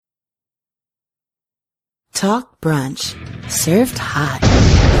Talk brunch. Served hot.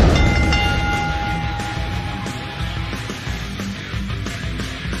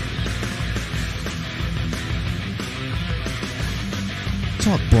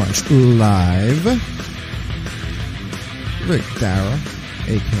 Talk Brunch Live. Rick Dara,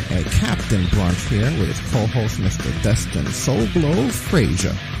 a.k.a. Captain Brunch here with his co-host, Mr. Destin Soul Glow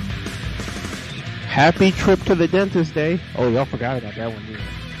Frazier. Happy trip to the dentist day. Oh, y'all forgot about that one, didn't you?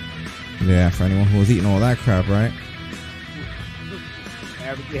 Yeah, for anyone who was eating all that crap, right?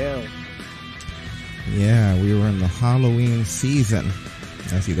 Abigail. Yeah, we were in the Halloween season,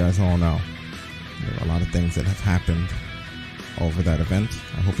 as you guys all know. There are a lot of things that have happened over that event.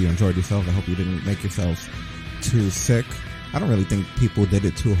 I hope you enjoyed yourselves. I hope you didn't make yourselves too sick. I don't really think people did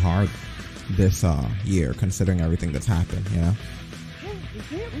it too hard this year, considering everything that's happened, you know? You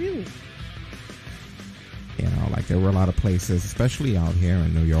can't really. You know, like there were a lot of places, especially out here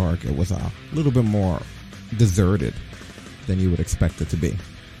in New York, it was a little bit more deserted than you would expect it to be.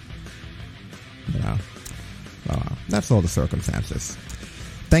 You know? That's all the circumstances.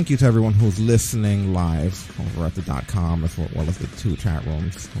 Thank you to everyone who's listening live over at the .com as well as the 2 chat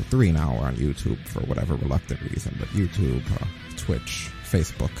rooms. 3 now on YouTube for whatever reluctant reason, but YouTube, Twitch,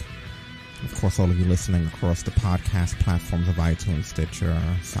 Facebook. Of course, all of you listening across the podcast platforms of iTunes, Stitcher,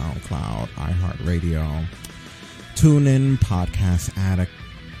 SoundCloud, iHeartRadio, TuneIn, Podcast Addict,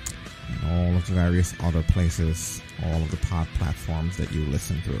 and all of the various other places, all of the pod platforms that you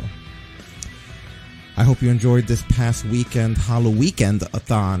listen through. I hope you enjoyed this past weekend,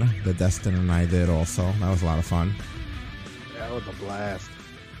 Halloween-a-thon that Destin and I did also. That was a lot of fun. That was a blast.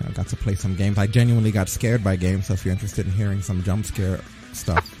 I got to play some games. I genuinely got scared by games, so if you're interested in hearing some jump scare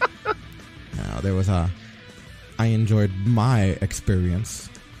stuff, I enjoyed my experience.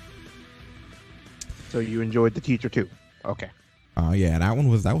 So you enjoyed the teacher too? Okay. Yeah, that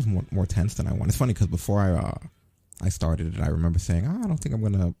was more tense than I wanted. It's funny because before I started it, I remember saying, I don't think I'm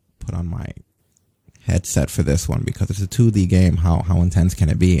going to put on my headset for this one because it's a 2D game. How intense can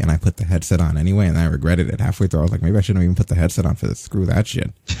it be? And I put the headset on anyway, and I regretted it halfway through. I was like, maybe I shouldn't even put the headset on for this. Screw that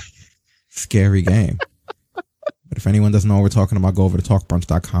shit. Scary game. But if anyone doesn't know what we're talking about, go over to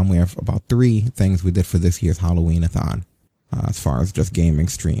talkbrunch.com. We have about 3 things we did for this year's Halloween-a-thon as far as just gaming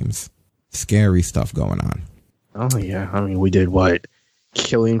streams. Scary stuff going on. Oh, yeah. I mean, we did what?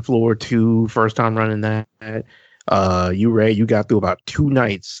 Killing Floor 2, first time running that. You got through about 2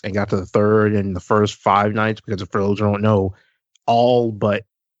 nights and got to the 3rd and the first 5 nights because for those who don't know, all but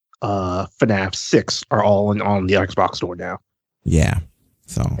FNAF 6 are all on the Xbox store now. Yeah.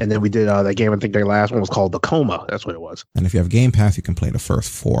 So. And then we did that game. I think their last one was called The Coma. That's what it was. And if you have Game Pass, you can play the first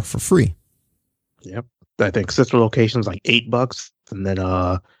 4 for free. Yep. I think sister locations like $8, and then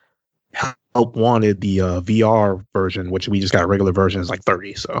Help wanted the VR version, which we just got a regular version, is like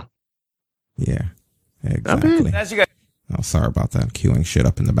 30. So. Yeah. Exactly. As you guys. Oh, sorry about that. Queuing shit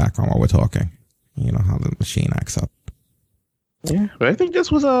up in the background while we're talking. You know how the machine acts up. Yeah, but I think this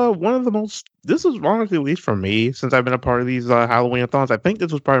was one of the most. This is honestly, at least for me, since I've been a part of these Halloween-a-thons, I think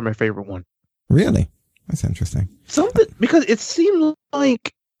this was probably my favorite one. Really? That's interesting. Something because it seemed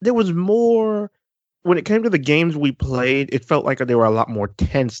like there was more when it came to the games we played. It felt like they were a lot more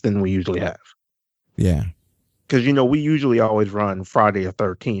tense than we usually have. Yeah. Because, we usually always run Friday the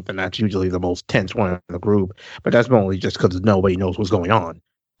 13th, and that's usually the most tense one in the group. But that's only just because nobody knows what's going on.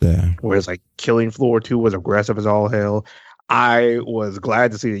 Yeah. Whereas, like, Killing Floor 2 was aggressive as all hell. I was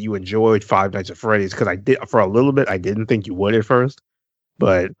glad to see that you enjoyed Five Nights at Freddy's, because I did, for a little bit, I didn't think you would at first.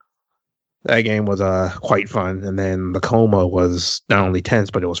 But that game was quite fun. And then The Coma was not only tense,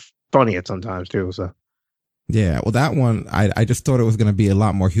 but it was funny at sometimes, too. So. Yeah, well, that one, I just thought it was going to be a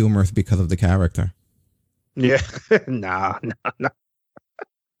lot more humorous because of the character. Yeah, nah.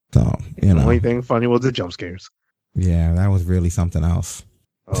 So, The only thing funny was the jump scares. Yeah, that was really something else.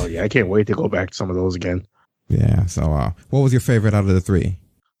 Oh, yeah, I can't wait to go back to some of those again. Yeah, so what was your favorite out of the 3?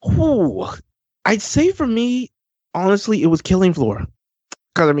 Ooh, I'd say for me, honestly, it was Killing Floor.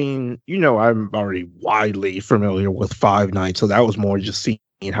 Because, I mean, I'm already widely familiar with Five Nights, so that was more just seeing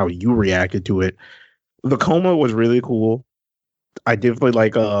how you reacted to it. The Coma was really cool. I definitely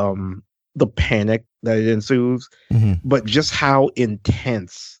like the panic that it ensues, but just how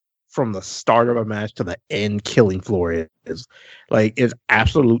intense from the start of a match to the end Killing Floor is. Like, it's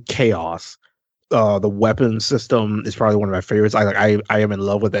absolute chaos. The weapon system is probably one of my favorites. I am in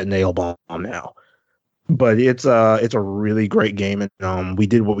love with that nail bomb now. But it's a really great game, and we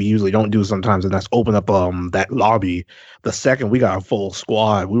did what we usually don't do sometimes, and that's open up that lobby. The second we got a full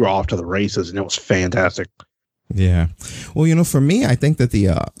squad, we were off to the races, and it was fantastic. Yeah, well, for me, I think that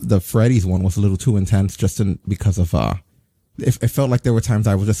the Freddy's one was a little too intense, just because of it felt like there were times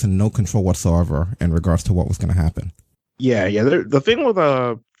I was just in no control whatsoever in regards to what was going to happen. Yeah. The thing with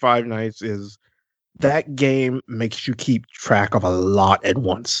Five Nights is that game makes you keep track of a lot at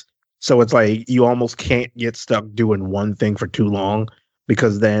once. So it's like you almost can't get stuck doing one thing for too long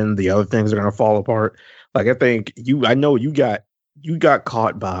because then the other things are going to fall apart. Like I know you got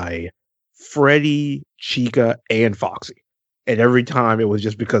caught by Freddy, Chica, and Foxy. And every time it was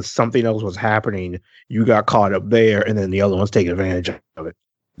just because something else was happening, you got caught up there, and then the other one's taking advantage of it.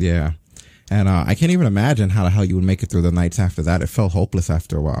 Yeah. And I can't even imagine how the hell you would make it through the nights after that. It felt hopeless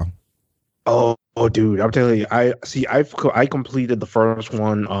after a while. Oh, dude, I'm telling you, I completed the first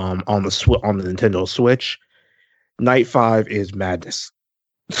one on the Nintendo Switch. Night 5 is madness.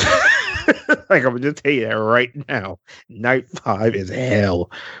 Like, I'm just tell you that right now. Night 5 is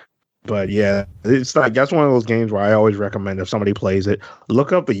hell. But yeah, it's like that's one of those games where I always recommend if somebody plays it,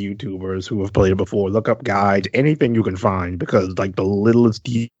 look up the YouTubers who have played it before, look up guides, anything you can find, because like the littlest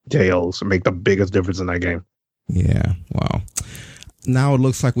details make the biggest difference in that game. Yeah, wow. Now it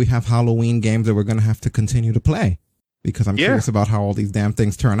looks like we have Halloween games that we're going to have to continue to play because I'm curious about how all these damn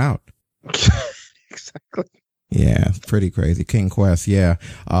things turn out. Exactly. Yeah, it's pretty crazy. King Quest, yeah.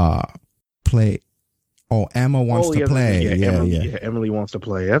 Emma wants to play. Emily wants to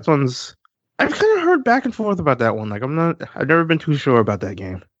play. That one's. I've kind of heard back and forth about that one. Like, I've never been too sure about that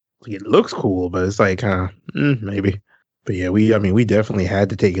game. Like, it looks cool, but it's like, maybe. But yeah, we definitely had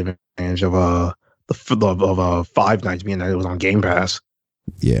to take advantage of Five Nights being that it was on Game Pass.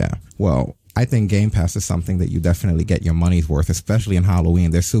 Yeah, well, I think Game Pass is something that you definitely get your money's worth, especially in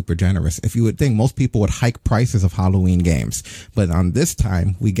Halloween. They're super generous. If you would think most people would hike prices of Halloween games, but on this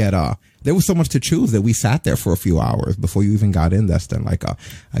time we get there was so much to choose that we sat there for a few hours before you even got in, Destin. Like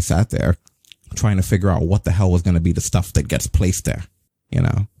I sat there trying to figure out what the hell was going to be the stuff that gets placed there, you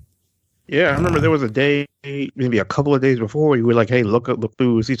know. Yeah, I remember there was a day, maybe a couple of days before, you were like, "Hey, look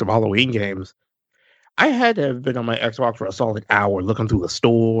through, see some Halloween games." I had to have been on my Xbox for a solid hour looking through the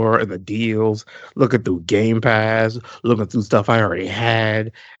store and the deals, looking through Game Pass, looking through stuff I already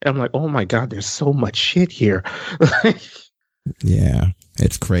had. And I'm like, oh my God, there's so much shit here. Yeah,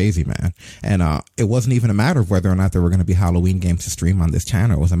 it's crazy, man. And it wasn't even a matter of whether or not there were going to be Halloween games to stream on this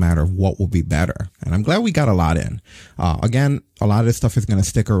channel. It was a matter of what would be better. And I'm glad we got a lot in. Again, a lot of this stuff is going to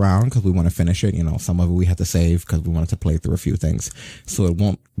stick around because we want to finish it. You know, some of it we had to save because we wanted to play through a few things. So it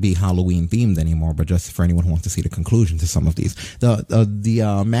won't be Halloween themed anymore, but just for anyone who wants to see the conclusion to some of these.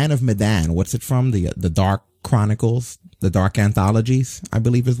 The Man of Medan, what's it from? The Dark Chronicles, the Dark Anthologies, I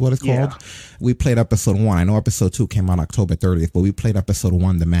believe is what it's called. Yeah. We played episode 1. I know episode 2 came out October 30th, but we played episode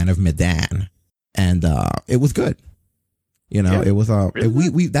 1, The Man of Medan, and it was good. You know, it was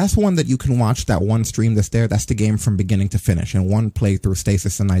we that's one that you can watch, that one stream that's there. That's the game from beginning to finish. And one playthrough,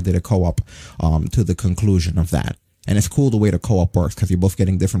 Stasis and I did a co-op to the conclusion of that. And it's cool the way the co-op works because you're both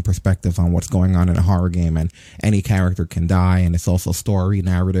getting different perspectives on what's going on in a horror game, and any character can die, and it's also story,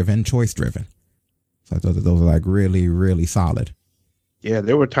 narrative, and choice driven. So I thought that those are like really, really solid. Yeah,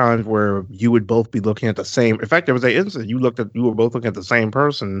 there were times where you would both be looking at the same. In fact, there was an instance you were both looking at the same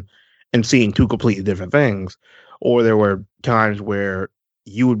person and seeing two completely different things. Or there were times where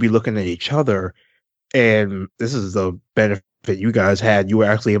you would be looking at each other, and this is the benefit you guys had. You were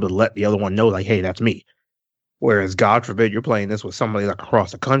actually able to let the other one know, like, hey, that's me. Whereas, God forbid, you're playing this with somebody like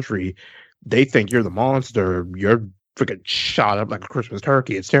across the country, they think you're the monster. You're freaking shot up like a Christmas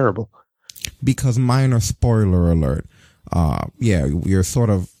turkey. It's terrible. Because minor spoiler alert, you're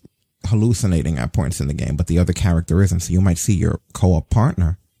sort of hallucinating at points in the game, but the other character isn't. So you might see your co-op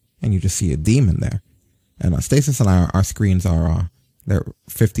partner, and you just see a demon there. And Stasis and I, our screens are they're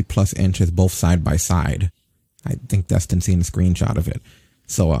 50 plus inches, both side by side. I think Destin seen a screenshot of it.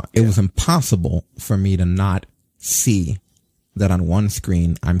 So it was impossible for me to not see that on one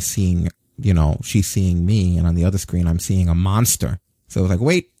screen I'm seeing, you know, she's seeing me, and on the other screen I'm seeing a monster. So it was like,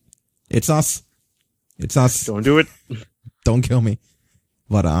 wait. It's us. It's us. Don't do it. Don't kill me.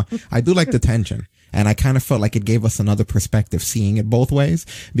 But I do like the tension. And I kind of felt like it gave us another perspective seeing it both ways.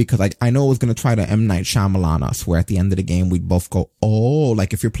 Because I know it was going to try to M. Night Shyamalan us, where at the end of the game we'd both go, oh,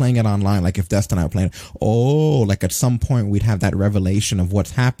 like if you're playing it online, like if Destin and I were playing it, oh, like at some point we'd have that revelation of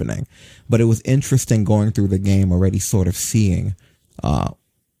what's happening. But it was interesting going through the game already sort of seeing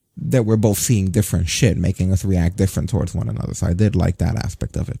that we're both seeing different shit, making us react different towards one another. So I did like that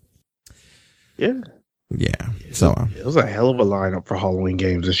aspect of it. Yeah. Yeah. So it was a hell of a lineup for Halloween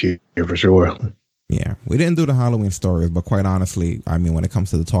games this year for sure. Yeah. We didn't do the Halloween stories, but quite honestly, I mean, when it comes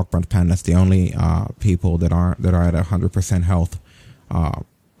to the Talk Brunch Pan, that's the only people that are at 100% health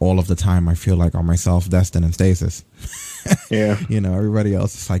all of the time. I feel like are myself, Destin, and Stasis. Yeah. You know, everybody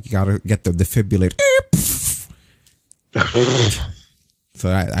else is like, you gotta get the defibrillator. So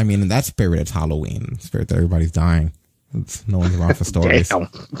I mean, in that spirit, it's Halloween. Spirit that everybody's dying. No one's around for stories. Damn.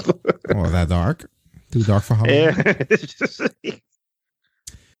 Oh, is that dark? Too dark for Halloween? Yeah.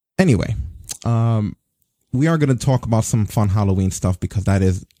 Anyway, we are going to talk about some fun Halloween stuff because that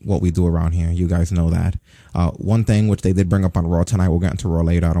is what we do around here. You guys know that. One thing which they did bring up on Raw tonight, we'll get into Raw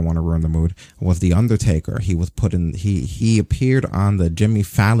later, I don't want to ruin the mood, was The Undertaker. He was he appeared on the Jimmy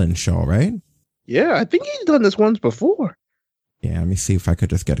Fallon show, right? Yeah, I think he's done this once before. Yeah, let me see if I could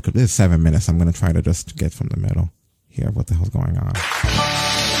just get it. Because this is 7 minutes. I'm going to try to just get from the middle here. What the hell's going on?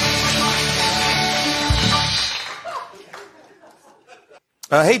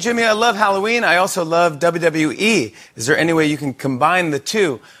 Hey, Jimmy, I love Halloween. I also love WWE. Is there any way you can combine the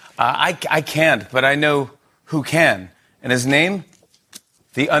two? I can't, but I know who can. And his name?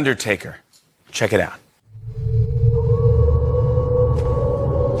 The Undertaker. Check it out.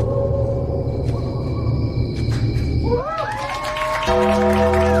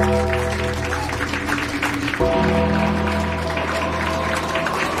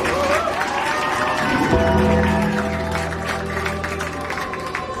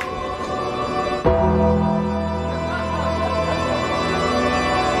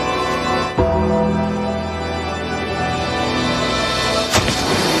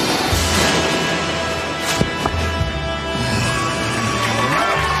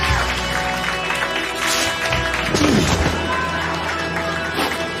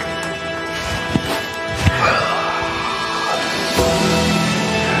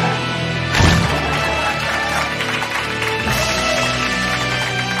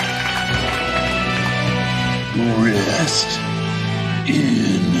 Rest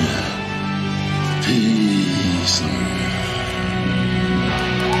in peace.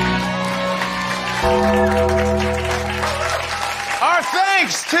 Our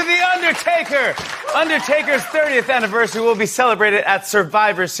thanks to The Undertaker. Undertaker's 30th anniversary will be celebrated at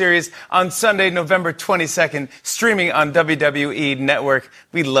Survivor Series on Sunday, November 22nd, streaming on WWE Network.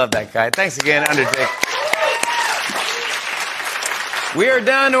 We love that guy. Thanks again, Undertaker. We are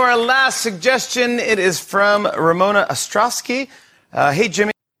down to our last suggestion. It is from Ramona Ostrowski. Hey,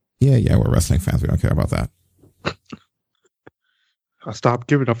 Jimmy. Yeah, we're wrestling fans. We don't care about that. I stopped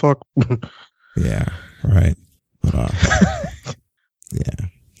giving a fuck. Yeah, right. But, yeah,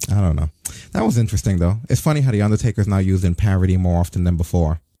 I don't know. That was interesting, though. It's funny how The Undertaker's now used in parody more often than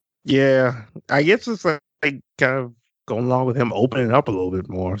before. Yeah, I guess it's like kind of going along with him opening up a little bit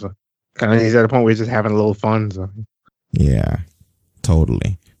more. So kind of he's at a point where he's just having a little fun. So. Yeah,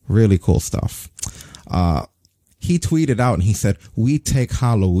 totally. Really cool stuff. He tweeted out and he said, "We take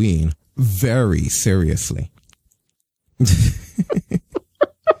Halloween very seriously."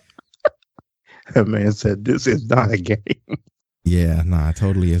 That man said, "This is not a game." Yeah, nah, it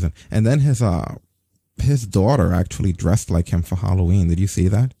totally isn't. And then his daughter actually dressed like him for Halloween. Did you see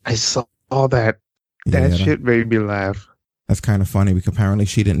that? I saw that. That shit made me laugh. That's kind of funny because apparently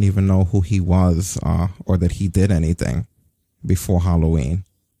she didn't even know who he was or that he did anything before Halloween.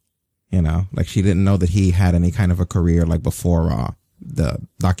 You know, like she didn't know that he had any kind of a career like before the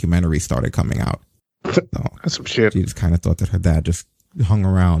documentary started coming out. So That's some shit. she just kind of thought that her dad just hung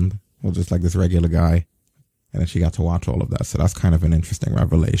around, was just like this regular guy. And then she got to watch all of that. So that's kind of an interesting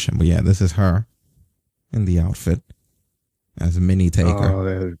revelation. But yeah, this is her in the outfit as Minnie Taker. Oh,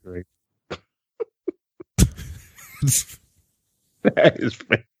 that is great. That is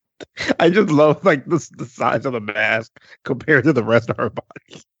great. I just love like the size of the mask compared to the rest of her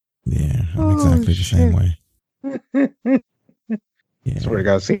body. Yeah, I'm exactly the same way. Yeah. Swear to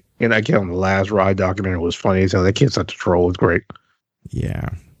God, seeing that kid on the last ride documentary was funny as hell. That kid's such a troll. It's great. Yeah,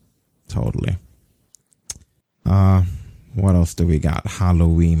 totally. What else do we got?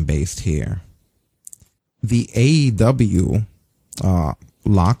 Halloween based here. The AEW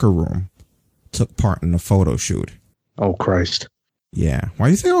locker room took part in a photo shoot. Oh Christ! Yeah. Why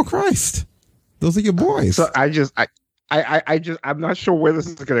do you say, "Oh Christ"? Those are your boys. So I'm not sure where this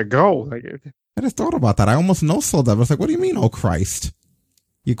is gonna go. Like, I just thought about that. I almost no-sold that. I was like, what do you mean, "Oh Christ"?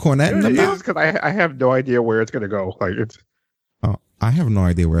 You cornetting them now? because I have no idea where it's gonna go. Like it's. Oh, I have no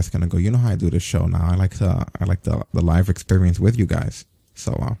idea where it's gonna go. You know how I do this show now. I like the live experience with you guys.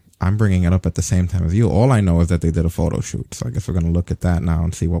 So I'm bringing it up at the same time as you. All I know is that they did a photo shoot. So I guess we're gonna look at that now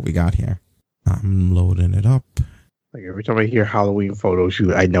and see what we got here. I'm loading it up. Like every time I hear Halloween photo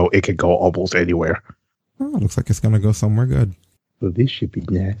shoot, I know it could go almost anywhere. Oh, looks like it's gonna go somewhere good. So this should be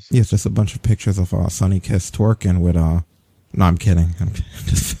nice. Yeah, it's just a bunch of pictures of Sonny Kiss twerking with No, I'm kidding. I'm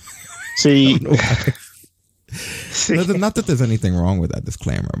just See, not that there's anything wrong with that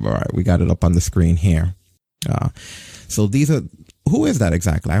disclaimer, but all right, we got it up on the screen here. So these are Who is that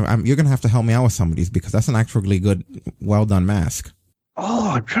exactly? You're gonna have to help me out with some of these because that's an actually good, well done mask.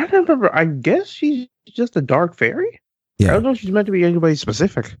 Oh, I'm trying to remember. I guess she's just a dark fairy. I Yeah. don't know if she's meant to be anybody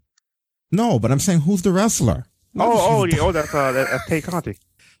specific. No, but I'm saying who's the wrestler? That's Tay Conti.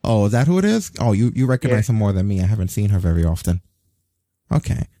 Oh, is that who it is? Oh, you recognize her more than me. I haven't seen her very often.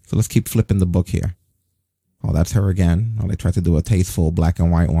 Okay, so let's keep flipping the book here. Oh, that's her again. Oh, they tried to do a tasteful black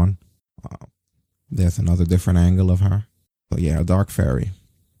and white one. There's another different angle of her. So yeah, a dark fairy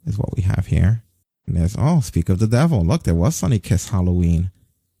is what we have here. And there's, speak of the devil. Look, there was Sunny Kiss Halloween.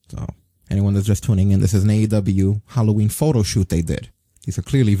 So anyone that's just tuning in, this is an AEW Halloween photo shoot they did. These are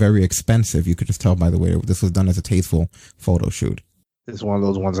clearly very expensive. You could just tell by the way this was done as a tasteful photo shoot. It's one of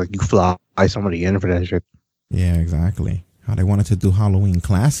those ones like you fly somebody in for that shit. Yeah, exactly. How they wanted to do Halloween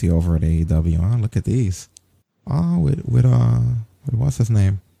classy over at AEW. Oh, look at these. Oh, with what's his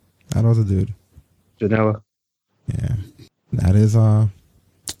name? That other dude. Janela. Yeah. That is, I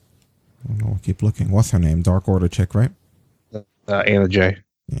don't know, keep looking. What's her name? Dark Order chick, right? Anna J.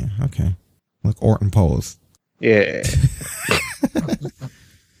 Yeah, okay. Look, Orton pose. Yeah.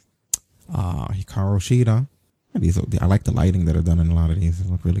 Hikaru Shida. I like the lighting that are done in a lot of these. They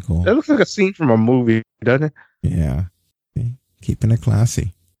look really cool. That looks like a scene from a movie, doesn't it? Yeah. See? Keeping it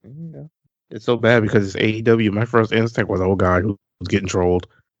classy. Yeah. It's so bad because it's AEW. My first instinct was, oh God, who was getting trolled?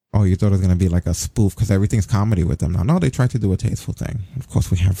 Oh, you thought it was going to be like a spoof because everything's comedy with them now. No, they tried to do a tasteful thing. Of course,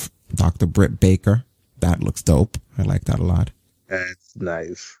 we have Dr. Britt Baker. That looks dope. I like that a lot. That's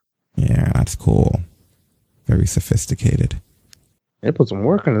nice. Yeah, that's cool. Very sophisticated. They put some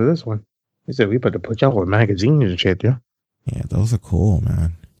work into this one. They said we better put y'all with magazines and shit, yeah? Yeah, those are cool,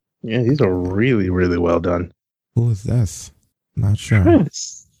 man. Yeah, these are really, really well done. Who is this? Not sure.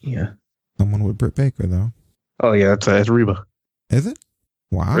 Yeah. Someone with Britt Baker, though. Oh, yeah, that's Reba. Is it?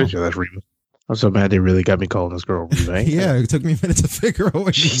 Wow. Pretty sure that's Reba. I'm so mad they really got me calling this girl Reba. Ain't Yeah, it took me a minute to figure out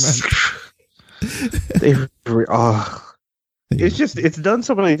what you meant. It's done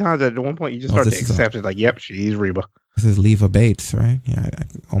so many times that at one point you just start to accept it. Like, yep, she's Reba. This is Leva Bates, right? Yeah, I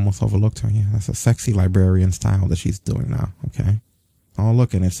almost overlooked her. Yeah, that's a sexy librarian style that she's doing now. Okay. Oh,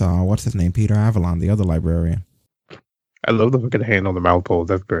 look, and it's, what's his name? Peter Avalon, the other librarian. I love the fucking hand on the mouth pole.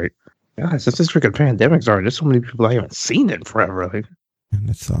 That's great. Yeah, since this freaking pandemic started, there's so many people I haven't seen it in forever. Like, and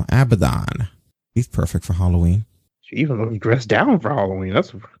it's Abaddon. He's perfect for Halloween. She even looks dressed down for Halloween.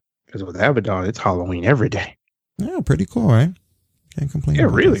 That's because with Abaddon, it's Halloween every day. Yeah, pretty cool, right? Can't complain. Yeah,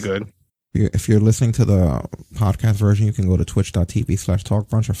 really this. good. If you're listening to the podcast version, you can go to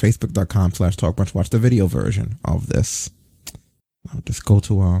twitch.tv/talkbrunch or facebook.com/talkbrunch. Watch the video version of this. Just go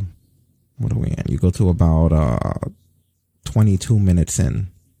to, what are we at? You go to about 22 minutes in.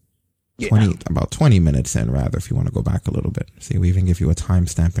 Yeah. About 20 minutes in, rather, if you want to go back a little bit. See, we even give you a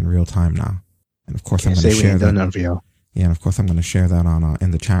timestamp in real time now. And of course, I'm going to share that. Yeah, and of course, I'm going to share that on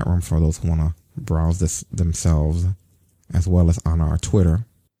in the chat room for those who want to browse this themselves, as well as on our Twitter.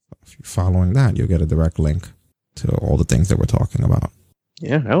 If you're following that, you'll get a direct link to all the things that we're talking about.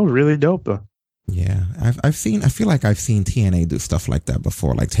 Yeah, that was really dope, though. Yeah, I feel like I've seen TNA do stuff like that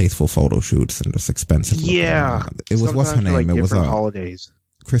before, like tasteful photo shoots and just expensive. Yeah, it was, what's her name? Like it was holidays.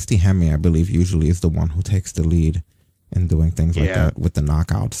 Christy Hemme, I believe, usually is the one who takes the lead in doing things like that with the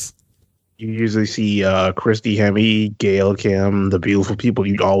knockouts. You usually see Christy Hemme, Gail Kim, the beautiful people.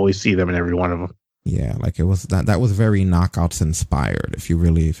 You'd always see them in every one of them. Yeah, like it was that was very knockouts inspired. If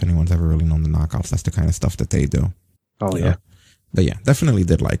anyone's ever really known the knockouts, that's the kind of stuff that they do. Oh yeah. But yeah, definitely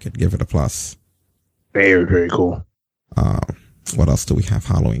did like it. Give it a plus. Very, very cool. What else do we have?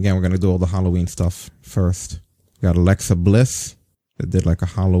 Halloween. Again, we're gonna do all the Halloween stuff first. We got Alexa Bliss that did like a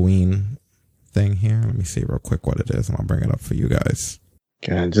Halloween thing here. Let me see real quick what it is, and I'll bring it up for you guys.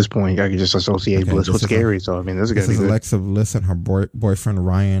 Okay, at this point, I can just associate Bliss with scary. So I mean, this is Alexa Bliss and her boyfriend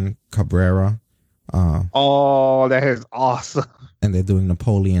Ryan Cabrera. Oh, that is awesome! And they're doing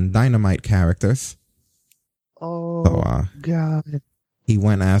Napoleon Dynamite characters. Oh, so, God! He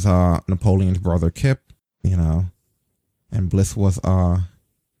went as Napoleon's brother Kip, and Bliss was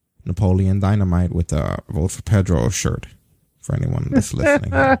Napoleon Dynamite with the Vote for Pedro shirt. For anyone that's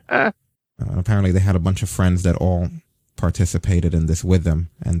listening, apparently they had a bunch of friends that all participated in this with them,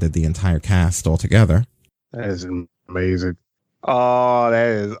 and did the entire cast all together. That is amazing. Oh, that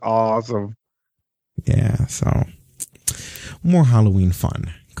is awesome. Yeah, so more Halloween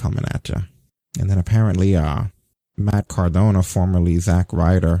fun coming at you. And then apparently Matt Cardona, formerly Zack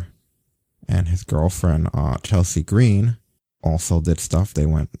Ryder, and his girlfriend Chelsea Green also did stuff. They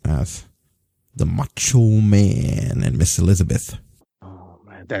went as the Macho Man and Miss Elizabeth. Oh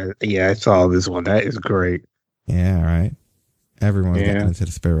man, I saw this one. That is great. Yeah, right. Everyone's getting into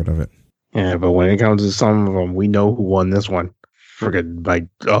the spirit of it. Yeah, but when it comes to some of them, we know who won this one. freaking like,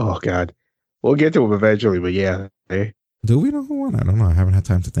 oh god, we'll get to him eventually, but yeah. Do we know who won? I don't know. I haven't had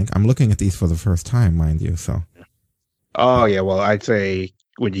time to think. I'm looking at these for the first time, mind you. So. Oh yeah, well I'd say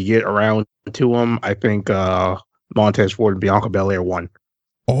when you get around to them, I think Montez Ford and Bianca Belair won.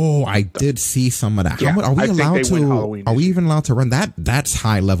 Oh, I did see some of that. Yeah, Are we allowed to? Are we even allowed to run that? That's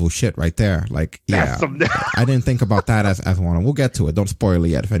high level shit right there. Like, yeah, I didn't think about that as one. We'll get to it. Don't spoil it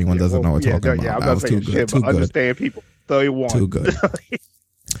yet. If anyone doesn't know what we're talking about, I'm that not was saying too shit, good. Too but good. understand people. They won. Too good.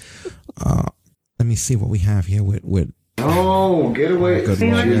 Let me see what we have here with. Oh, get away! Good She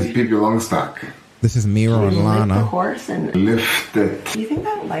one. has people long stock. This is Miro and The Lana. horse and Lift it. do you think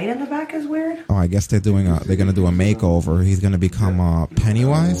that light in the back is weird? Oh, I guess they're gonna do a makeover. He's gonna become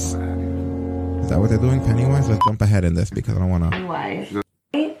Pennywise. Is that what they're doing, Pennywise? Let's jump ahead in this because I don't want to. Pennywise.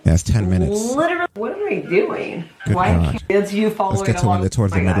 Yeah, it's 10 minutes. Literally, what am I doing? Good Why God. can't it's you following Let's get to when along? they're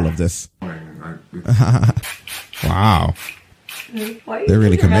towards Oh the my middle God. of this. It's Wow, Why are you they're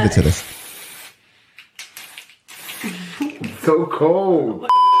really so committed to dramatic? this. so cold.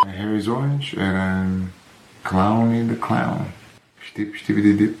 My hair is orange and I'm Clowny the Clown. Stip,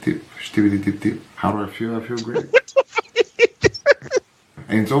 stibbity dip dip, stibbity dip dip. How do I feel? I feel great.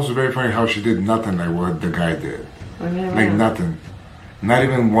 And it's also very funny how she did nothing like what the guy did. Like nothing. Not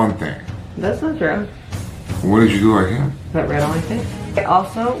even one thing. That's not true. What did you do like him? Put red on my face.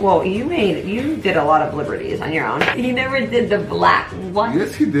 Also, well, you did a lot of liberties on your own. You never did the black one.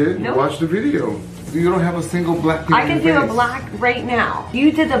 Yes, he did. No. Watch the video. You don't have a single black piece I can in do your a face. black right now.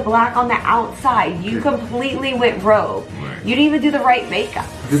 You did the black on the outside. You completely went rogue. Right. You didn't even do the right makeup.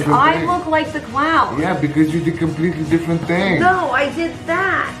 Different I thing. look like the clown. Yeah, because you did completely different things. No, I did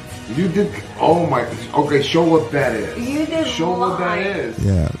that. You did. Oh my. Okay, show what that is. You did Show what that blind. is.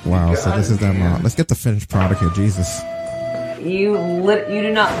 Yeah, wow. So this is them. God. Let's get the finished product here. Jesus. You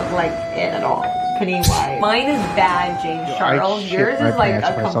do not look like it at all. Pennywise. Mine is bad, James Charles. shit Yours my is like pants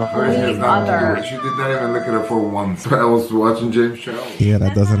a myself. Hers has complete nothing to do other. with it. She did not even look at her for once. I was watching James Charles. Yeah,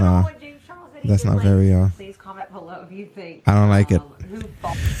 that doesn't. That's not very. Please comment below if you think. I don't like it. Who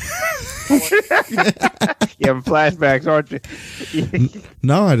thought? You have flashbacks, aren't you?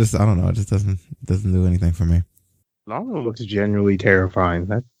 No, I don't know. It just doesn't do anything for me. Lana looks genuinely terrifying.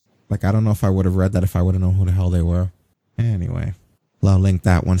 That Like, I don't know if I would have read that if I would have known who the hell they were. Anyway, I'll link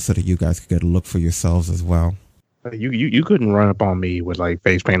that one so that you guys could get a look for yourselves as well. you couldn't run up on me with like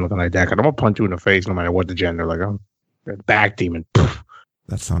face paint looking like that. 'Cause I'm gonna punch you in the face no matter what the gender. Like I'm a back demon. Poof.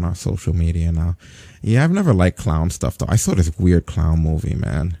 That's on our social media now. Yeah, I've never liked clown stuff though. I saw this weird clown movie,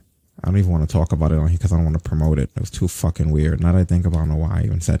 man. I don't even want to talk about it on here because I don't want to promote it. It was too fucking weird. Now that I think about it, I don't know why I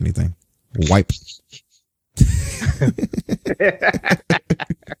even said anything. Wipe.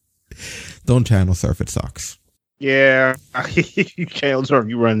 Don't channel surf. It sucks. Yeah, you can't serve.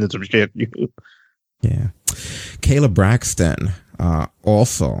 You run into some shit. Yeah. Kayla Braxton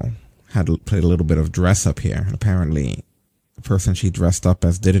also played a little bit of dress up here. And apparently, the person she dressed up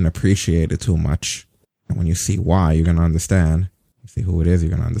as didn't appreciate it too much. And when you see why, you're going to understand. You see who it is, you're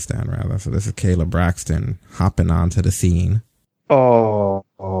going to understand, rather. So this is Kayla Braxton hopping onto the scene. Oh.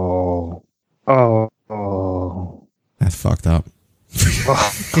 That's fucked up.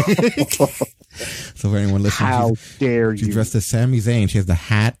 So for anyone listening, How dare she you? dressed as Sami Zayn. She has the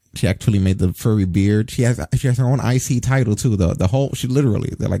hat. She actually made the furry beard. She has her own IC title too. The whole,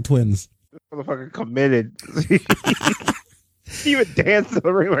 they're like twins. Motherfucker committed. She even danced in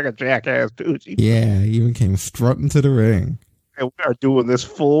the ring like a jackass, too. Yeah, he even came strutting to the ring. And we are doing this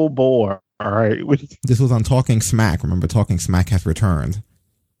full bore. All right. This was on Talking Smack. Remember, Talking Smack has returned.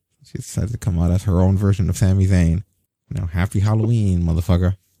 She decided to come out as her own version of Sami Zayn. Happy Halloween,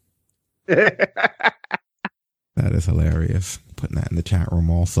 motherfucker. That is hilarious. Putting that in the chat room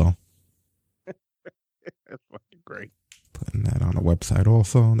also. That's fucking great. Putting that on the website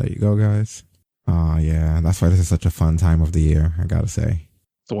also. There you go, guys. Yeah, that's why this is such a fun time of the year, I gotta say.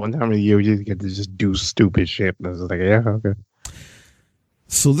 So one time of the year, we just get to just do stupid shit. And I was like, yeah, okay.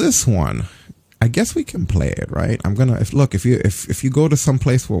 So this one, I guess we can play it, right? I'm gonna if you go to some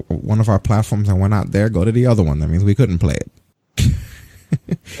place where one of our platforms and we're not there, go to the other one. That means we couldn't play it.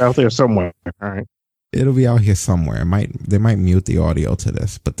 Out there somewhere. All right. It'll be out here somewhere. They might mute the audio to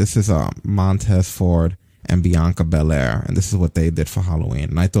this, but this is Montez Ford and Bianca Belair, and this is what they did for Halloween.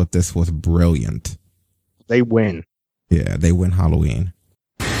 And I thought this was brilliant. They win. Yeah, they win Halloween.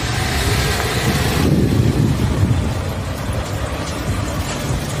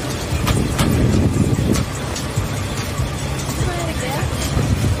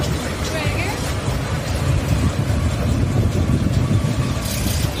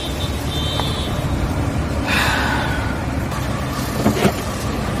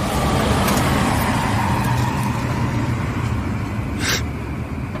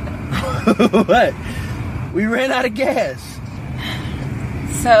 What? We ran out of gas.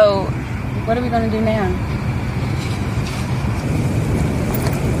 So, what are we going to do now?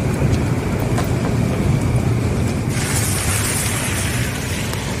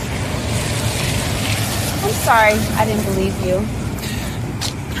 I'm sorry, I didn't believe you.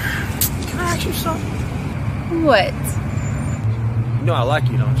 Can I ask you something? What? You know I like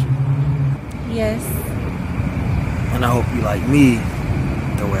you, don't you? Yes. And I hope you like me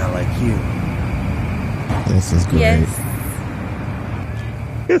the way I like you. This is great. Yes.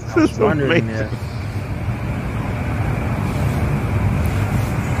 This I was is wondering amazing.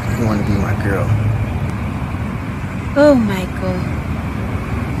 if you want to be my girl. Oh, Michael.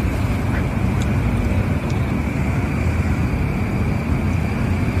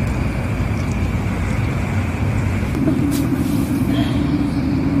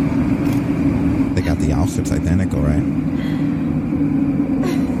 They got the outfits identical, right?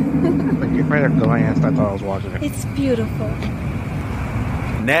 Right at a glance, I thought I was watching it. It's beautiful.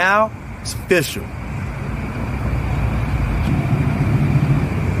 Now it's official.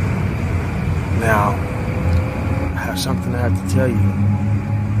 Now, I have something I have to tell you.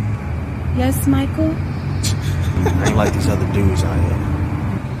 Yes, Michael? I ain't like these other dudes out here.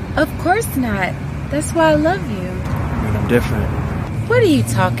 Of course not. That's why I love you. I mean, I'm different. What are you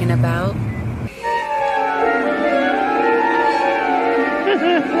talking about?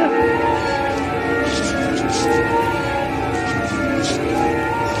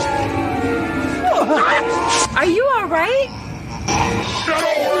 Are you all right?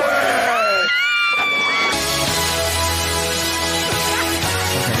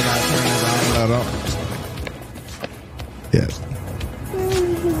 Okay, we gotta turn this on. Yes.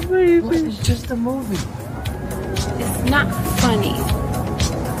 It's just a movie. It's not funny.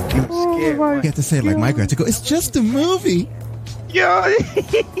 You were scared. You have to say it like Michael had to go, it's just a movie. Yeah.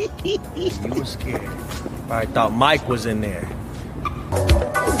 You were scared. I thought Mike was in there.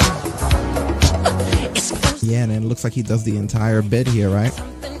 Yeah, and it looks like he does the entire bit here, right?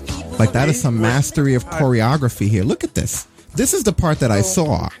 Like that is some mastery of choreography here. Look at this. This is the part that I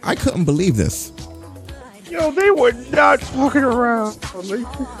saw. I couldn't believe this. Yo, they were not fucking around.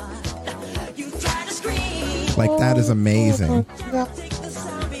 Like that is amazing.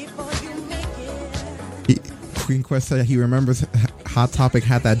 Queen Quest said he remembers Hot Topic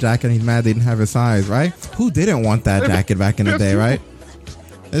had that jacket and he's mad they didn't have his size, right? Who didn't want that jacket back in the day, right?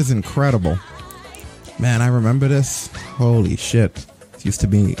 This is incredible. Man, I remember this. Holy shit. It used to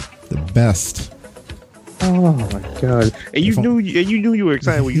be the best. Oh my god! And you knew you were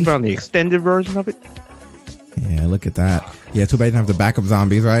excited when you found the extended version of it. Yeah, look at that. Yeah, too bad he didn't have the backup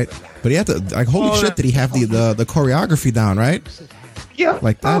zombies, right? But he had to, like, holy shit, did he have the choreography down, right? Yeah.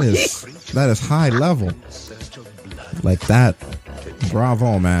 Like that is high level. Like that.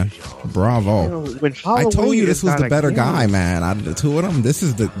 Bravo, man. Bravo. When I told you Halloween this is was not the a better game. guy, man. Out of the two of them, this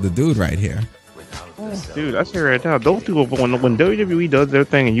is the dude right here. Dude, I say right now, those two, when WWE does their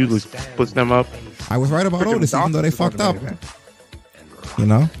thing and usually puts them up. I was right about Freaking Otis, even though they doctors fucked up. automated. You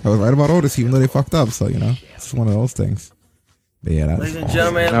know, I was right about Otis, even though they fucked up. So, you know, it's one of those things. But yeah, that's Ladies and awesome.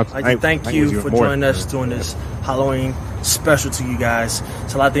 gentlemen, Now, I'd like to thank I you was for more joining us during this Halloween special to you guys.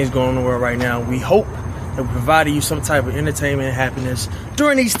 There's a lot of things going on in the world right now. We hope that we provided you some type of entertainment and happiness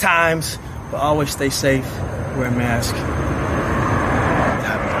during these times. But always stay safe, wear a mask.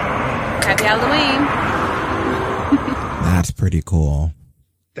 Happy Halloween. That's pretty cool.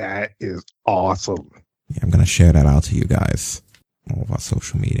 That is awesome. Yeah, I'm going to share that out to you guys. All of our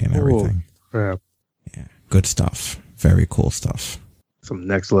social media and everything. Yeah. Yeah, good stuff. Very cool stuff. Some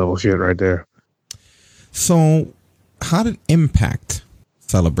next level shit right there. So, how did Impact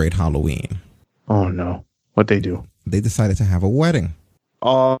celebrate Halloween? Oh no. What they do? They decided to have a wedding.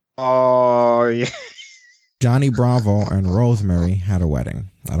 Oh yeah. Johnny Bravo and Rosemary had a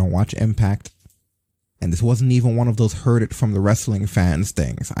wedding. I don't watch Impact. And this wasn't even one of those heard it from the wrestling fans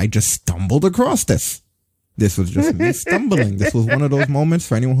things. I just stumbled across this. This was just me stumbling. This was one of those moments,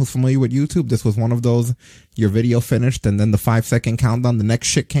 for anyone who's familiar with YouTube, this was one of those, your video finished and then the 5-second countdown, the next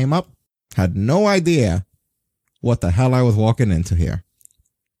shit came up. Had no idea what the hell I was walking into here.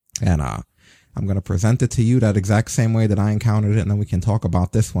 And I'm going to present it to you that exact same way that I encountered it, and then we can talk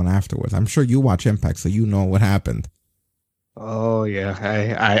about this one afterwards. I'm sure you watch Impact, so you know what happened. Oh yeah.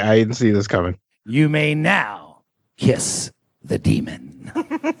 I didn't see this coming. You may now kiss the demon. Come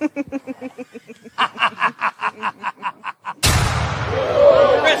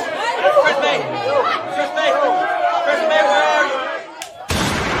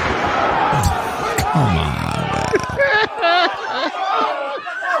on.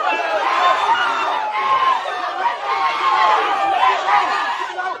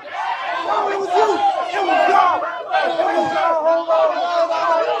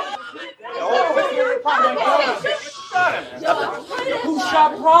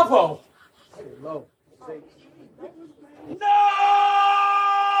 Bravo.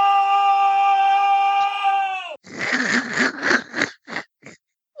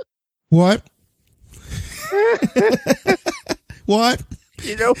 What? What?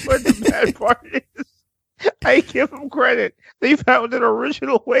 You know what the bad part is? I give them credit. They found an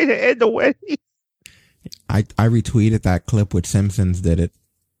original way to end the wedding. I retweeted that clip with Simpsons did it.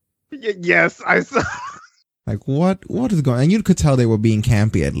 Yes, I saw. Like, what is going on? And you could tell they were being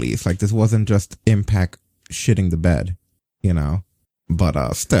campy at least. Like, this wasn't just Impact shitting the bed, you know?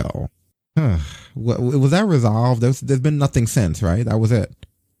 But still. Was that resolved? There's been nothing since, right? That was it.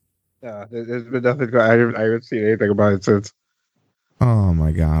 Yeah, there's been nothing. I haven't seen anything about it since. Oh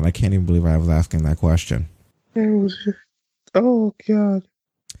my God. I can't even believe I was asking that question. It was just, oh God.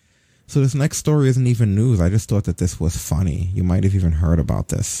 So this next story isn't even news. I just thought that this was funny. You might have even heard about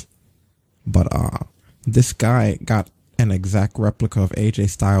this. But this guy got an exact replica of AJ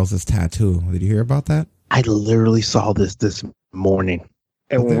Styles' tattoo. Did you hear about that? I literally saw this morning.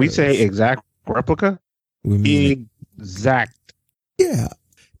 And when we say exact replica, we mean exact. Yeah.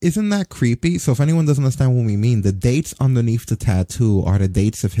 Isn't that creepy? So if anyone doesn't understand what we mean, the dates underneath the tattoo are the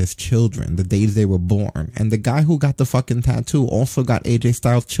dates of his children, the days they were born. And the guy who got the fucking tattoo also got AJ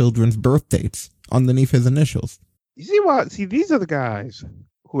Styles' children's birth dates underneath his initials. You see what? See, these are the guys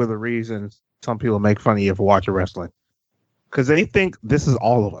who are the reasons some people make fun of you for watching wrestling. Because they think this is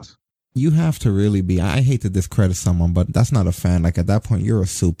all of us. You have to really be, I hate to discredit someone, but that's not a fan. Like at that point, you're a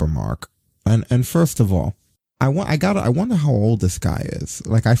super mark. And first of all, I wonder how old this guy is.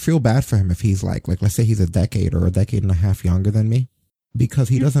 Like, I feel bad for him if he's like, let's say he's a decade or a decade and a half younger than me, because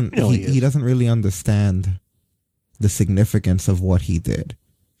he doesn't really understand the significance of what he did.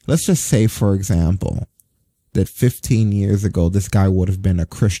 Let's just say, for example, that 15 years ago, this guy would have been a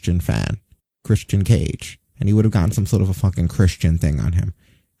Christian fan, Christian Cage, and he would have gotten some sort of a fucking Christian thing on him.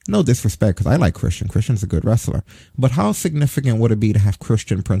 No disrespect, because I like Christian. Christian's a good wrestler. But how significant would it be to have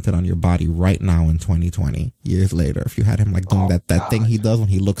Christian printed on your body right now in 2020, years later, if you had him like doing that thing he does when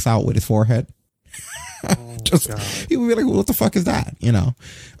he looks out with his forehead? He would be like, what the fuck is that? You know?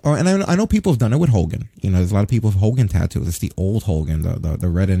 And I know people have done it with Hogan. You know, there's a lot of people with Hogan tattoos. It's the old Hogan, the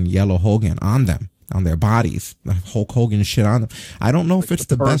red and yellow Hogan on them, on their bodies. The Hulk Hogan shit on them. I don't know if it's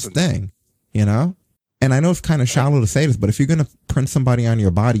the best thing, you know? And I know it's kind of shallow to say this, but if you're going to print somebody on your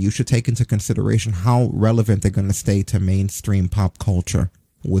body, you should take into consideration how relevant they're going to stay to mainstream pop culture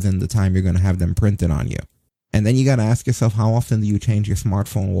within the time you're going to have them printed on you. And then you got to ask yourself, how often do you change your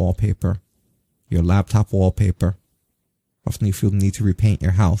smartphone wallpaper, your laptop wallpaper? Often you feel the need to repaint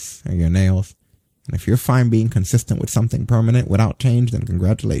your house or your nails. And if you're fine being consistent with something permanent without change, then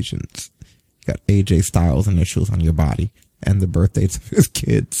congratulations. You got AJ Styles initials on your body and the birth dates of his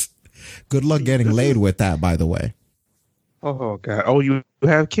kids. Good luck getting laid with that, by the way. Oh, God. Oh, you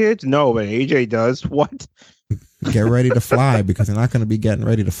have kids? No, but AJ does. What? Get ready to fly, because you're not going to be getting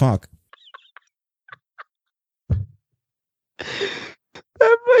ready to fuck.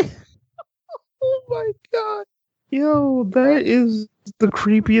 Oh, my God. Yo, that is the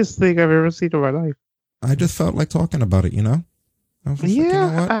creepiest thing I've ever seen in my life. I just felt like talking about it, you know? I was just like, you know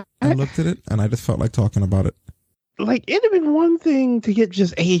what? I looked at it, and I just felt like talking about it. Like, it'd have been one thing to get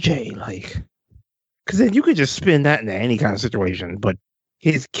just AJ, like, because then you could just spin that into any kind of situation. But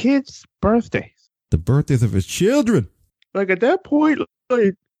his kids' birthdays, the birthdays of his children, like at that point,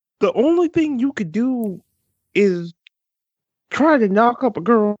 like the only thing you could do is try to knock up a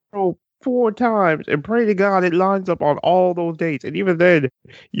girl 4 times and pray to God it lines up on all those dates. And even then,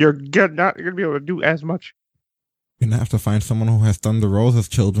 you're not going to be able to do as much. You're going to have to find someone who has Thunder Rosa's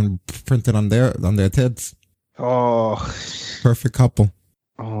children printed on their tits. Oh, perfect couple.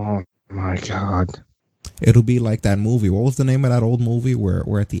 Oh my God. It'll be like that movie. What was the name of that old movie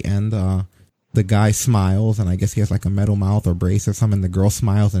where at the end the guy smiles and I guess he has like a metal mouth or brace or something. The girl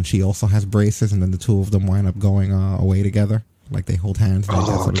smiles and she also has braces, and then the two of them wind up going away together. Like they hold hands.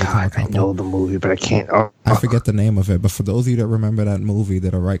 And God, I know the movie, but I can't. I forget the name of it. But for those of you that remember that movie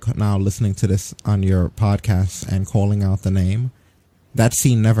that are right now listening to this on your podcast and calling out the name, that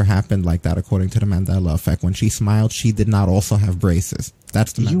scene never happened like that, according to the Mandela Effect. When she smiled, she did not also have braces.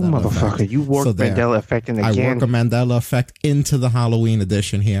 That's the Mandela you motherfucker. Effect. You work Mandela Effect in again. I work a Mandela Effect into the Halloween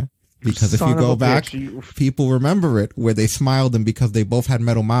edition here. Because if you go back, people remember it where they smiled, and because they both had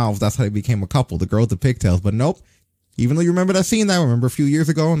metal mouths, that's how they became a couple. The girl with the pigtails. But nope. Even though you remember that scene, remember a few years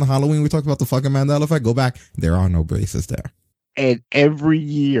ago on the Halloween we talked about the fucking Mandela Effect? Go back. There are no braces there. And every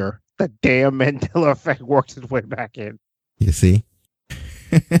year, the damn Mandela Effect works its way back in. You see?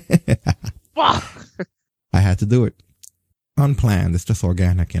 Fuck. I had to do it. Unplanned. It's just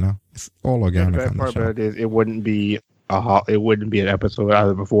organic, you know? It's all organic. The bad part about it is it wouldn't be it wouldn't be an episode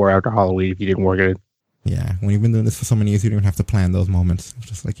either before or after Halloween if you didn't work it in. Yeah, when you've been doing this for so many years, you don't even have to plan those moments. It's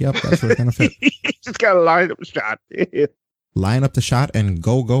just like, yep, that's where it's gonna fit. Just gotta line up the shot. Line up the shot and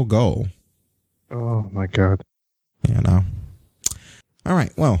go, go, go. Oh my God. You know. All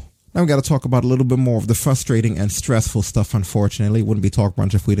right, well, now we got to talk about a little bit more of the frustrating and stressful stuff, unfortunately. It wouldn't be Talk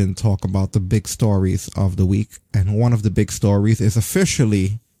Brunch if we didn't talk about the big stories of the week. And one of the big stories is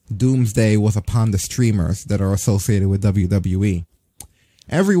officially doomsday was upon the streamers that are associated with WWE.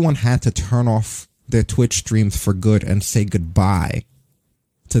 Everyone had to turn off their Twitch streams for good and say goodbye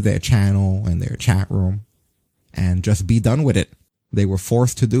to their channel and their chat room and just be done with it. They were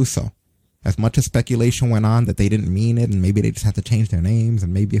forced to do so. As much as speculation went on that they didn't mean it and maybe they just had to change their names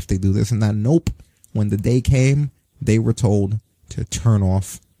and maybe if they do this and that, nope. When the day came, they were told to turn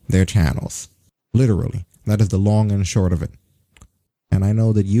off their channels. Literally. That is the long and short of it. And I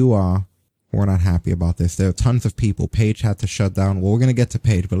know that you were not happy about this. There are tons of people. Paige had to shut down. Well, we're going to get to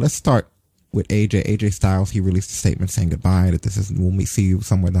Paige, but let's start with AJ Styles. He released a statement saying goodbye, that we'll see you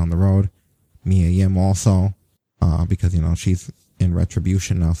somewhere down the road. Mia Yim also, because, you know, she's in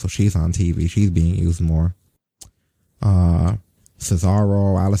Retribution now, so she's on TV. She's being used more. Cesaro,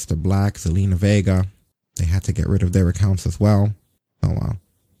 Aleister Black, Zelina Vega, they had to get rid of their accounts as well. So,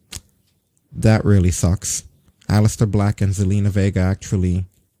 that really sucks. Aleister Black and Zelina Vega actually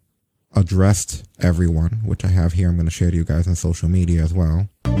addressed everyone, which I have here. I'm going to share to you guys on social media as well.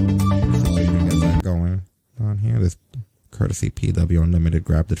 So we can get that going on here. This courtesy PW Unlimited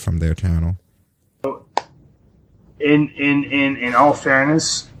grabbed it from their channel. In all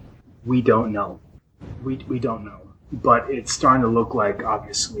fairness, we don't know. We don't know. But it's starting to look like,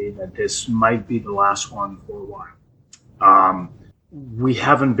 obviously, that this might be the last one for a while. We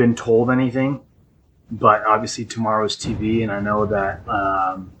haven't been told anything, but obviously tomorrow's TV, and I know that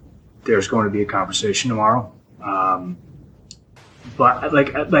there's going to be a conversation tomorrow. But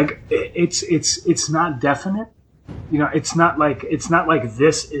it's not definite. You know, it's not like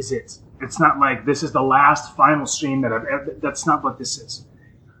this is it. It's not like this is the last final stream that I've ever. That's not what this is.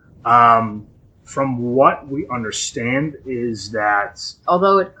 From what we understand is that,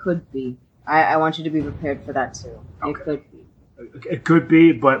 although it could be, I want you to be prepared for that too. Okay. It could be. It could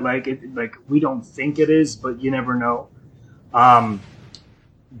be, but we don't think it is, but you never know.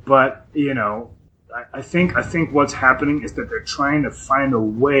 But you know, I think what's happening is that they're trying to find a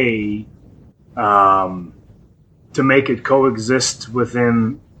way to make it coexist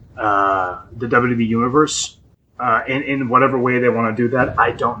within the WWE universe in whatever way they want to do that.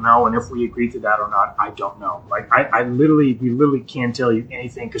 I don't know, and if we agree to that or not, I don't know. Like we literally can't tell you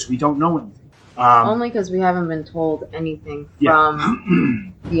anything because we don't know anything. Only because we haven't been told anything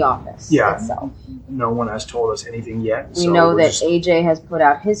from the office itself. No one has told us anything yet. We know that AJ has put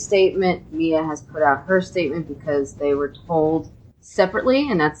out his statement, Mia has put out her statement because they were told separately,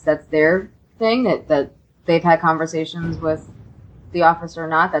 and that's their thing, that they've had conversations with the office or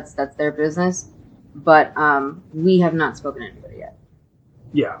not. That's their business. But we have not spoken to anybody yet.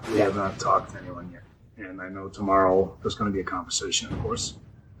 Yeah, we have not talked to anyone yet. And I know tomorrow there's going to be a conversation, of course.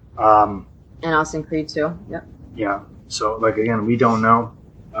 And Austin Creed too. Yep. Yeah. So again, we don't know.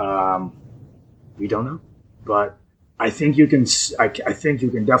 We don't know. But I think you can. I think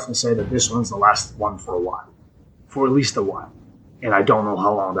you can definitely say that this one's the last one for a while, for at least a while. And I don't know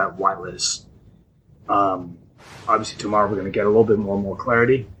how long that while is. Obviously, tomorrow we're going to get a little bit more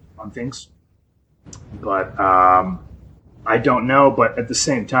clarity on things. But I don't know. But at the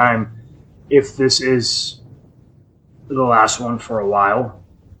same time, if this is the last one for a while,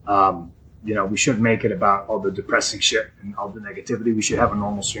 we shouldn't make it about all the depressing shit and all the negativity. We should have a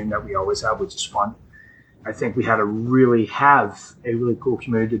normal stream that we always have, which is fun. I think we had a really cool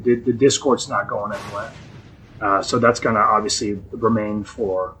community. The Discord's not going anywhere. So that's going to obviously remain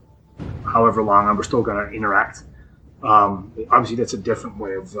for however long, and we're still going to interact. Obviously, that's a different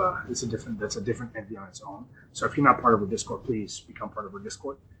way of. That's a different entity on its own. So if you're not part of our Discord, please become part of our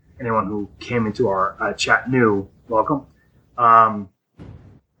Discord. Anyone who came into our chat new, welcome.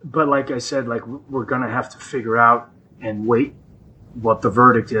 But like I said, we're going to have to figure out and wait what the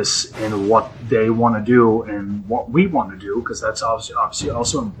verdict is and what they want to do and what we want to do, because that's obviously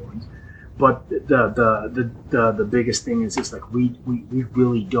also important. But the biggest thing is just we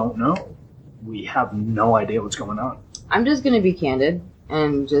really don't know. We have no idea what's going on. I'm just going to be candid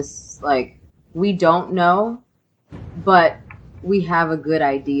and just we don't know, but we have a good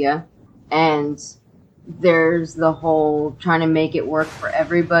idea. And there's the whole trying to make it work for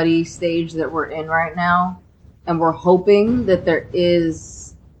everybody stage that we're in right now. And we're hoping that there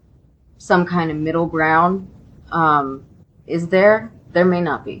is some kind of middle ground. Is there? There may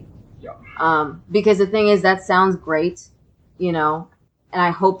not be. Yeah. Because the thing is, that sounds great, you know, and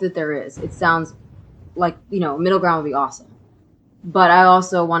I hope that there is. It sounds like, you know, middle ground would be awesome. But I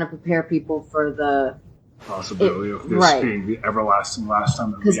also want to prepare people for the possibility of this being the everlasting last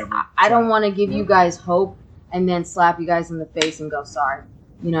time that we ever. I don't want to give you guys hope and then slap you guys in the face and go sorry.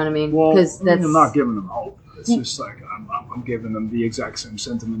 You know what I mean? Well, that's I'm not giving them hope. It's just like I'm giving them the exact same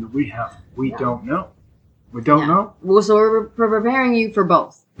sentiment that we have. We don't know. We don't know. Well, so we're preparing you for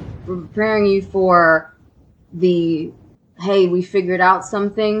both. We're preparing you for the, hey, we figured out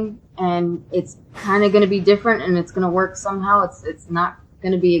something and it's kind of going to be different and it's going to work somehow. It's not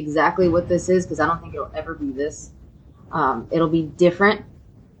going to be exactly what this is because I don't think it'll ever be this. It'll be different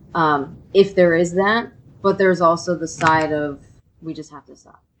if there is that. But there's also the side of we just have to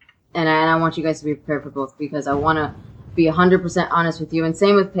stop. And I want you guys to be prepared for both because I want to be 100% honest with you. And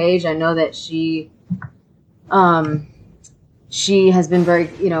same with Paige. I know that she has been very,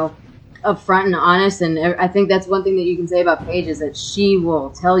 you know, upfront and honest. And I think that's one thing that you can say about Paige is that she will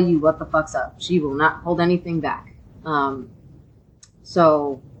tell you what the fuck's up. She will not hold anything back.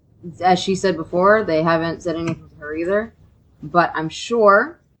 So as she said before, they haven't said anything to her either. But I'm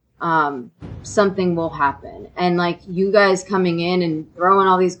sure something will happen. And like you guys coming in and throwing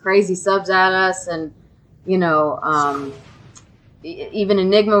all these crazy subs at us and, you know, even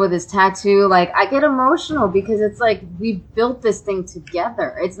Enigma with his tattoo, like I get emotional because it's like we built this thing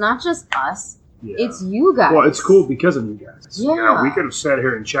together. It's not just us. Yeah. It's you guys. Well, it's cool because of you guys. Yeah. You know, we could have sat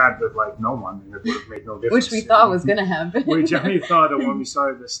here and chatted with like no one and it would have made no difference. Which we thought was going to happen. We generally thought that when we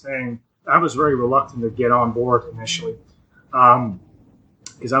started this thing, I was very reluctant to get on board initially.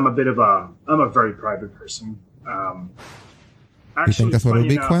 Because I'm a very private person. You think that's what it'll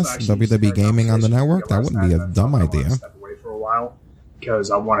be, Quest? WWE Gaming on the network? That wouldn't be a dumb idea. Step away for a while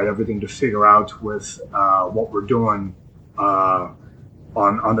because I wanted everything to figure out with what we're doing on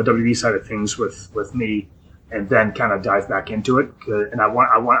the WWE side of things with me, and then kind of dive back into it. And I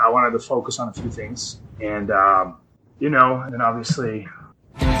wanted to focus on a few things, and you know, and then obviously.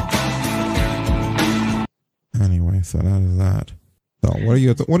 Anyway, so that is that. So, what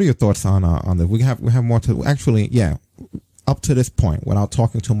are your thoughts on this? We have more to actually, yeah. Up to this point, without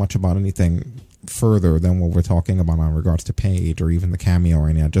talking too much about anything further than what we're talking about in regards to Paige or even the cameo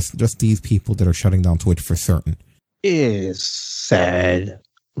right now, just these people that are shutting down Twitch for certain. It is sad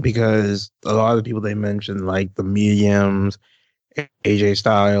because a lot of the people they mentioned, like the Mediums, AJ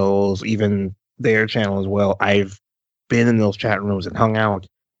Styles, even their channel as well. I've been in those chat rooms and hung out.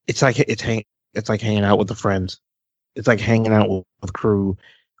 It's like hanging out with the friends. It's like hanging out with crew.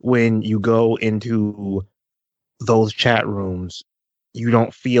 When you go into those chat rooms, you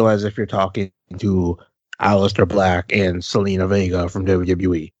don't feel as if you're talking to Aleister Black and Selena Vega from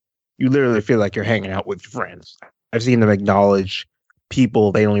WWE. You literally feel like you're hanging out with friends. I've seen them acknowledge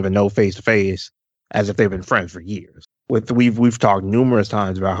people they don't even know face to face as if they've been friends for years. We've talked numerous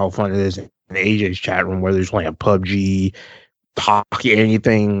times about how fun it is in AJ's chat room, whether he's playing PUBG, hockey,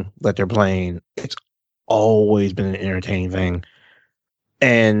 anything that they're playing. It's always been an entertaining thing.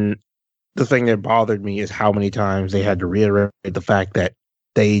 And the thing that bothered me is how many times they had to reiterate the fact that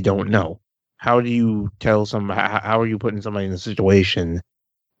they don't know. How do you tell somebody, how are you putting somebody in a situation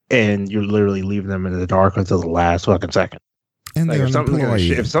and you're literally leaving them in the dark until the last fucking second? And like if something's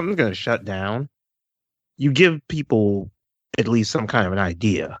employee. going to shut down, you give people at least some kind of an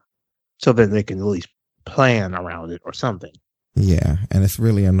idea so that they can at least plan around it or something. Yeah, and it's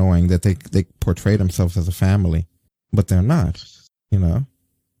really annoying that they portray themselves as a family, but they're not, you know?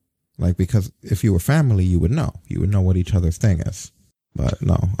 Like, because if you were family, you would know. You would know what each other's thing is. But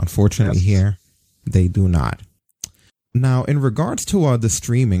no, unfortunately here, they do not. Now, in regards to the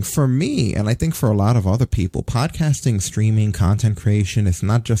streaming, for me, and I think for a lot of other people, podcasting, streaming, content creation is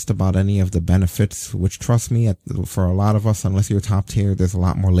not just about any of the benefits, which, trust me, for a lot of us, unless you're top tier, there's a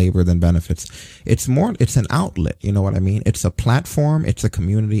lot more labor than benefits. It's an outlet, you know what I mean? It's a platform, it's a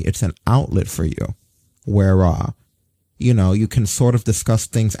community, it's an outlet for you where, you know, you can sort of discuss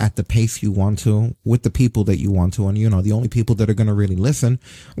things at the pace you want to with the people that you want to. And, you know, the only people that are going to really listen,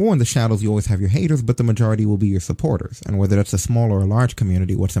 well, in the shadows, you always have your haters, but the majority will be your supporters. And whether that's a small or a large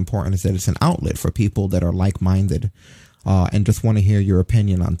community, what's important is that it's an outlet for people that are like-minded, and just want to hear your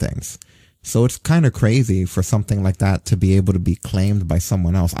opinion on things. So it's kind of crazy for something like that to be able to be claimed by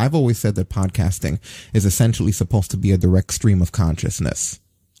someone else. I've always said that podcasting is essentially supposed to be a direct stream of consciousness,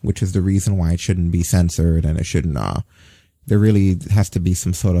 which is the reason why it shouldn't be censored and it shouldn't, there really has to be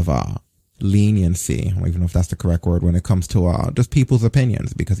some sort of leniency, I don't even know if that's the correct word, when it comes to just people's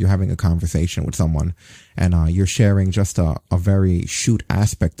opinions, because you're having a conversation with someone and you're sharing just a very shoot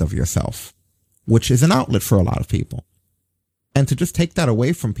aspect of yourself, which is an outlet for a lot of people. And to just take that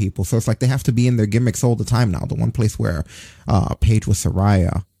away from people, so it's like they have to be in their gimmicks all the time now. The one place where Paige was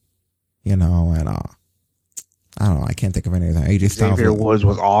Saraya, you know, and I don't know, I can't think of anything. AJ Styles Xavier Woods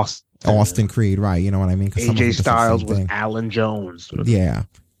was Austin Creed, right? You know what I mean? AJ Styles was Alan Jones. Yeah,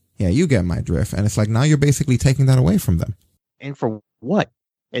 you get my drift. And it's like now you're basically taking that away from them. And for what?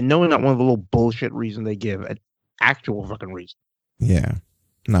 And knowing that one of the little bullshit reason they give, an actual fucking reason. Yeah.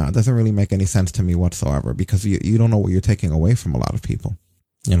 No, it doesn't really make any sense to me whatsoever, because you don't know what you're taking away from a lot of people.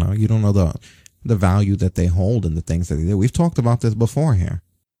 You know, you don't know the value that they hold and the things that they do. We've talked about this before here,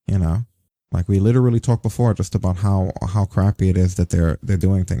 you know, like we literally talked before just about how crappy it is that they're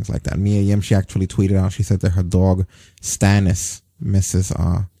doing things like that. Mia Yim, she actually tweeted out, she said that her dog Stannis misses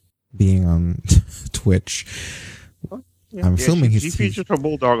being on Twitch. Yeah, I'm assuming she features her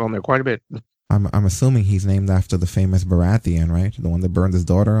bulldog on there quite a bit. I'm assuming he's named after the famous Baratheon, right? The one that burned his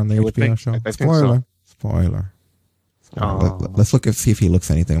daughter on the HBO show. I think so. Spoiler. Let's see if he looks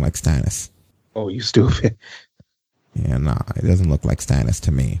anything like Stannis. Oh, you stupid. Yeah, nah, it doesn't look like Stannis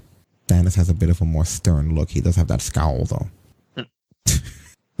to me. Stannis has a bit of a more stern look. He does have that scowl, though.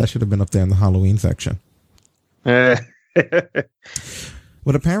 That should have been up there in the Halloween section. But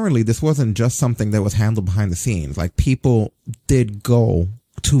apparently, this wasn't just something that was handled behind the scenes. Like, people did go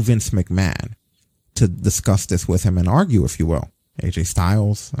to Vince McMahon to discuss this with him and argue, if you will. AJ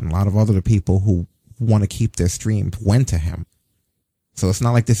Styles and a lot of other people who want to keep their stream went to him. So it's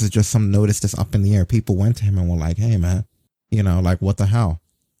not like this is just some notice that's up in the air. People went to him and were like, hey, man, you know, like, what the hell?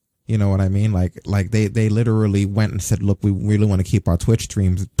 You know what I mean? Like they literally went and said, look, we really want to keep our Twitch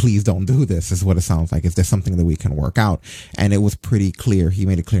streams. Please don't do this, is what it sounds like. Is there something that we can work out? And it was pretty clear. He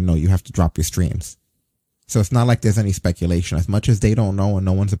made it clear, no, you have to drop your streams. So it's not like there's any speculation. As much as they don't know and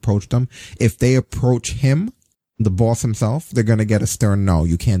no one's approached them, if they approach him, the boss himself, they're going to get a stern no,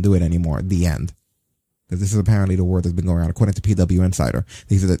 you can't do it anymore at the end. Because this is apparently the word that's been going on. According to PW Insider,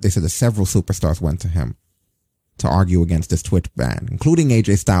 they said that several superstars went to him to argue against this Twitch ban, including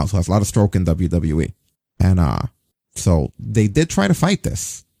AJ Styles, who has a lot of stroke in WWE. And so they did try to fight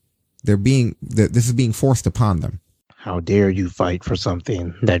this. This is being forced upon them. How dare you fight for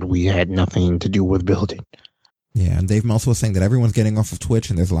something that we had nothing to do with building? Yeah, and Dave Meltzer was saying that everyone's getting off of Twitch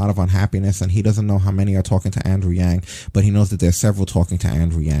and there's a lot of unhappiness, and he doesn't know how many are talking to Andrew Yang, but he knows that there's several talking to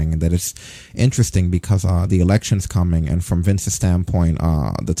Andrew Yang, and that it's interesting because the election's coming, and from Vince's standpoint,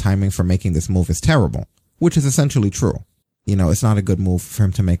 the timing for making this move is terrible, which is essentially true. You know, it's not a good move for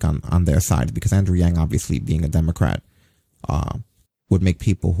him to make on their side, because Andrew Yang, obviously being a Democrat, would make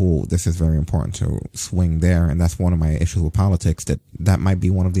people who this is very important to swing there. And that's one of my issues with politics, that might be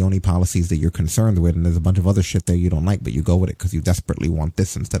one of the only policies that you're concerned with. And there's a bunch of other shit there you don't like, but you go with it because you desperately want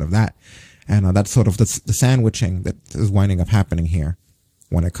this instead of that. And that's sort of the sandwiching that is winding up happening here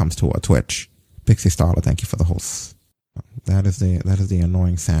when it comes to Twitch. Pixie Starla, thank you for the hosts. That is the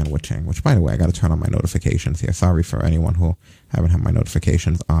annoying sandwiching, which, by the way, I got to turn on my notifications here. Sorry for anyone who haven't had my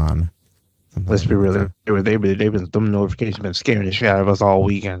notifications on. Let's be real. Them notifications been scaring the shit out of us all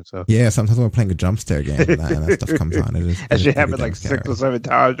weekend. So yeah, sometimes we're playing a jump scare game and that stuff comes on. That shit happened like 6 or 7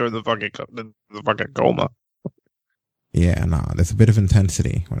 times during the fucking coma. Yeah, there's a bit of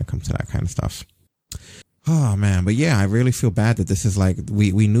intensity when it comes to that kind of stuff. Oh man, but yeah, I really feel bad that this is like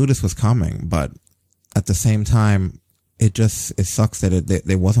we knew this was coming, but at the same time, it sucks that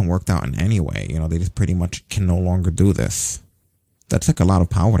it wasn't worked out in any way. You know, they just pretty much can no longer do this. That's like a lot of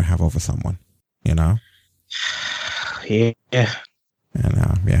power to have over someone, you know? Yeah.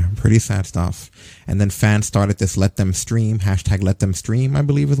 And yeah, pretty sad stuff. And then fans started this let them stream, #LetThemStream, I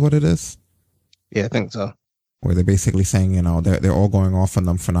believe is what it is. Yeah, I think so. Where they're basically saying, you know, they're all going off on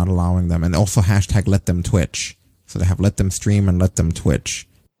them for not allowing them. And also #LetThemTwitch. So they have let them stream and let them Twitch.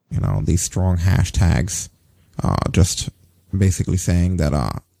 You know, these strong hashtags, just basically saying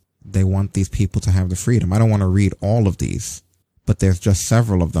that they want these people to have the freedom. I don't want to read all of these, but there's just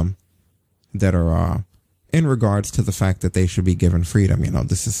several of them that are in regards to the fact that they should be given freedom. You know,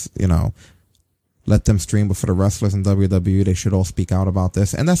 this is, you know, let them stream, but for the wrestlers in WWE, they should all speak out about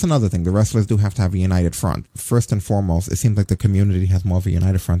this. And that's another thing. The wrestlers do have to have a united front. First and foremost, it seems like the community has more of a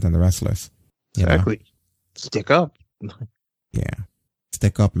united front than the wrestlers. Exactly. Know? Stick up. Yeah.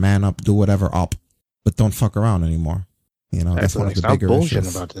 Stick up, man up, do whatever up, but don't fuck around anymore. You know, that's one of the bigger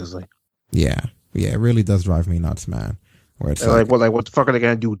issues. About this, like. Yeah, it really does drive me nuts, man. Where it's like, what the fuck are they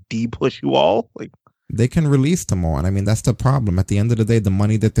gonna do? De-push you all? Like, they can release them all, and I mean that's the problem. At the end of the day, the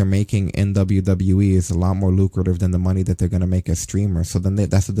money that they're making in WWE is a lot more lucrative than the money that they're gonna make as streamers. So then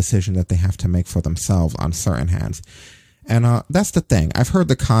that's a decision that they have to make for themselves on certain hands. And that's the thing. I've heard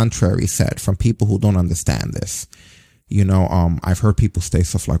the contrary said from people who don't understand this. I've heard people say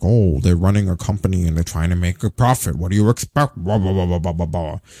stuff like, oh, they're running a company and they're trying to make a profit. What do you expect? Blah, blah, blah, blah, blah, blah,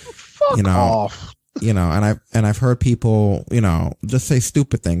 blah. Fuck off. And I've heard people, just say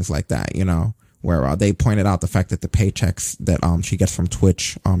stupid things like that, where they pointed out the fact that the paychecks that she gets from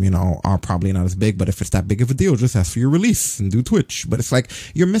Twitch, are probably not as big. But if it's that big of a deal, just ask for your release and do Twitch. But it's like,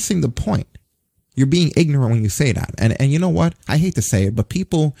 you're missing the point. You're being ignorant when you say that. And you know what? I hate to say it, but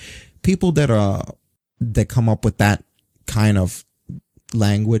people that come up with that kind of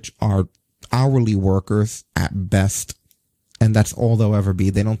language are hourly workers at best. And that's all they'll ever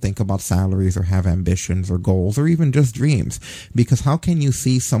be. They don't think about salaries or have ambitions or goals or even just dreams. Because how can you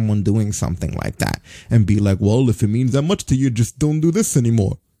see someone doing something like that and be like, well, if it means that much to you, just don't do this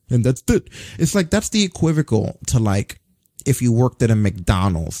anymore. And that's it. It's like, that's the equivocal to like, if you worked at a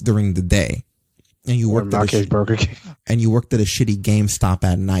McDonald's during the day and you worked at Burger King and you worked at a shitty GameStop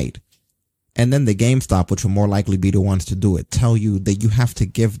at night. And then the GameStop, which will more likely be the ones to do it, tell you that you have to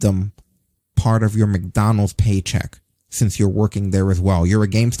give them part of your McDonald's paycheck. Since you're working there as well, you're a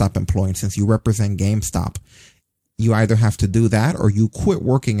GameStop employee, and since you represent GameStop, you either have to do that or you quit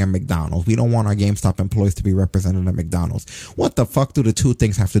working at McDonald's. We don't want our GameStop employees to be represented at McDonald's. What the fuck do the two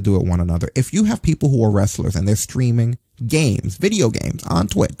things have to do with one another? If you have people who are wrestlers and they're streaming games, video games on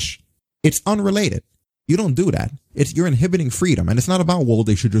Twitch, it's unrelated. You don't do that. You're inhibiting freedom. And it's not about, well,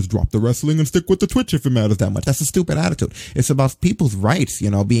 they should just drop the wrestling and stick with the Twitch if it matters that much. That's a stupid attitude. It's about people's rights,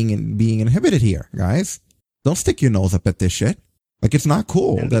 being inhibited here, guys. Don't stick your nose up at this shit. Like, it's not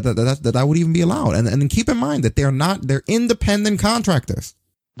cool that would even be allowed. And keep in mind that they're independent contractors.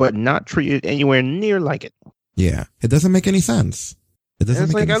 But not treated anywhere near like it. Yeah. It doesn't make any sense. It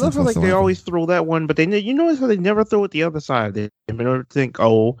doesn't make any sense. I love how like they always throw that one, but you notice how they never throw it the other side. They never think,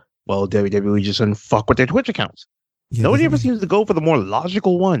 oh, well, WWE just doesn't fuck with their Twitch accounts. Yeah, nobody ever seems to go for the more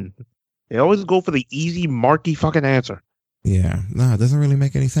logical one. They always go for the easy, marky fucking answer. Yeah, no, it doesn't really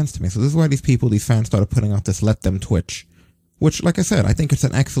make any sense to me. So this is why these fans started putting out this "Let Them Twitch," which, like I said, I think it's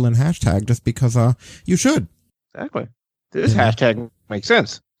an excellent hashtag just because you should. Exactly. This hashtag makes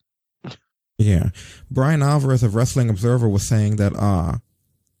sense. Yeah. Brian Alvarez of Wrestling Observer was saying that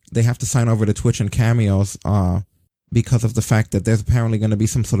they have to sign over to Twitch and Cameos because of the fact that there's apparently going to be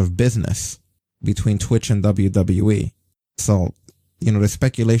some sort of business between Twitch and WWE. So, there's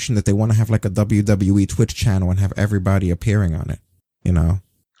speculation that they want to have like a WWE Twitch channel and have everybody appearing on it,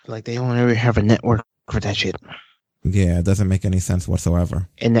 Like they don't ever have a network for that shit. Yeah, it doesn't make any sense whatsoever.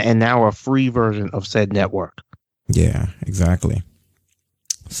 And now a free version of said network. Yeah, exactly.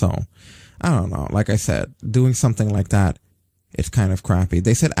 So, I don't know. Like I said, doing something like that, it's kind of crappy.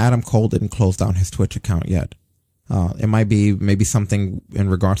 They said Adam Cole didn't close down his Twitch account yet. It might be maybe something in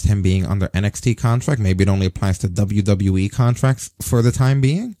regards to him being under NXT contract. Maybe it only applies to WWE contracts for the time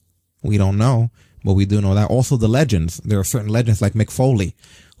being. We don't know, but we do know that. Also, the legends. There are certain legends like Mick Foley,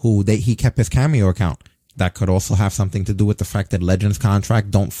 who he kept his Cameo account. That could also have something to do with the fact that Legends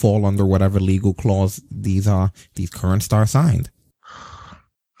contract don't fall under whatever legal clause these current stars signed.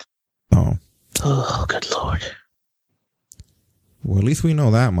 Oh, good Lord. Well, at least we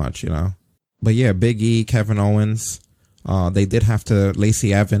know that much, But yeah, Big E, Kevin Owens, they did have to,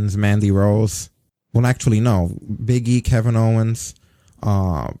 Lacey Evans, Mandy Rose. Well, actually, no. Big E, Kevin Owens,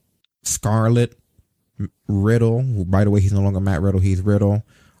 Scarlett, Riddle, who, by the way, he's no longer Matt Riddle, he's Riddle.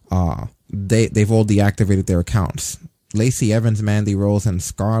 They've all deactivated their accounts. Lacey Evans, Mandy Rose, and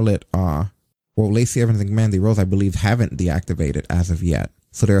Scarlett, Lacey Evans and Mandy Rose, I believe, haven't deactivated as of yet.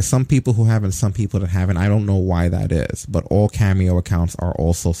 So there are some people who have and some people that haven't. I don't know why that is, but all Cameo accounts are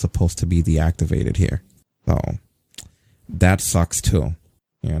also supposed to be deactivated here. So that sucks too,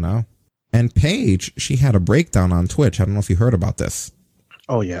 And Paige, she had a breakdown on Twitch. I don't know if you heard about this.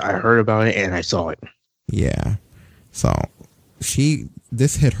 Oh yeah, I heard about it and I saw it. Yeah. So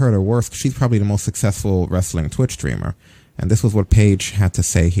this hit her the worst. She's probably the most successful wrestling Twitch streamer. And this was what Paige had to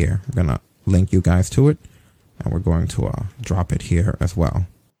say here. I'm going to link you guys to it. And we're going to drop it here as well.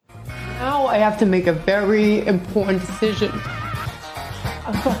 Now I have to make a very important decision.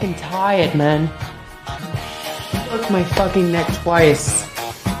 I'm fucking tired, man. I broke my fucking neck twice.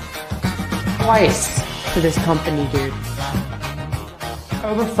 Twice for this company, dude.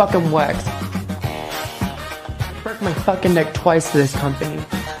 Over fucking worked. Broke my fucking neck twice for this company.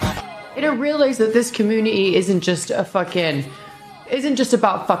 I didn't realize that this community isn't just about fucking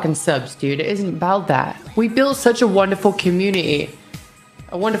subs, dude. It isn't about that. We built such a wonderful community.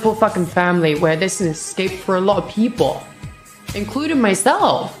 A wonderful fucking family where this is an escape for a lot of people. Including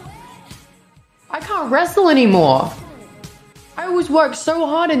myself. I can't wrestle anymore. I always worked so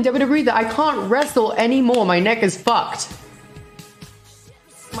hard in WWE that I can't wrestle anymore. My neck is fucked.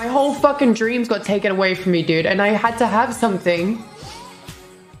 My whole fucking dreams got taken away from me, dude, and I had to have something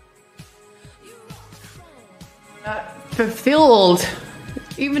that fulfilled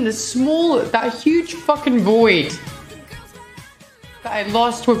even that huge fucking void that I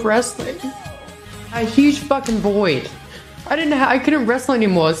lost with wrestling. A huge fucking void. I couldn't wrestle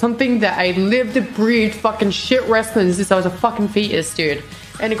anymore. Something that I lived and breathed fucking shit wrestling since I was a fucking fetus, dude.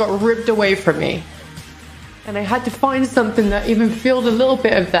 And it got ripped away from me. And I had to find something that even filled a little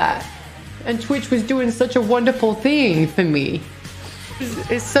bit of that. And Twitch was doing such a wonderful thing for me.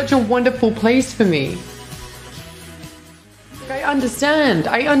 It's such a wonderful place for me. I understand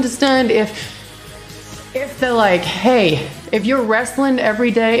if they're like, hey, if you're wrestling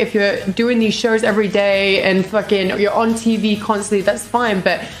every day, if you're doing these shows every day and fucking you're on TV constantly, that's fine.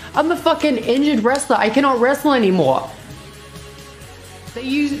 But I'm a fucking injured wrestler. I cannot wrestle anymore.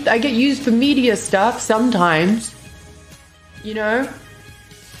 I get used for media stuff sometimes, you know?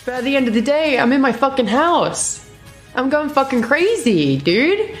 But at the end of the day, I'm in my fucking house. I'm going fucking crazy,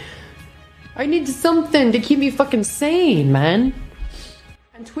 dude. I need something to keep me fucking sane, man.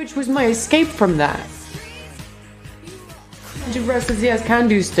 And Twitch was my escape from that. Injured wrestlers, yes, can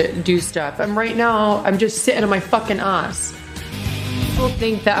do stuff. And right now, I'm just sitting on my fucking ass. People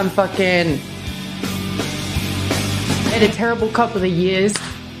think that I'm fucking... I had a terrible couple of years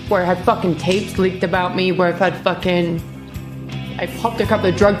where I had fucking tapes leaked about me, where I've had fucking... I popped a couple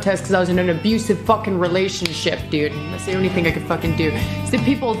of drug tests because I was in an abusive fucking relationship, dude. That's the only thing I could fucking do. So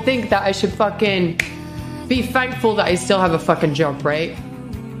people think that I should fucking be thankful that I still have a fucking job, right?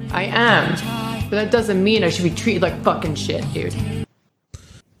 I am. But that doesn't mean I should be treated like fucking shit, dude.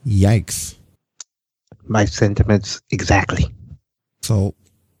 Yikes. My sentiments exactly. So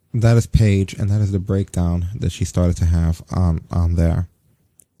that is Paige, and that is the breakdown that she started to have on there.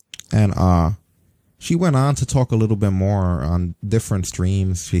 And she went on to talk a little bit more on different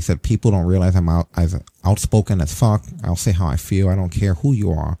streams. She said, people don't realize I'm outspoken as fuck. I'll say how I feel. I don't care who you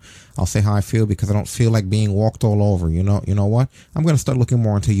are. I'll say how I feel because I don't feel like being walked all over. You know what? I'm going to start looking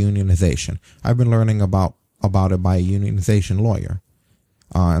more into unionization. I've been learning about it by a unionization lawyer.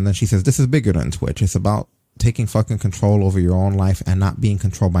 And then she says, this is bigger than Twitch. It's about taking fucking control over your own life and not being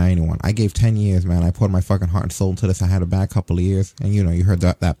controlled by anyone. I gave 10 years, man. I put my fucking heart and soul into this. I had a bad couple of years, and you heard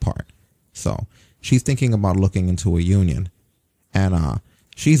that part. So she's thinking about looking into a union. And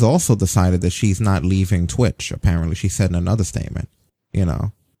she's also decided that she's not leaving Twitch, apparently. She said in another statement,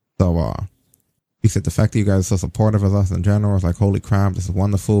 So she said the fact that you guys are so supportive of us in general is like, holy crap, this is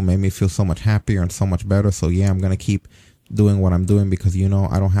wonderful. Made me feel so much happier and so much better. So yeah, I'm going to keep doing what I'm doing because, I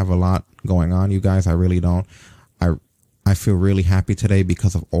don't have a lot going on, you guys. I really don't. I feel really happy today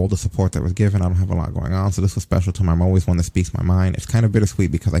because of all the support that was given. I don't have a lot going on. So this was special to me. I'm always one that speaks my mind. It's kind of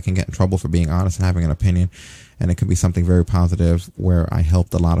bittersweet because I can get in trouble for being honest and having an opinion. And it can be something very positive where I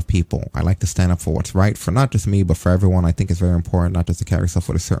helped a lot of people. I like to stand up for what's right for not just me, but for everyone. I think it's very important not just to carry yourself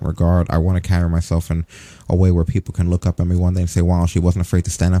with a certain regard. I want to carry myself in a way where people can look up at me one day and say, wow, she wasn't afraid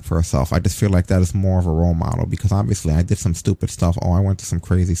to stand up for herself. I just feel like that is more of a role model because obviously I did some stupid stuff. I went to some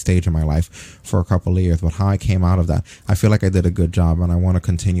crazy stage in my life for a couple of years, but how I came out of that, I feel like I did a good job, and I want to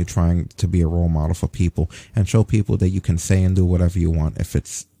continue trying to be a role model for people and show people that you can say and do whatever you want if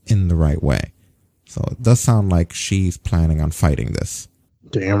it's in the right way. So it does sound like she's planning on fighting this.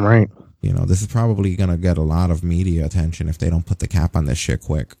 Damn right. This is probably going to get a lot of media attention if they don't put the cap on this shit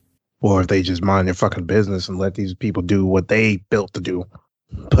quick. Or if they just mind their fucking business and let these people do what they built to do.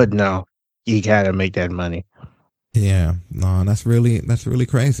 But no, you gotta make that money. Yeah, no, that's really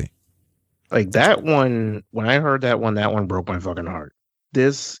crazy. Like that one, when I heard that one broke my fucking heart.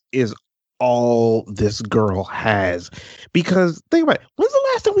 This is all this girl has. Because think about it, when's the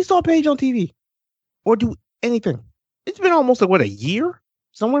last time we saw Paige on TV? Or do anything? It's been almost a year?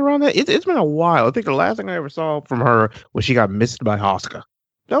 Somewhere around that? It's been a while. I think the last thing I ever saw from her was she got missed by Asuka.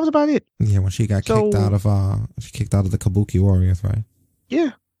 That was about it. Yeah, when she got kicked out of the Kabuki Warriors, right?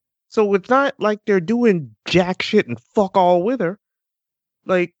 Yeah. So it's not like they're doing jack shit and fuck all with her.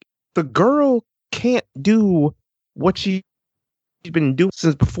 Like, the girl can't do what she's been doing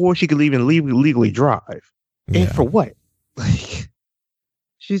since before she could even legally drive. Yeah. And for what? Like,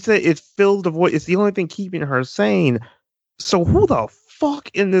 she said it fills the void. It's the only thing keeping her sane. So who the fuck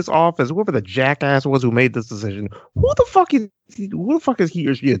in this office, whoever the jackass was who made this decision, who the fuck is he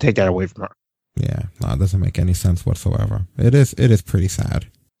or she to take that away from her? Yeah, no, it doesn't make any sense whatsoever. It is pretty sad.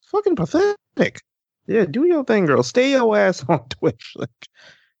 It's fucking pathetic. Yeah, do your thing, girl. Stay your ass on Twitch. Like,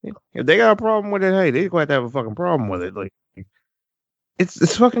 if they got a problem with it, hey, they're going to have a fucking problem with it. Like,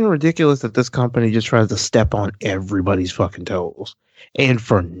 it's fucking ridiculous that this company just tries to step on everybody's fucking toes, and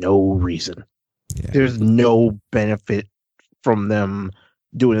for no reason. Yeah. There's no benefit from them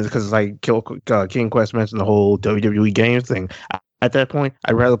doing this because it's like King Quest mentioned the whole WWE games thing. At that point,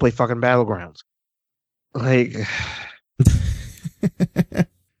 I'd rather play fucking Battlegrounds. Like,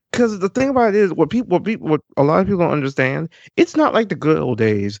 because the thing about it is, what a lot of people don't understand, it's not like the good old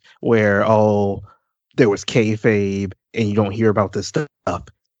days where there was kayfabe and you don't hear about this stuff.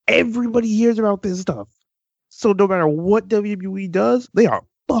 Everybody hears about this stuff. So no matter what WWE does, they are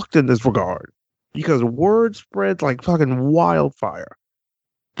fucked in this regard because word spreads like fucking wildfire.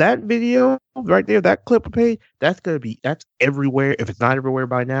 That video right there, that clip page, that's everywhere. If it's not everywhere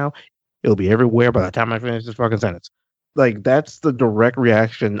by now, it'll be everywhere by the time I finish this fucking sentence. Like, that's the direct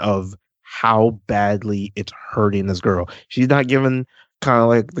reaction of how badly it's hurting this girl. She's not giving kind of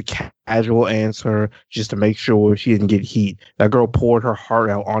like the casual answer just to make sure she didn't get heat. That girl poured her heart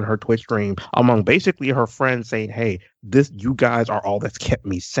out on her Twitch stream among basically her friends saying, hey, you guys are all that's kept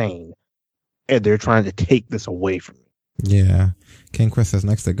me sane. And they're trying to take this away from me. Yeah. King Quest says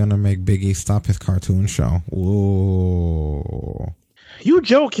next they're going to make Big E stop his cartoon show. Whoa. You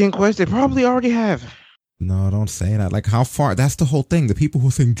joke, King Quest. They probably already have. No, don't say that. Like, how far? That's the whole thing. The people who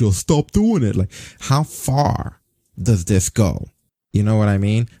are saying, just stop doing it. Like, how far does this go? You know what I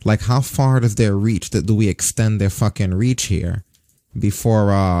mean? Like, how far does their reach? Do we extend their fucking reach here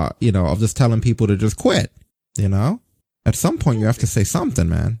before, of just telling people to just quit? You know? At some point, you have to say something,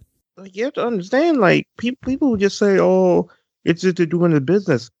 man. Like, you have to understand, like, people who just say, oh, it's just they're doing the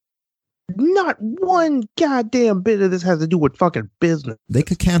business. Not one goddamn bit of this has to do with fucking business. They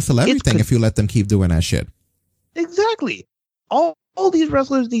could cancel everything if you let them keep doing that shit. Exactly. All these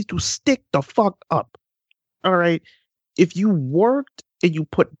wrestlers need to stick the fuck up. All right? If you worked and you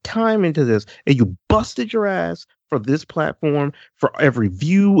put time into this and you busted your ass for this platform, for every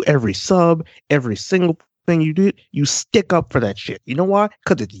view, every sub, every single thing you did, you stick up for that shit. You know why?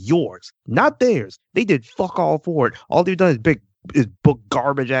 Because it's yours, not theirs. They did fuck all for it. All they've done is book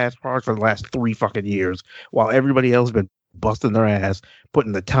garbage ass products for the last 3 fucking years, while everybody else has been busting their ass,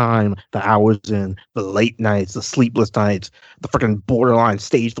 putting the time, the hours in, the late nights, the sleepless nights, the freaking borderline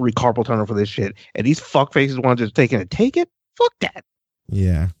stage 3 carpal tunnel for this shit. And these fuckfaces want to just take it? Fuck that.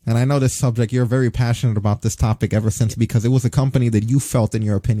 Yeah. And I know this subject, you're very passionate about this topic ever since, because it was a company that you felt, in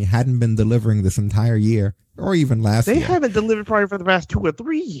your opinion, hadn't been delivering this entire year or even last year. They haven't delivered probably for the past 2 or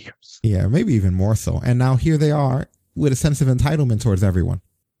 3 years. Yeah, maybe even more so. And now here they are with a sense of entitlement towards everyone.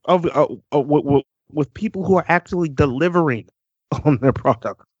 With people who are actually delivering on their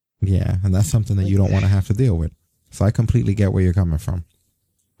product. Yeah, and that's something that you don't want to have to deal with. So I completely get where you're coming from.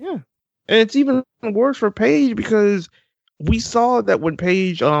 Yeah. And it's even worse for Paige, because we saw that when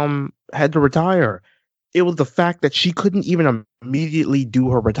Paige had to retire, it was the fact that she couldn't even immediately do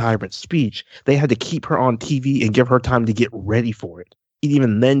her retirement speech. They had to keep her on TV and give her time to get ready for it. And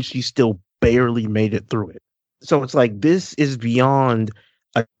even then, she still barely made it through it. So it's like, this is beyond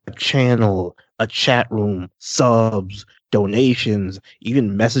a channel, a chat room, subs, donations,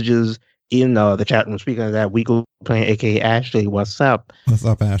 even messages in the chat room. Speaking of that, Weekly Playing, aka Ashley, what's up? What's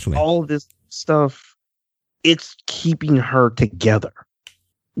up, Ashley? All this stuff, it's keeping her together.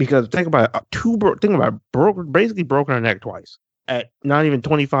 Because think about it, basically broken her neck twice. At not even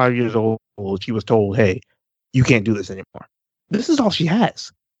 25 years old, she was told, hey, you can't do this anymore. This is all she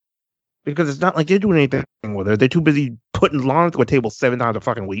has. Because it's not like they're doing anything with her. They're too busy putting lawn to a table 7 times a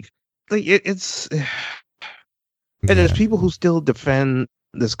fucking week. Like, it's... And there's people who still defend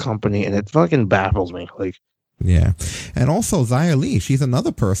this company, and it fucking baffles me. Like, yeah. And also Xia Li, she's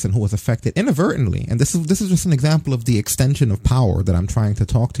another person who was affected inadvertently. And this is just an example of the extension of power that I'm trying to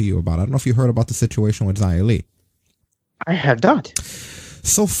talk to you about. I don't know if you heard about the situation with Xia Li. I have not.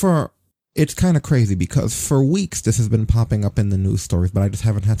 So it's kind of crazy, because for weeks this has been popping up in the news stories, but I just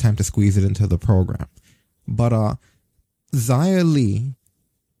haven't had time to squeeze it into the program. But Xia Li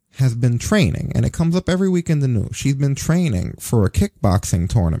has been training, and it comes up every week in the news. She's been training for a kickboxing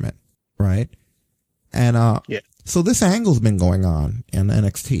tournament, right? And so this angle's been going on in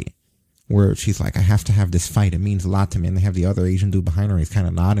NXT, where she's like, I have to have this fight. It means a lot to me. And they have the other Asian dude behind her, and he's kind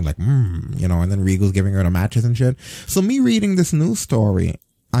of nodding like, and then Regal's giving her the matches and shit. So me reading this news story,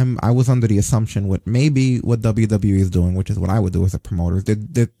 I was under the assumption what WWE is doing, which is what I would do as a promoter.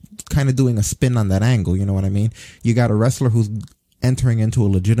 They're kind of doing a spin on that angle. You know what I mean? You got a wrestler who's entering into a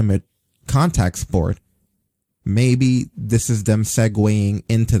legitimate contact sport. Maybe this is them segueing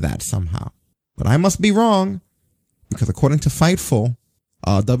into that somehow. But I must be wrong, because according to Fightful,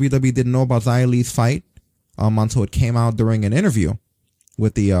 WWE didn't know about Xia Li's fight until it came out during an interview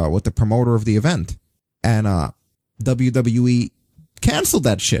with the promoter of the event. And WWE canceled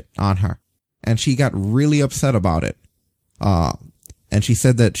that shit on her, and she got really upset about it. And she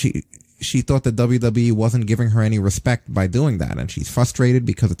said that she thought that WWE wasn't giving her any respect by doing that, and she's frustrated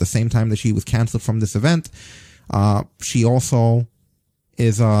because at the same time that she was canceled from this event, she also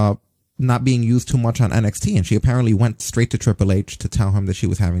is not being used too much on NXT, and she apparently went straight to Triple H to tell him that she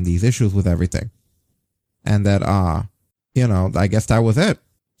was having these issues with everything, and that I guess that was it.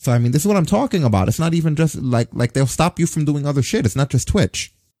 So I mean, this is what I'm talking about. It's not even just like they'll stop you from doing other shit. It's not just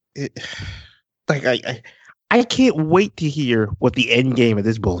Twitch. I can't wait to hear what the end game of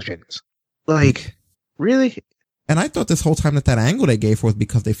this bullshit is. Like, really? And I thought this whole time that angle they gave her was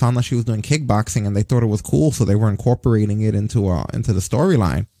because they found out she was doing kickboxing and they thought it was cool, so they were incorporating it into the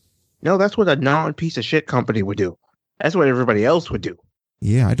storyline. No, that's what a non-piece of shit company would do. That's what everybody else would do.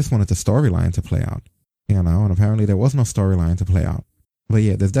 Yeah, I just wanted the storyline to play out, and apparently there was no storyline to play out. But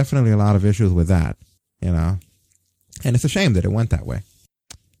yeah, there's definitely a lot of issues with that, and it's a shame that it went that way.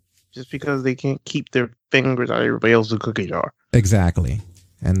 Just because they can't keep their fingers out of everybody else's cookie jar. Exactly.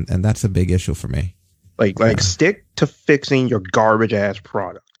 And that's a big issue for me. Stick to fixing your garbage ass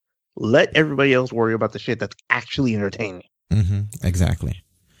product. Let everybody else worry about the shit that's actually entertaining. Mm-hmm. Exactly.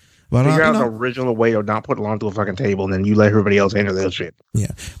 But figure out an original way to not put it onto a fucking table, and then you let everybody else handle their shit.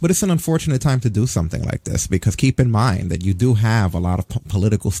 Yeah, but it's an unfortunate time to do something like this, because keep in mind that you do have a lot of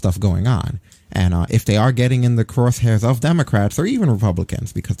political stuff going on. And if they are getting in the crosshairs of Democrats or even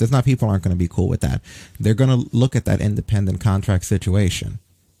Republicans, because there's not people aren't going to be cool with that, they're going to look at that independent contract situation.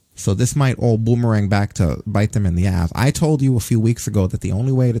 So this might all boomerang back to bite them in the ass. I told you a few weeks ago that the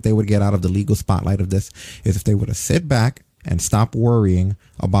only way that they would get out of the legal spotlight of this is if they were to sit back and stop worrying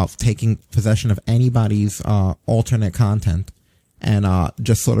about taking possession of anybody's alternate content and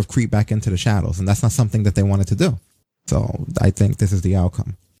just sort of creep back into the shadows. And that's not something that they wanted to do. So I think this is the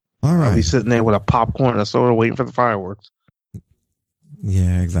outcome. All right. I'll be sitting there with a popcorn and a soda waiting for the fireworks.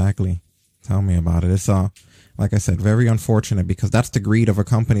 Yeah, exactly. Tell me about it. It's like I said, very unfortunate, because that's the greed of a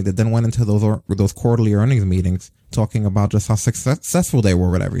company that then went into those quarterly earnings meetings talking about just how successful they were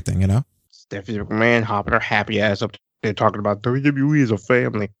with everything, Stephanie McMahon hopping her happy ass up there talking about WWE as a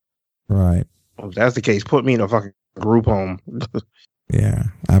family. Right. Well, if that's the case, put me in a fucking group home. Yeah,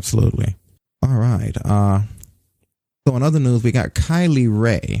 absolutely. All right. So in other news, we got Kylie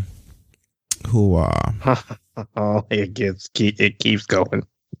Rae, who oh, it keeps going.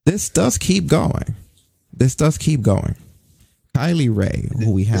 This does keep going. Kylie Rae,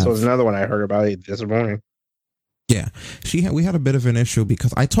 who we have. This was another one I heard about this morning. Yeah, we had a bit of an issue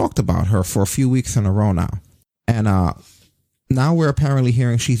because I talked about her for a few weeks in a row now, and now we're apparently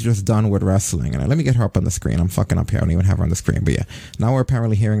hearing she's just done with wrestling. And let me get her up on the screen. I'm fucking up here. I don't even have her on the screen, but yeah, now we're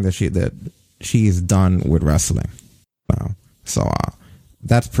apparently hearing that she's done with wrestling. So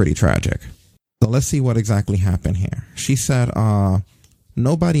that's pretty tragic. So let's see what exactly happened here. She said,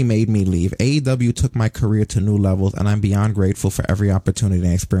 nobody made me leave. AEW took my career to new levels, and I'm beyond grateful for every opportunity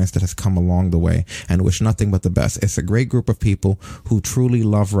and experience that has come along the way, and wish nothing but the best. It's a great group of people who truly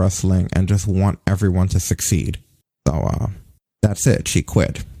love wrestling and just want everyone to succeed. So that's it. She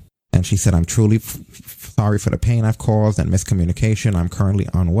quit. And she said, I'm truly sorry for the pain I've caused and miscommunication. I'm currently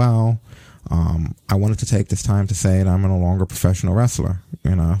unwell. I wanted to take this time to say that I'm no longer a professional wrestler,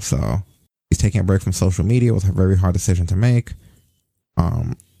 so she's taking a break from social media. It was a very hard decision to make.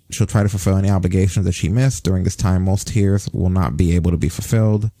 She'll try to fulfill any obligations that she missed during this time. Most tiers will not be able to be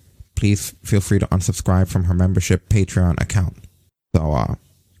fulfilled. Please feel free to unsubscribe from her membership Patreon account. So,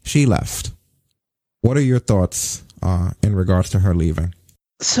 she left. What are your thoughts, in regards to her leaving?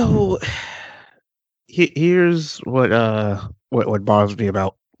 So, here's what bothers me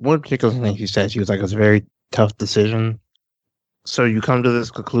about one particular thing she said. She was like, it was a very tough decision. So you come to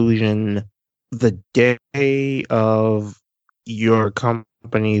this conclusion the day of your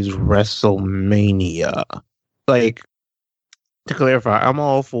company's WrestleMania. Like, to clarify, I'm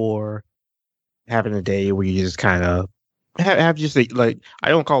all for having a day where you just kind of have just like, I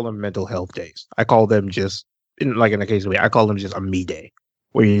don't call them mental health days. I call them just, in the case of me, I call them just a me day,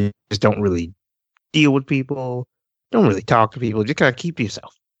 where you just don't really deal with people, don't really talk to people, just kind of keep to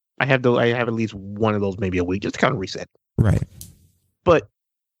yourself. I have at least one of those maybe a week just to kind of reset. Right. But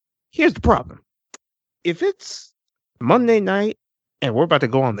here's the problem. If it's Monday night and we're about to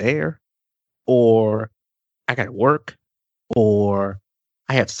go on the air, or I got to work, or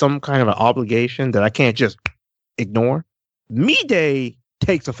I have some kind of an obligation that I can't just ignore, me day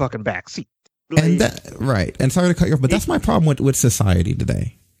takes a fucking backseat. And right. And sorry to cut you off, but that's my problem with society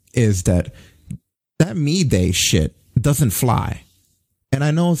today, is that me day shit doesn't fly. And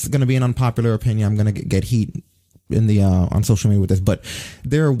I know it's going to be an unpopular opinion. I'm going to get heat in the on social media with this, but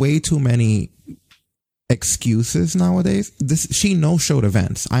there are way too many excuses nowadays. She no-showed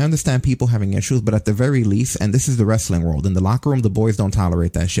events. I understand people having issues, but at the very least, and this is the wrestling world, in the locker room, the boys don't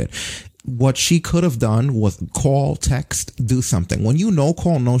tolerate that shit. what she could have done was call, text, do something. When you no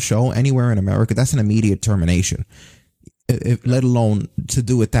call, no show anywhere in America, that's an immediate termination. Let alone to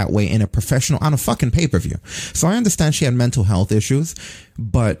do it that way in a professional, on a fucking pay-per-view. So I understand she had mental health issues,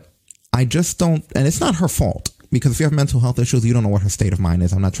 but I just don't, and it's not her fault. Because if you have mental health issues, you don't know what her state of mind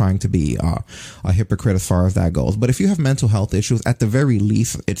is. I'm not trying to be a hypocrite as far as that goes. But if you have mental health issues, at the very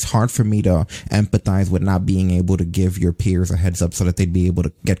least, it's hard for me to empathize with not being able to give your peers a heads up so that they'd be able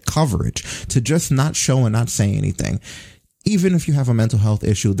to get coverage. To just not show and not say anything. Even if you have a mental health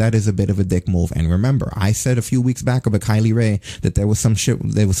issue, that is a bit of a dick move. And remember, I said a few weeks back about Kylie Rae that there was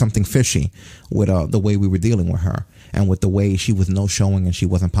something fishy with the way we were dealing with her. And with the way she was no showing and she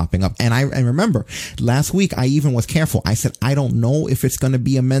wasn't popping up. And I remember last week I even was careful. I said, I don't know if it's going to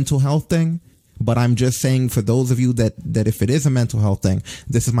be a mental health thing, but I'm just saying for those of you that if it is a mental health thing,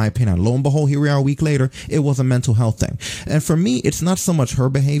 this is my opinion. Lo and behold, here we are a week later. It was a mental health thing. And for me, it's not so much her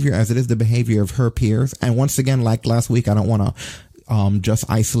behavior as it is the behavior of her peers. And once again, like last week, I don't want to just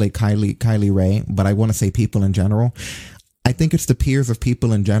isolate Kylie Rae, but I want to say people in general. I think it's the peers of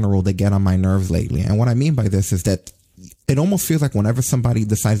people in general that get on my nerves lately. And what I mean by this is that it almost feels like whenever somebody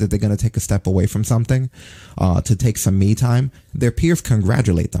decides that they're going to take a step away from something, to take some me time, their peers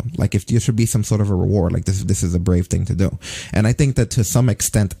congratulate them. Like if there should be some sort of a reward, like this is a brave thing to do. And I think that to some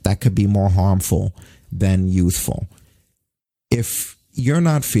extent that could be more harmful than useful. If you're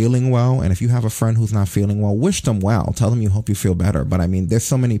not feeling well, and if you have a friend who's not feeling well, wish them well. Tell them you hope you feel better. But I mean, there's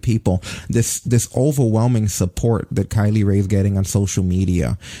so many people, this overwhelming support that Kylie Rae is getting on social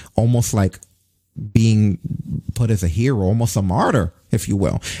media, almost like being put as a hero, almost a martyr, if you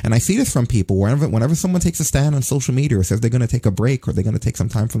will. And I see this from people whenever someone takes a stand on social media or says they're going to take a break or they're going to take some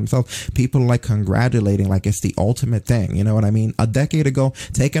time for themselves, people are like congratulating like it's the ultimate thing. You know what I mean? A decade ago,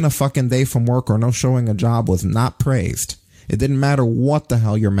 taking a fucking day from work or no showing a job was not praised. It didn't matter what the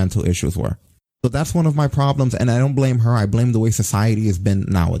hell your mental issues were. So that's one of my problems, and I don't blame her. I blame the way society has been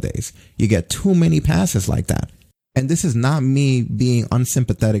nowadays. You get too many passes like that. And this is not me being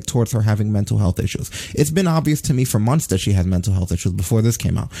unsympathetic towards her having mental health issues. It's been obvious to me for months that she has mental health issues before this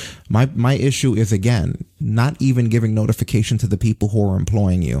came out. My issue is, again, not even giving notification to the people who are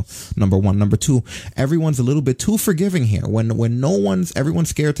employing you. Number one. Number two, everyone's a little bit too forgiving here. When everyone's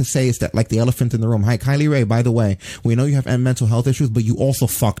scared to say, it's that like the elephant in the room. Hi, Kylie Rae, by the way, we know you have mental health issues, but you also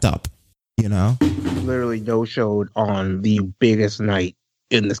fucked up, you know? Literally no-showed on the biggest night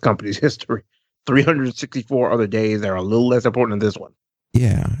in this company's history. 364 other days that are a little less important than this one.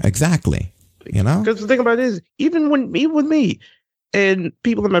 Yeah, exactly. You know? Because the thing about it is, even with me, and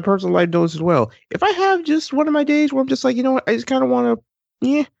people in my personal life know this as well, if I have just one of my days where I'm just like, you know what, I just kind of want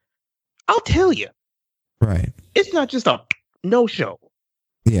to, I'll tell you. Right. It's not just a no-show.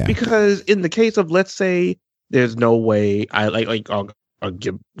 Yeah. Because in the case of, let's say, there's no way, I'll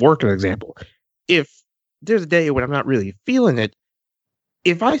give work an example. If there's a day when I'm not really feeling it,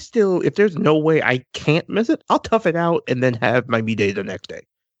 if there's no way I can't miss it, I'll tough it out and then have my me day the next day.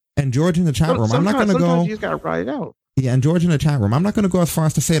 And George in the chat room, I'm not going to go. Sometimes you just got to ride it out. Yeah, and George in the chat room, I'm not going to go as far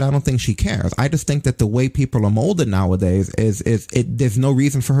as to say that I don't think she cares. I just think that the way people are molded nowadays there's no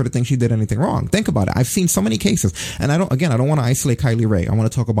reason for her to think she did anything wrong. Think about it. I've seen so many cases, and I don't want to isolate Kylie Rae. I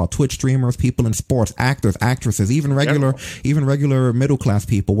want to talk about Twitch streamers, people in sports, actors, actresses, even regular middle class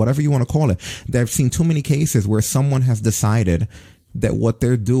people, whatever you want to call it. I've seen too many cases where someone has decided that what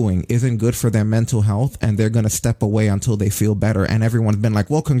they're doing isn't good for their mental health and they're going to step away until they feel better. And everyone's been like,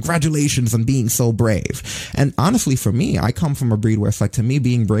 well, congratulations on being so brave. And honestly, for me, I come from a breed where it's like, to me,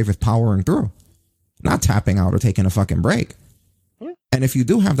 being brave is powering through, not tapping out or taking a fucking break. And if you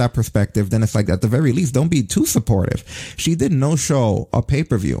do have that perspective, then it's like, at the very least, don't be too supportive. She did no show a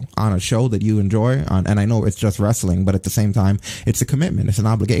pay-per-view on a show that you enjoy and I know it's just wrestling, but at the same time, it's a commitment. It's an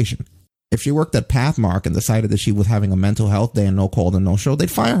obligation. If she worked at Pathmark and decided that she was having a mental health day and no call and no show,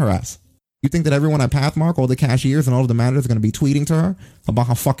 they'd fire her ass. You think that everyone at Pathmark, all the cashiers and all of the managers are going to be tweeting to her about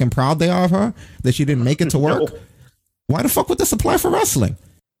how fucking proud they are of her, that she didn't make it to work? No. Why the fuck would this apply for wrestling?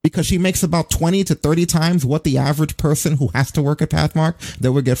 Because she makes about 20 to 30 times what the average person who has to work at Pathmark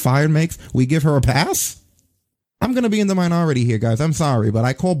that would get fired makes. We give her a pass? I'm going to be in the minority here, guys. I'm sorry, but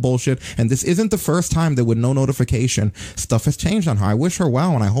I call bullshit. And this isn't the first time that with no notification, stuff has changed on her. I wish her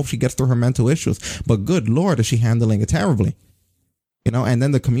well, and I hope she gets through her mental issues. But good Lord, is she handling it terribly? You know, and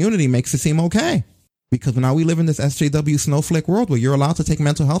then the community makes it seem okay. Because now we live in this SJW snowflake world where you're allowed to take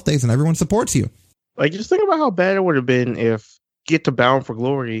mental health days and everyone supports you. Like, just think about how bad it would have been if get to Bound for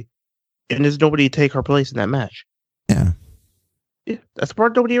Glory and there's nobody to take her place in that match. Yeah. Yeah, that's the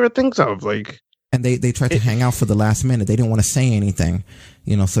part nobody ever thinks of. Like, and they tried to hang out for the last minute. They didn't want to say anything,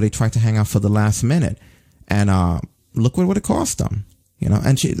 you know, so they tried to hang out for the last minute. And look what it cost them. You know,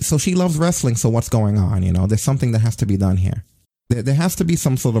 and she loves wrestling. So what's going on? You know, there's something that has to be done here. There has to be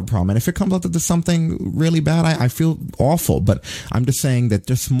some sort of problem. And if it comes out that there's something really bad, I feel awful. But I'm just saying that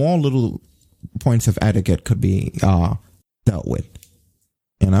just small little points of etiquette could be dealt with.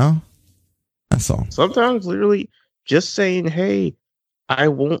 You know? That's all. Sometimes literally just saying, hey, I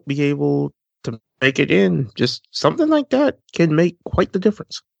won't be able to make it in. Just something like that can make quite the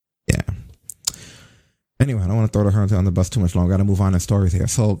difference. Yeah. Anyway, I don't want to throw her on the bus too much longer. I got to move on to stories here.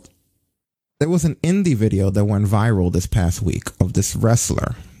 So there was an indie video that went viral this past week of this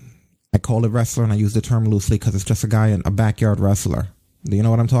wrestler. I call it wrestler and I use the term loosely because it's just a guy, a backyard wrestler. Do you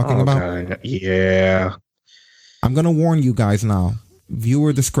know what I'm talking about? God. Yeah. I'm going to warn you guys now.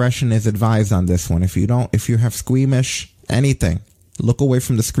 Viewer discretion is advised on this one. If you have squeamish, anything, look away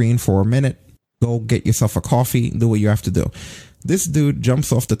from the screen for a minute. Go get yourself a coffee. Do what you have to do. This dude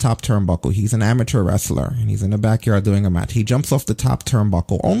jumps off the top turnbuckle. He's an amateur wrestler, and he's in the backyard doing a match. He jumps off the top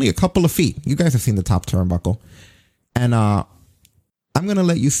turnbuckle, only a couple of feet. You guys have seen the top turnbuckle. And I'm going to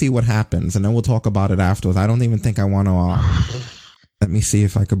let you see what happens, and then we'll talk about it afterwards. I don't even think I want to... let me see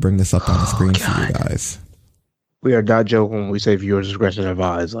if I could bring this up on the screen for you guys. We are not joking when we say viewer discretion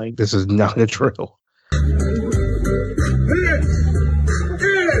advised. Like, this is not a drill.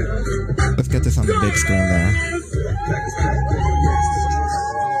 Let's get this on the big screen there.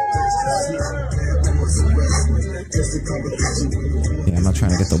 Yeah, I'm not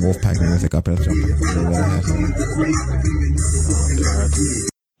trying to get the Wolfpack music up. Let's jump a little bit ahead.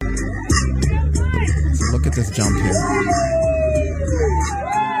 So look at this jump here.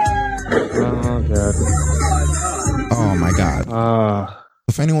 Oh, God. Oh, my God.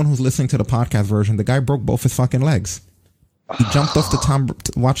 If anyone who's listening to the podcast version, the guy broke both his fucking legs. He jumped off the top.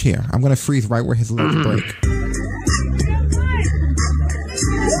 Watch here. I'm going to freeze right where his legs break.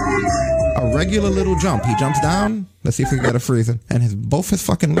 A regular little jump. He jumps down. Let's see if we can get a freezing. And both his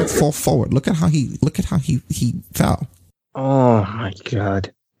fucking legs fall forward. Look at how he fell. Oh my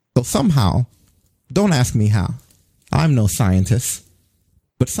God. So somehow, don't ask me how. I'm no scientist.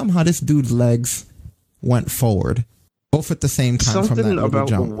 But somehow this dude's legs went forward. Both at the same time. Something from that about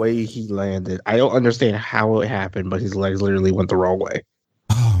jump. the way he landed. I don't understand how it happened, but his legs literally went the wrong way.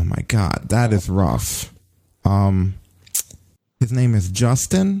 Oh my God. That is rough. His name is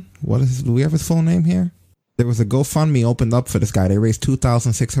Justin. Do we have his full name here? There was a GoFundMe opened up for this guy. They raised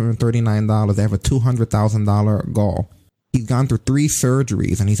 $2,639. They have a $200,000 goal. He's gone through 3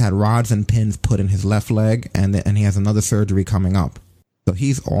 surgeries and he's had rods and pins put in his left leg and he has another surgery coming up. So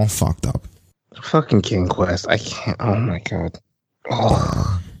he's all fucked up. Fucking King Quest. I can't. Oh my God.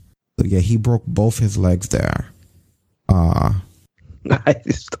 Oh. So yeah, he broke both his legs there.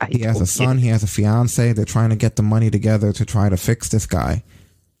 He has a son. He has a fiance. They're trying to get the money together to try to fix this guy.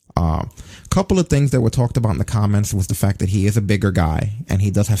 Couple of things that were talked about in the comments was the fact that he is a bigger guy and he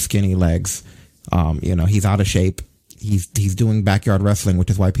does have skinny legs. He's out of shape. He's doing backyard wrestling, which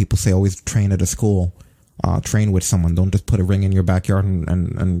is why people say always train at a school. Train with someone. Don't just put a ring in your backyard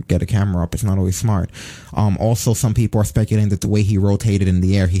and get a camera up. It's not always smart. Also, some people are speculating that the way he rotated in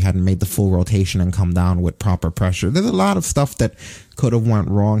the air, he hadn't made the full rotation and come down with proper pressure. There's a lot of stuff that could have went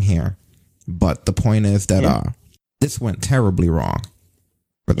wrong here. But the point is that this went terribly wrong.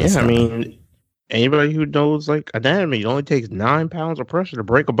 Yeah, I mean, anybody who knows like anatomy, it only takes 9 pounds of pressure to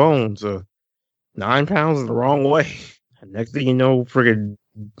break a bone. So 9 pounds in the wrong way. And next thing you know, friggin'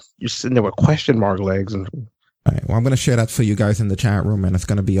 you're sitting there with question mark legs. All right. Well, I'm going to share that for you guys in the chat room, and it's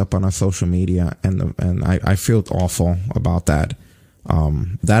going to be up on our social media. And I feel awful about that.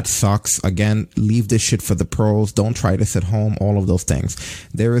 That sucks. Again, leave this shit for the pros. Don't try this at home. All of those things.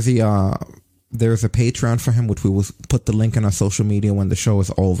 There's a Patreon for him, which we will put the link in our social media when the show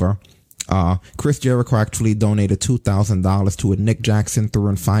is over. Chris Jericho actually donated $2,000 to it. Nick Jackson threw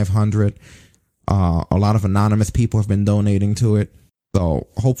in $500. A lot of anonymous people have been donating to it. So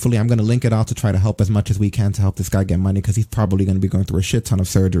hopefully I'm going to link it out to try to help as much as we can to help this guy get money because he's probably going to be going through a shit ton of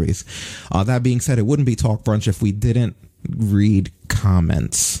surgeries. That being said, it wouldn't be Talk Brunch if we didn't read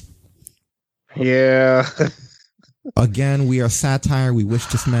comments. Yeah. Again, we are satire. We wish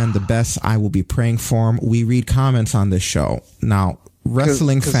this man the best. I will be praying for him. We read comments on this show. Now,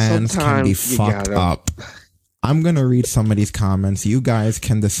 wrestling fans can be fucked up. I'm going to read some of these comments. You guys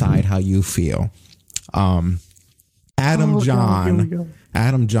can decide how you feel. Adam John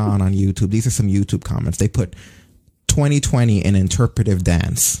on YouTube. These are some YouTube comments. They put 2020 in interpretive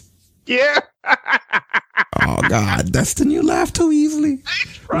dance. Yeah. Oh God, Destin, you laugh too easily.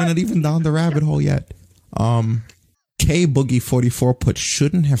 We're not even down the rabbit hole yet. K Boogie 44 put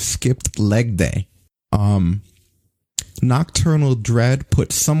shouldn't have skipped leg day. Nocturnal dread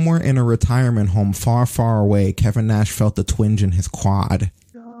put somewhere in a retirement home far, far away. Kevin Nash felt a twinge in his quad.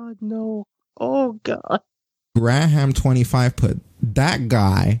 God, no. Oh, God. Graham 25 put, that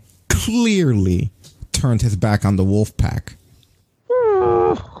guy clearly turned his back on the Wolfpack.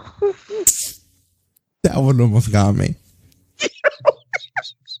 That one almost got me. I'm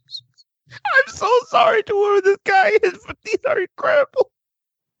so sorry to whoever this guy is, but these are incredible.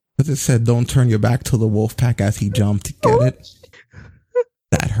 As it said, don't turn your back to the Wolfpack as he jumped. Get it?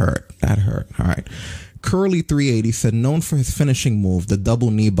 That hurt. All right. Curly 380 said, known for his finishing move, the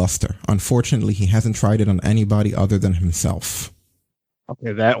double knee buster. Unfortunately, he hasn't tried it on anybody other than himself.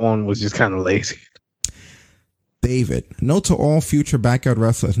 Okay, that one was just kind of lazy. David, note to all future backyard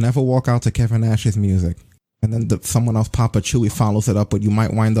wrestlers, never walk out to Kevin Nash's music. And then someone else, Papa Chewy, follows it up with, you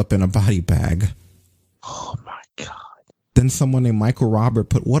might wind up in a body bag. Oh, my God. Then someone named Michael Robert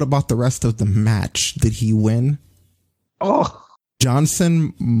put, what about the rest of the match? Did he win? Oh.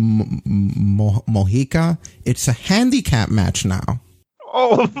 Johnson Mojica, it's a handicap match now.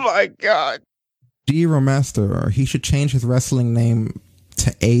 Oh, my God. G. Romester, he should change his wrestling name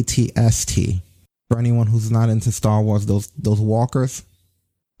to ATST. For anyone who's not into Star Wars, those walkers,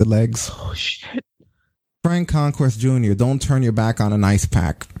 the legs. Oh, shit. Frank Conquest Jr., don't turn your back on an ice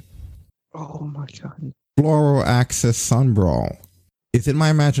pack. Oh, my God. Floral Axis Sunbrawl. Is it my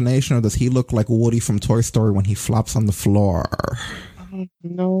imagination or does he look like Woody from Toy Story when he flops on the floor?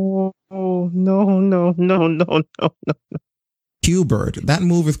 No. Q-Bird. That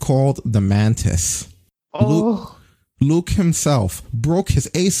move is called the Mantis. Oh. Luke himself broke his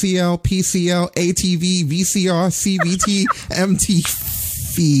ACL, PCL, ATV, VCR, CVT,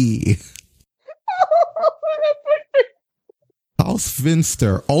 MTV. House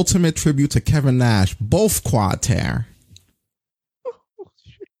Vinster, ultimate tribute to Kevin Nash, both quad tear.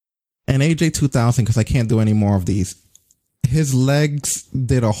 And AJ 2000, because I can't do any more of these. His legs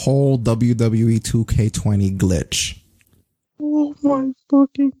did a whole WWE 2K20 glitch. Oh my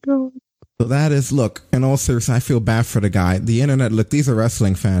fucking God. So that is, look, in all seriousness, I feel bad for the guy. The internet, look, these are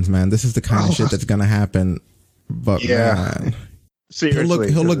wrestling fans, man. This is the kind of shit that's going to happen. But man,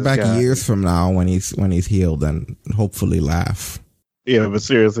 seriously, he'll look back years from now when he's healed and hopefully laugh. Yeah, but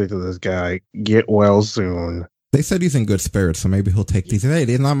seriously to this guy, get well soon. They said he's in good spirits, so maybe he'll take these. Hey,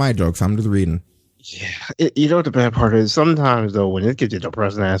 they're not my jokes. I'm just reading. Yeah, you know what the bad part is? Sometimes, though, when it gets a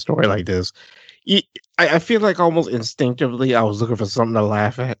depressing ass story like this, I feel like almost instinctively I was looking for something to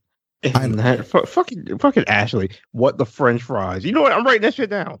laugh at. And that fucking Ashley, what the French fries? You know what? I'm writing that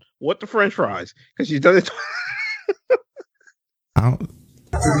shit down. What the French fries? Because she's done it.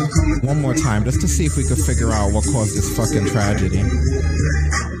 One more time, just to see if we could figure out what caused this fucking tragedy.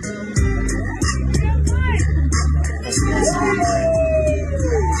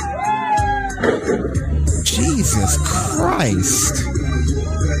 Jesus Christ.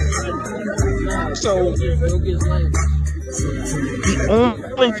 So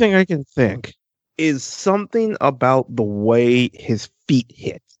the only thing I can think is something about the way his feet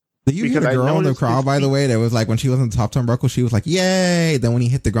hit. Did you hear the girl in the crowd, by the way, that was like, when she was on the top turnbuckle, she was like, yay! Then when he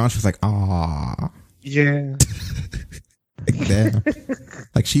hit the ground, she was like, ah. Yeah. Like, damn.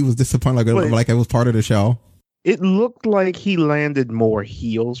 Like she was disappointed, like it was part of the show. It looked like he landed more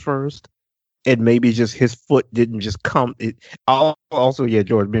heels first, and maybe just his foot didn't just come. Also, yeah,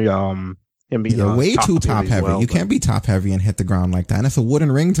 George, maybe him being way too top heavy. You can't be top heavy and hit the ground like that. And it's a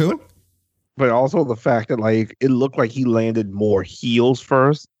wooden ring too. But also the fact that like it looked like he landed more heels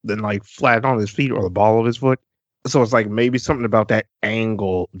first than like flat on his feet or the ball of his foot. So it's like maybe something about that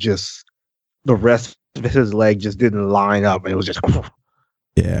angle, just the rest of his leg just didn't line up. And it was just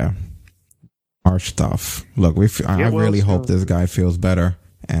yeah. Harsh stuff. Look, I really hope this guy feels better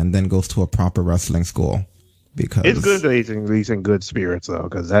and then goes to a proper wrestling school, because it's good that he's in good spirits though,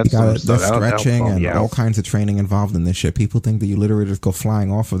 because that's the stretching and all kinds of training involved in this shit. People think that you literally just go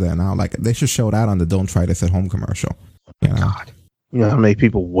flying off of there now. Like they should show that on the "Don't Try This at Home" commercial. You know? God, you know how many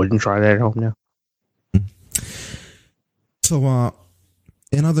people wouldn't try that at home now? So,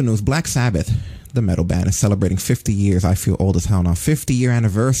 in other news, Black Sabbath, the metal band, is celebrating 50 years. I feel old as hell now. 50-year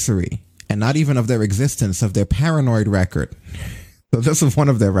anniversary. And not even of their existence, of their Paranoid record. So this is one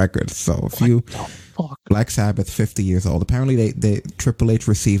of their records. So Black Sabbath, 50 years old. Apparently they Triple H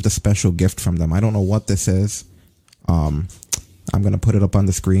received a special gift from them. I don't know what this is. I'm going to put it up on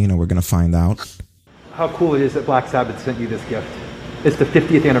the screen and we're going to find out. How cool it is that Black Sabbath sent you this gift. It's the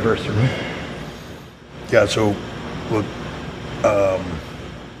 50th anniversary. Yeah, so look,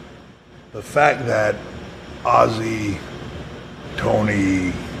 the fact that Ozzy,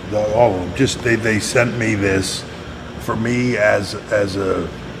 Tony, all of them, just they sent me this. For me as a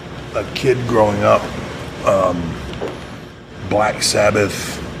kid growing up, Black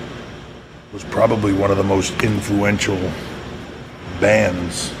Sabbath was probably one of the most influential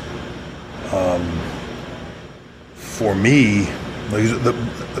bands for me.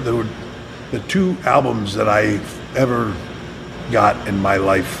 The two albums that I ever got in my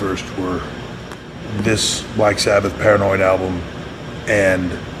life first were this Black Sabbath Paranoid album and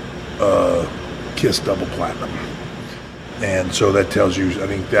Kiss Double Platinum. And so that tells you, I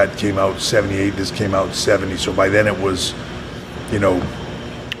think that came out 78, this came out 70. So by then it was,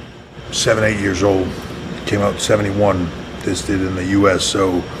 7, 8 years old. It came out 71, this did in the US,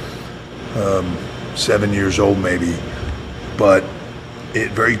 so 7 years old maybe. But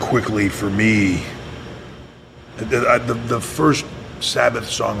it very quickly for me, the first Sabbath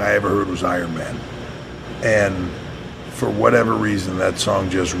song I ever heard was Iron Man. And for whatever reason, that song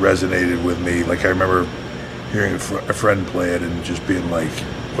just resonated with me. Like I remember hearing a friend play it and just being like,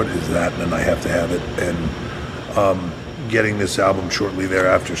 what is that? And then I have to have it. And getting this album shortly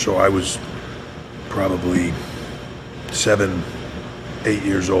thereafter. So I was probably 7, 8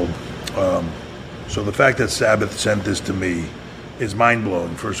 years old. So the fact that Sabbath sent this to me is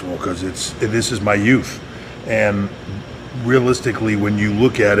mind-blowing, first of all, because this is my youth. And realistically, when you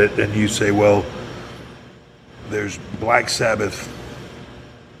look at it and you say, well, there's Black Sabbath,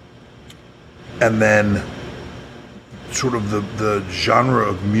 and then sort of the genre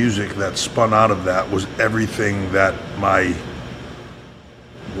of music that spun out of that was everything that my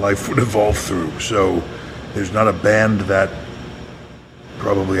life would evolve through. So there's not a band that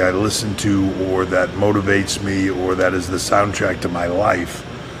probably I listen to or that motivates me or that is the soundtrack to my life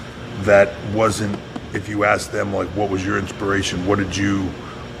that wasn't, if you ask them, like, what was your inspiration? What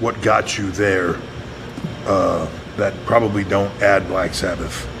got you there? That probably don't add Black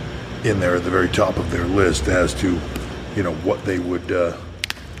Sabbath in there at the very top of their list as to, what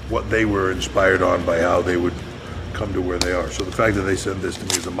they were inspired on by how they would come to where they are. So the fact that they sent this to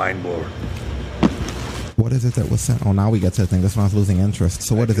me is a mind blower. What is it that was sent? Oh, now we get to the thing. This one I was losing interest.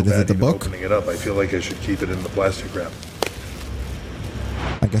 So what is it? Is it the book? Opening it up, I feel like I should keep it in the plastic wrap.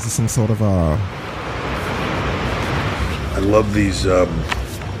 I guess it's some sort of a... I love these,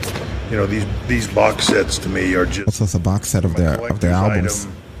 these box sets to me are just... So it's a box set of their albums.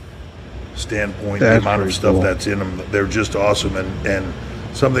 Standpoint, the amount of stuff that's in them, they're just awesome. And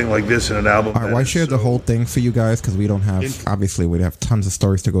something like this in an album. All right, well, I shared the whole thing for you guys because we don't have, obviously, we have tons of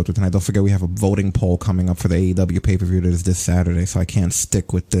stories to go through tonight. Don't forget, we have a voting poll coming up for the AEW pay-per-view that is this Saturday, so I can't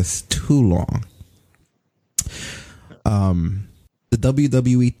stick with this too long. The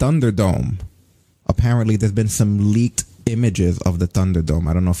WWE Thunderdome. Apparently, there's been some leaked images of the Thunderdome.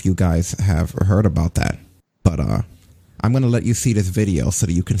 I don't know if you guys have heard about that, but I'm going to let you see this video so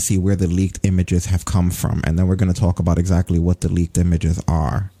that you can see where the leaked images have come from, and then we're going to talk about exactly what the leaked images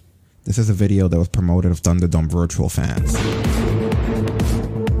are. This is a video that was promoted of Thunderdome virtual fans.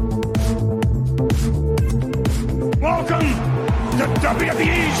 Welcome to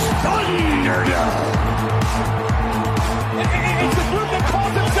WWE's Thunderdome. It's a group that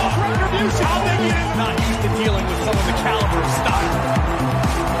calls itself Retribution. How big it is not used to dealing with some of the caliber of style.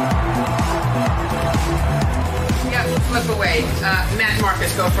 Flip away. Matt and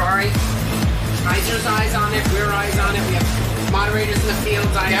Marcus, go for Ari. Kaiser's eyes on it, we're eyes on it. We have moderators in the field,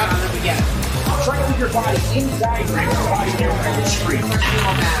 eyes on it. We get it. Try to leave your body inside your body here on the screen.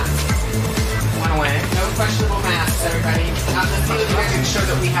 Questionable masks. One away. No questionable masks, everybody. Out in the field, we're making sure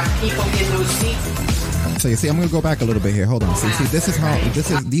that we have people in those seats. So you see, I'm going to go back a little bit here. Hold on. See, this is how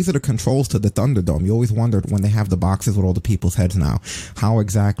these are the controls to the Thunderdome. You always wondered when they have the boxes with all the people's heads now, how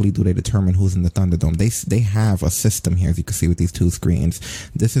exactly do they determine who's in the Thunderdome? They have a system here, as you can see with these two screens.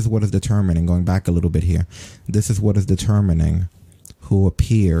 This is what is determining, going back a little bit here, this is what is determining who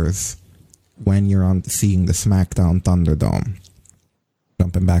appears when you're on seeing the SmackDown Thunderdome.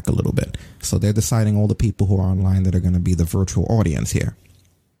 Jumping back a little bit. So they're deciding all the people who are online that are going to be the virtual audience here.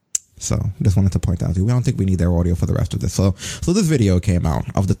 So just wanted to point out, we don't think we need their audio for the rest of this. So this video came out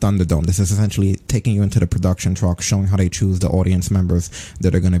of the Thunderdome. This is essentially taking you into the production truck, showing how they choose the audience members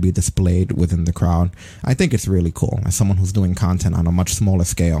that are going to be displayed within the crowd. I think it's really cool. As someone who's doing content on a much smaller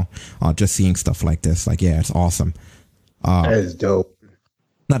scale, just seeing stuff like this, like, yeah, it's awesome. That is dope.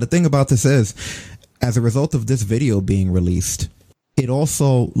 Now, the thing about this is, as a result of this video being released, it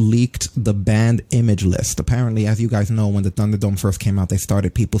also leaked the band image list. Apparently, as you guys know, when the Thunderdome first came out,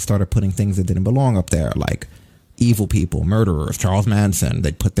 people started putting things that didn't belong up there, like evil people, murderers, Charles Manson.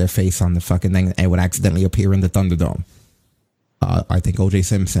 They'd put their face on the fucking thing and it would accidentally appear in the Thunderdome. I think O.J.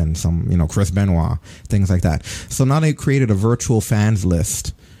 Simpson, Chris Benoit, things like that. So now they created a virtual fans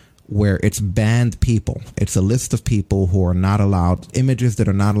list where it's banned people. It's a list of people who are not allowed, images that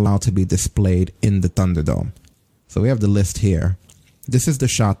are not allowed to be displayed in the Thunderdome. So we have the list here. This is the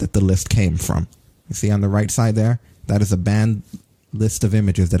shot that the list came from. You see on the right side there? That is a banned list of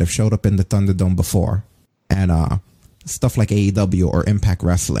images that have showed up in the Thunderdome before. And stuff like AEW or Impact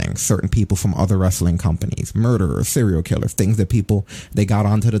Wrestling, certain people from other wrestling companies, murderers, serial killers, things that people, they got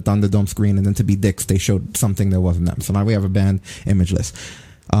onto the Thunderdome screen and then to be dicks, they showed something that wasn't them. So now we have a banned image list.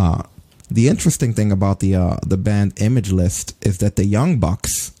 The interesting thing about the banned image list is that the Young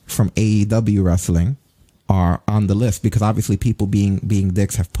Bucks from AEW Wrestling are on the list because obviously people being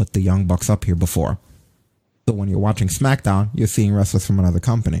dicks have put the Young Bucks up here before. So when you're watching SmackDown, you're seeing wrestlers from another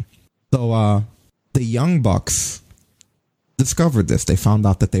company. So the Young Bucks discovered this. They found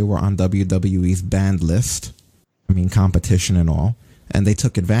out that they were on WWE's banned list. I mean, competition and all. And they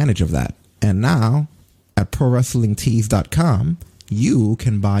took advantage of that. And now, at ProWrestlingTees.com, you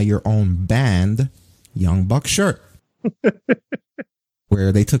can buy your own banned Young Buck shirt.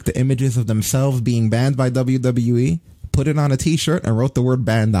 Where they took the images of themselves being banned by WWE, put it on a t-shirt, and wrote the word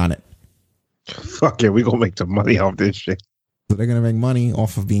banned on it. Fuck yeah, we gonna make some money off this shit. So they're gonna make money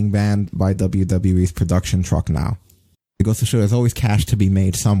off of being banned by WWE's production truck now. It goes to show there's always cash to be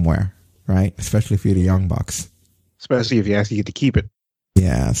made somewhere, right? Especially if you're the Young Bucks. Especially if you actually get to keep it.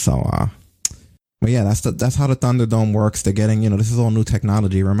 Yeah, so but yeah, that's how the Thunderdome works. They're getting, this is all new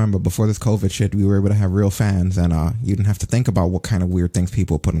technology. Remember, before this COVID shit, we were able to have real fans, and you didn't have to think about what kind of weird things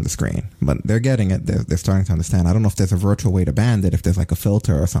people put on the screen. But they're getting it. They're starting to understand. I don't know if there's a virtual way to ban it, if there's like a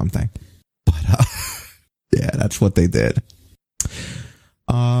filter or something. But yeah, that's what they did.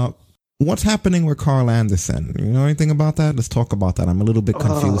 What's happening with Carl Anderson? You know anything about that? Let's talk about that. I'm a little bit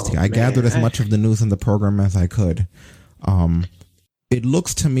confused here. I gathered as much of the news in the program as I could. It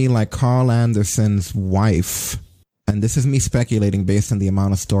looks to me like Carl Anderson's wife, and this is me speculating based on the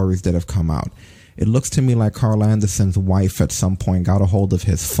amount of stories that have come out. It looks to me like Carl Anderson's wife at some point got a hold of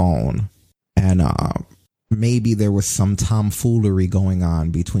his phone, and maybe there was some tomfoolery going on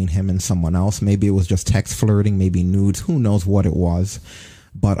between him and someone else. Maybe it was just text flirting, maybe nudes. Who knows what it was?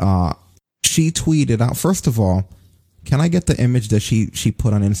 But she tweeted out, first of all, can I get the image that she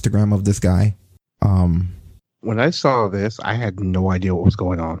put on Instagram of this guy? When I saw this, I had no idea what was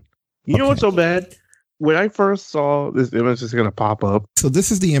going on. You know what's so bad? When I first saw this image that's going to pop up. So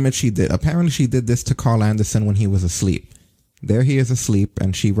this is the image she did. Apparently she did this to Carl Anderson when he was asleep. There he is asleep,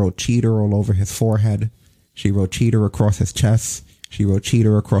 and she wrote cheater all over his forehead. She wrote cheater across his chest. She wrote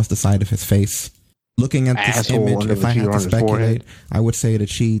cheater across the side of his face. Looking at this image, if I had to speculate, I would say that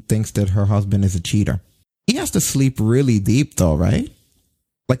she thinks that her husband is a cheater. He has to sleep really deep, though, right?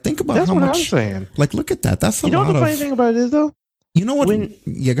 Like, think about how much. That's what I'm saying. Like, look at that. That's a lot of. You know what the funny thing about it is, though? You know what? I was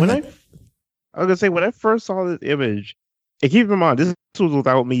gonna say, when I first saw this image, and keep in mind, this was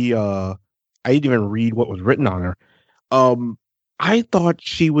without me. I didn't even read what was written on her. I thought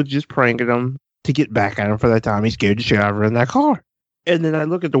she was just pranking him to get back at him for that time he scared the shit out of her in that car. And then I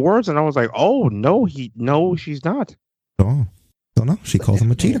look at the words and I was like, "Oh no, she's not." Oh, no, she calls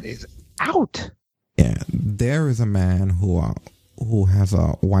him a cheater. Is out. Yeah, there is a man who has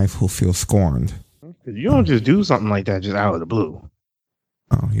a wife who feels scorned. You don't just do something like that just out of the blue.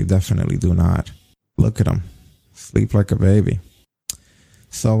 Oh, you definitely do not. Look at him, sleep like a baby.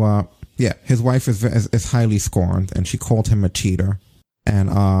 So, yeah, his wife is highly scorned, and she called him a cheater. And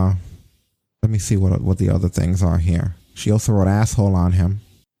let me see what the other things are here. She also wrote asshole on him,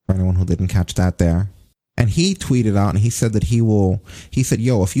 for anyone who didn't catch that there. And he tweeted out, and he said that he said,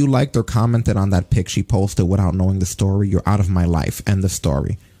 yo, if you liked or commented on that pic she posted without knowing the story, you're out of my life. End of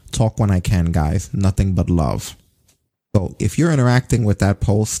story. Talk when I can, guys. Nothing but love. So if you're interacting with that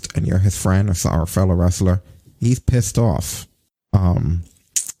post and you're his friend or fellow wrestler, he's pissed off. And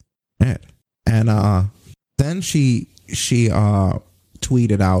then she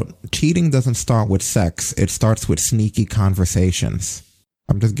tweeted out, cheating doesn't start with sex. It starts with sneaky conversations.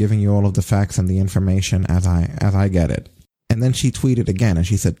 I'm just giving you all of the facts and the information as I get it. And then she tweeted again, and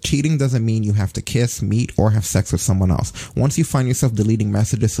she said, cheating doesn't mean you have to kiss, meet, or have sex with someone else. Once you find yourself deleting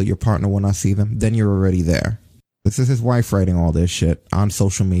messages so your partner will not see them, then you're already there. This is his wife writing all this shit on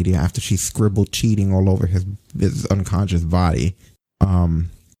social media after she scribbled cheating all over his unconscious body. Then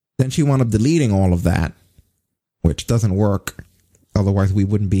she wound up deleting all of that, which doesn't work. Otherwise, we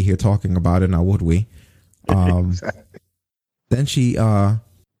wouldn't be here talking about it now, would we? Exactly. Then she,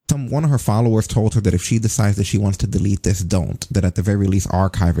 one of her followers told her that if she decides that she wants to delete this, don't. That at the very least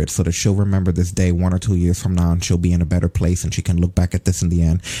archive it so that she'll remember this day 1 or 2 years from now and she'll be in a better place and she can look back at this in the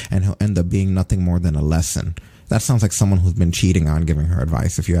end and he'll end up being nothing more than a lesson. That sounds like someone who's been cheating on giving her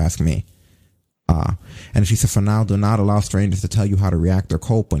advice, if you ask me. And she said, for now, do not allow strangers to tell you how to react or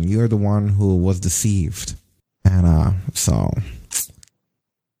cope when you're the one who was deceived. And so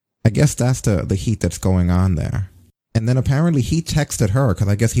I guess that's the heat that's going on there. And then apparently he texted her, because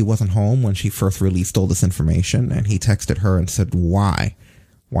I guess he wasn't home when she first released all this information, and he texted her and said, why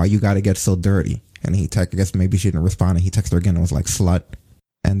you got to get so dirty? And I guess maybe she didn't respond, and he texted her again and was like, slut.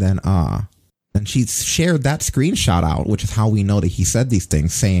 And then she shared that screenshot out, which is how we know that he said these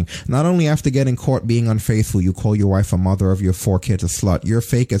things, saying, not only after getting caught being unfaithful, you call your wife a mother of your 4 kids a slut. You're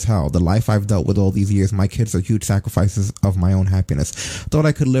fake as hell. The life I've dealt with all these years, my kids are huge sacrifices of my own happiness. Thought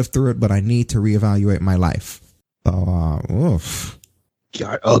I could live through it, but I need to reevaluate my life. So, oof.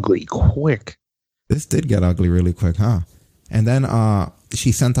 Got ugly quick. This did get ugly really quick, huh? And then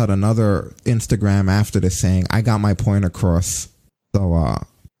she sent out another Instagram after this saying, I got my point across. So,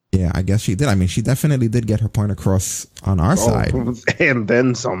 yeah, I guess she did. I mean, she definitely did get her point across on our side. And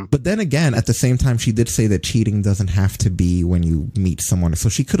then some. But then again, at the same time, she did say that cheating doesn't have to be when you meet someone. So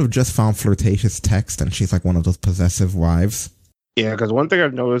she could have just found flirtatious text, and she's like one of those possessive wives. Yeah, because one thing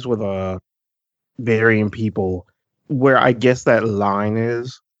I've noticed with varying people, where I guess that line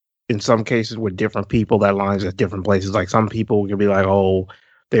is, in some cases with different people, that line's at different places. Like some people can be like, oh,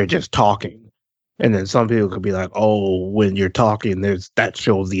 they're just talking. And then some people could be like, oh, when you're talking, that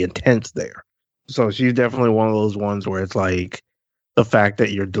shows the intent there. So she's definitely one of those ones where it's like the fact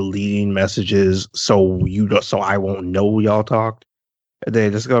that you're deleting messages so I won't know y'all talked, and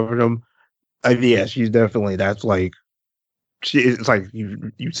then discover them. Yeah, she's definitely, that's like, it's like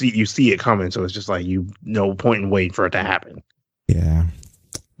you see it coming, so it's just like no point in waiting for it to happen. Yeah,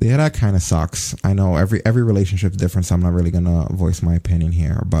 that kind of sucks. I know every relationship's different, so I'm not really gonna voice my opinion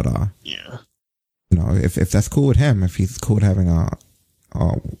here. But yeah, you know, if that's cool with him, if he's cool with having a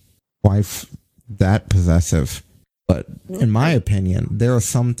wife that possessive, but in my opinion, there are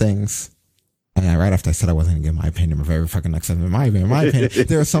some things. And right after I said I wasn't going to give my opinion, but very fucking next time, in my opinion,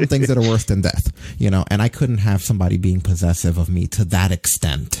 there are some things that are worse than death, you know, and I couldn't have somebody being possessive of me to that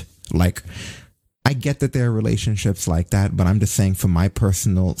extent. Like, I get that there are relationships like that, but I'm just saying for my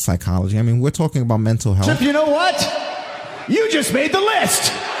personal psychology, I mean, we're talking about mental health. Chip, you know what? You just made the list.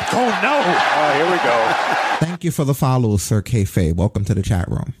 Oh, no. Here we go. Thank you for the follow, Sir Kayfabe. Welcome to the chat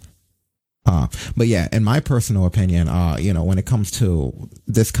room. But yeah, in my personal opinion, you know, when it comes to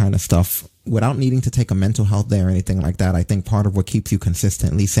this kind of stuff, without needing to take a mental health day or anything like that, I think part of what keeps you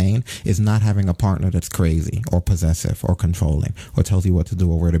consistently sane is not having a partner that's crazy or possessive or controlling or tells you what to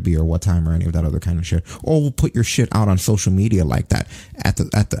do or where to be or what time or any of that other kind of shit, or will put your shit out on social media like that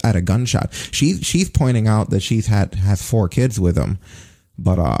at a gunshot. She's pointing out that has 4 kids with him,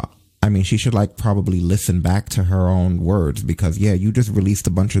 but I mean, she should like probably listen back to her own words, because yeah, you just released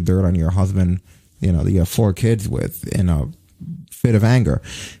a bunch of dirt on your husband, you know, that you have 4 kids with in a fit of anger.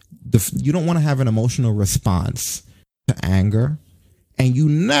 You don't want to have an emotional response to anger, and you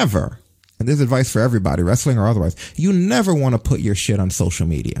never, and this is advice for everybody, wrestling or otherwise, you never want to put your shit on social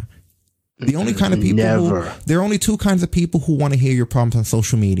media. The only kind of people there are only 2 kinds of people who want to hear your problems on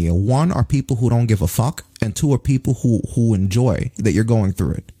social media. 1 are people who don't give a fuck, and 2 are people who enjoy that you're going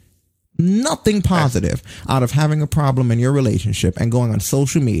through it. Nothing positive out of having a problem in your relationship and going on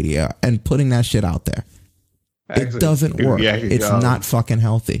social media and putting that shit out there. It doesn't work. It's not fucking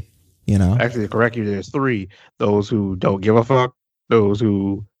healthy, you know? Actually, to correct you, there's 3. Those who don't give a fuck, those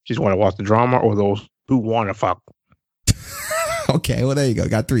who just want to watch the drama, or those who want to fuck. Okay, well, there you go.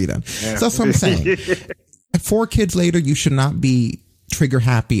 Got 3 then. Yeah. So that's what I'm saying. 4 kids later, you should not be trigger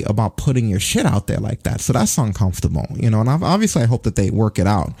happy about putting your shit out there like that. So that's uncomfortable, you know, and obviously I hope that they work it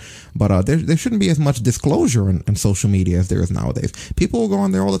out, but there shouldn't be as much disclosure in social media as there is nowadays. People will go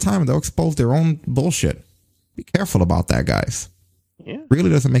on there all the time and they'll expose their own bullshit. Be careful about that, guys. Yeah. Really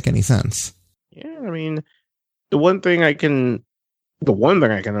doesn't make any sense. Yeah, I mean, the one thing I can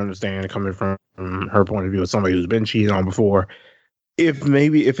understand coming from her point of view as somebody who's been cheated on before, if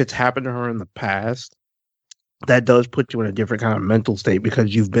it's happened to her in the past, that does put you in a different kind of mental state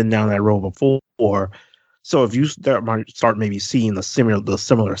because you've been down that road before. So if you start maybe seeing the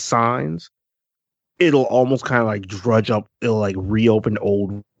similar signs, it'll almost kind of like it'll like reopen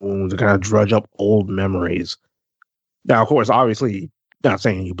old wounds and kind of drudge up old memories. Now, of course, obviously, not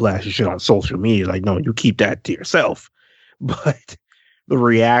saying you blast your shit on social media. Like, no, you keep that to yourself. But the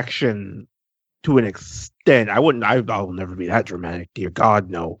reaction, to an extent, I'll never be that dramatic. Dear God,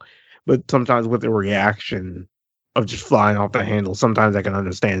 no. But sometimes with the reaction of just flying off the handle, sometimes I can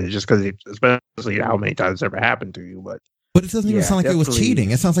understand it, just because, especially how many times it's ever happened to you. But it doesn't even sound like it was cheating.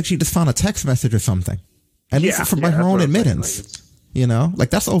 It sounds like she just found a text message or something. At least by her own admittance. You know,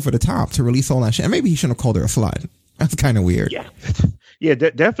 like that's over the top to release all that shit. And maybe he shouldn't have called her a slut. That's kind of weird. Yeah. Yeah,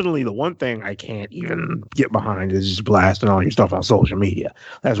 definitely the one thing I can't even get behind is just blasting all your stuff on social media.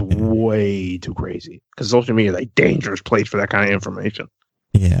 That's way too crazy. Because social media is a dangerous place for that kind of information.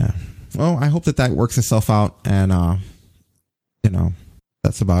 Yeah. Well, I hope that works itself out, and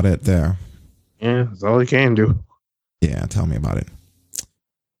that's about it there. Yeah, that's all you can do. Yeah, tell me about it.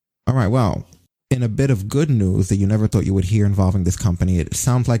 All right, well, in a bit of good news that you never thought you would hear involving this company, it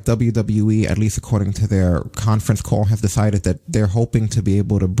sounds like WWE, at least according to their conference call, has decided that they're hoping to be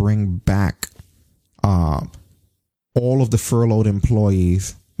able to bring back all of the furloughed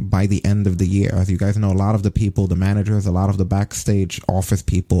employees by the end of the year. As you guys know, a lot of the people, the managers, a lot of the backstage office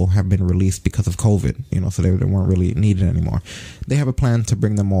people have been released because of COVID, so they weren't really needed anymore. They have a plan to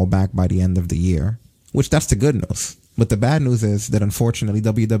bring them all back by the end of the year, which that's the good news. But the bad news is that unfortunately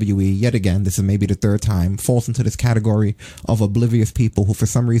WWE, yet again, this is maybe the third time, falls into this category of oblivious people who for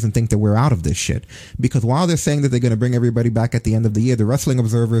some reason think that we're out of this shit. Because while they're saying that they're going to bring everybody back at the end of the year, the Wrestling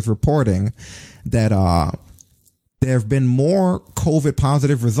Observer is reporting that there have been more COVID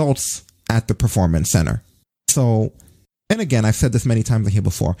positive results at the Performance Center. So, and again, I've said this many times here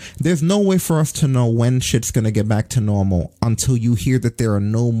before, there's no way for us to know when shit's going to get back to normal until you hear that there are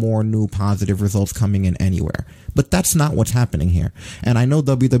no more new positive results coming in anywhere. But that's not what's happening here. And I know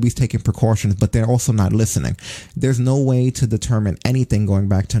WWE's taking precautions, but they're also not listening. There's no way to determine anything going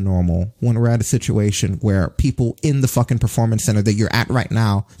back to normal when we're at a situation where people in the fucking Performance Center that you're at right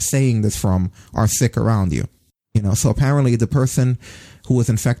now saying this from are sick around you. So apparently the person who was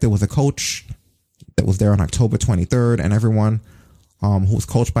infected was a coach that was there on October 23rd, and everyone who was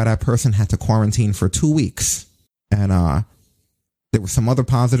coached by that person had to quarantine for 2 weeks. And there were some other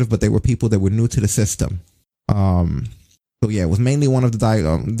positive, but they were people that were new to the system. So yeah, it was mainly one of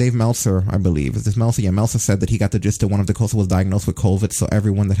the Dave Meltzer, I believe. Is this Meltzer? Yeah, Meltzer said that he got the gist that one of the coaches was diagnosed with COVID, so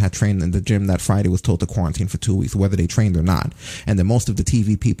everyone that had trained in the gym that Friday was told to quarantine for 2 weeks, whether they trained or not. And that most of the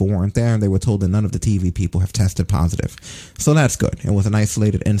TV people weren't there, and they were told that none of the TV people have tested positive. So that's good. It was an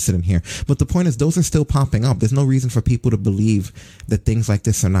isolated incident here. But the point is, those are still popping up. There's no reason for people to believe that things like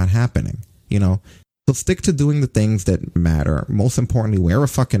this are not happening, So stick to doing the things that matter. Most importantly, wear a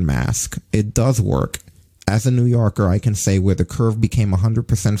fucking mask. It does work. As a New Yorker, I can say where the curve became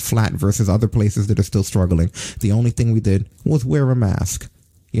 100% flat versus other places that are still struggling, the only thing we did was wear a mask,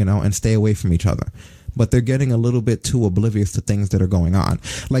 and stay away from each other. But they're getting a little bit too oblivious to things that are going on.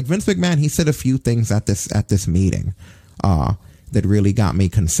 Like Vince McMahon, he said a few things at this meeting that really got me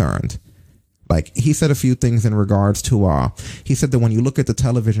concerned. Like, he said a few things in regards to, he said that when you look at the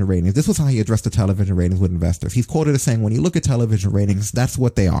television ratings, this was how he addressed the television ratings with investors. He's quoted as saying, when you look at television ratings, that's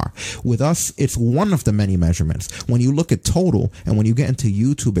what they are. With us, it's one of the many measurements. When you look at total, and when you get into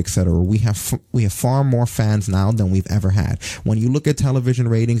YouTube, etc., we have far more fans now than we've ever had. When you look at television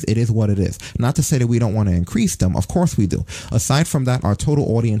ratings, it is what it is. Not to say that we don't want to increase them. Of course we do. Aside from that, our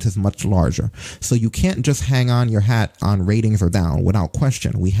total audience is much larger. So you can't just hang on your hat on ratings or down without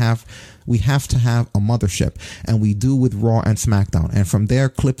question. We have to have a mothership, and we do with Raw and SmackDown, and from there,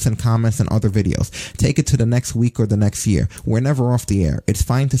 clips and comments and other videos. Take it to the next week or the next year. We're never off the air. It's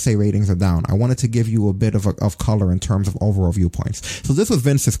fine to say ratings are down. I wanted to give you a bit of color in terms of overall viewpoints. So this was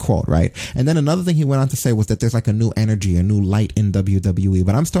Vince's quote, right? And then another thing he went on to say was that there's like a new energy, a new light in WWE,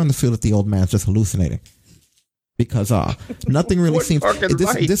 but I'm starting to feel that the old man's just hallucinating. Because nothing really seems.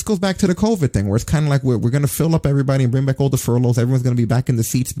 This goes back to the COVID thing, where it's kind of like we're going to fill up everybody and bring back all the furloughs. Everyone's going to be back in the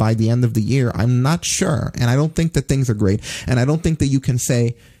seats by the end of the year. I'm not sure, and I don't think that things are great. And I don't think that you can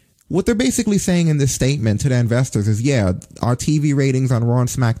say what they're basically saying in this statement to the investors is, yeah, our TV ratings on Raw and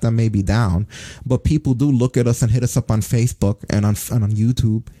SmackDown may be down, but people do look at us and hit us up on Facebook and on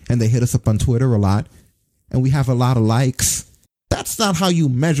YouTube, and they hit us up on Twitter a lot, and we have a lot of likes. That's not how you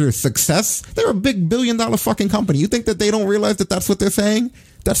measure success. They're a big $1 billion fucking company. You think that they don't realize that that's what they're saying?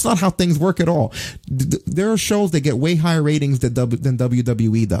 That's not how things work at all. There are shows that get way higher ratings than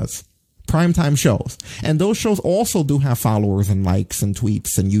WWE does. Primetime shows. And those shows also do have followers and likes and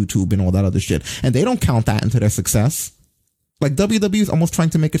tweets and YouTube and all that other shit. And they don't count that into their success. Like, WWE is almost trying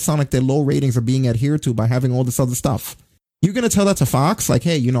to make it sound like their low ratings are being adhered to by having all this other stuff. You're going to tell that to Fox? Like,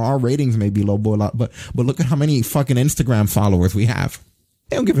 hey, our ratings may be low, but look at how many fucking Instagram followers we have.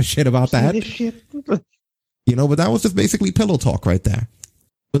 They don't give a shit about that. But that was just basically pillow talk right there.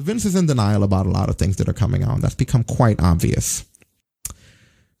 But Vince is in denial about a lot of things that are coming out. That's become quite obvious.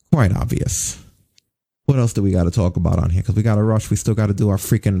 Quite obvious. What else do we got to talk about on here? Because we got to rush. We still got to do our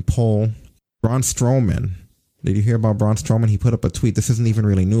freaking poll. Braun Strowman. Did you hear about Braun Strowman? He put up a tweet. This isn't even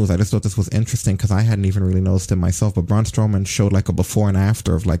really news. I just thought this was interesting because I hadn't even really noticed it myself. But Braun Strowman showed like a before and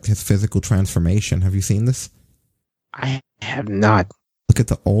after of like his physical transformation. Have you seen this? I have not. Look at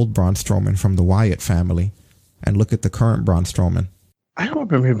the old Braun Strowman from the Wyatt family and look at the current Braun Strowman. I don't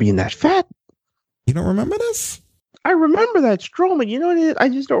remember him being that fat. You don't remember this? I remember that Strowman. You know what it is? I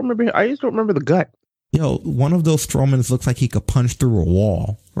just don't remember the gut. Yo, one of those Strowmans looks like he could punch through a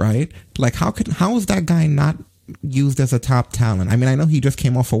wall. right? Like, how is that guy not used as a top talent? I mean, I know he just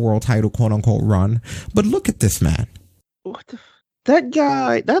came off a world title, quote unquote, run, but look at this man. That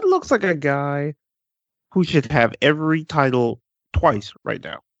guy, that looks like a guy who should have every title twice right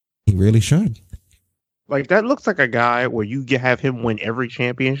now. He really should. Like, that looks like a guy where you have him win every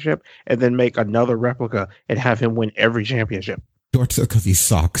championship and then make another replica and have him win every championship. Because he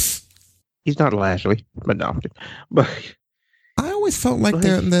sucks. He's not Lashley, but no. But I always felt like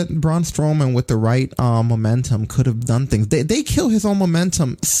that Braun Strowman with the right momentum could have done things. They kill his own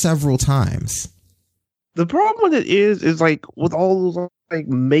momentum several times. The problem with it is like with all those like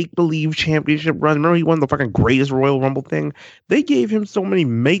make-believe championship runs. Remember he won the fucking greatest Royal Rumble thing? They gave him so many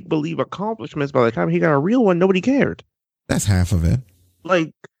make-believe accomplishments by the time he got a real one, nobody cared. That's half of it.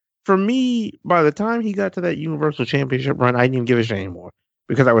 Like, for me, by the time he got to that Universal Championship run, I didn't even give a shit anymore.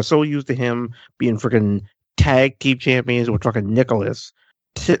 Because I was so used to him being freaking tag team champions with fucking Nicholas,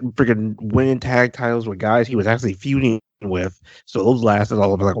 freaking winning tag titles with guys he was actually feuding with. So those lasted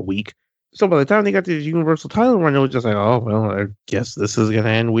all of like a week. So by the time they got to this Universal title run, it was just like, oh, well, I guess this is going to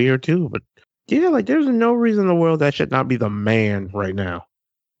end weird too. But yeah, like there's no reason in the world that should not be the man right now.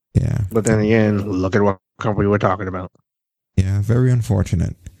 Yeah. But then again, look at what company we're talking about. Yeah, very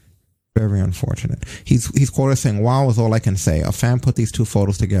unfortunate. Very unfortunate. He's quoted saying, "Wow is all I can say. A fan put these two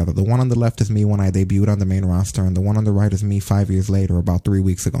photos together. The one on the left is me when I debuted on the main roster, and the one on the right is me 5 years later, about 3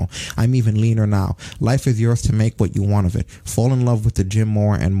 weeks ago. I'm even leaner now. Life is yours to make what you want of it. Fall in love with the gym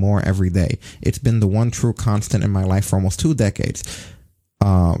more and more every day. It's been the one true constant in my life for almost 2 decades.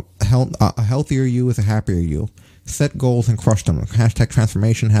 A healthier you is a happier you. Set goals and crush them. Hashtag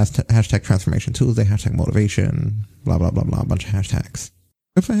transformation, hashtag transformation Tuesday, hashtag motivation, blah, blah, blah, blah. A bunch of hashtags.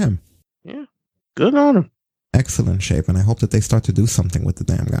 Good for him. Yeah. Good on him. Excellent shape. And I hope that they start to do something with the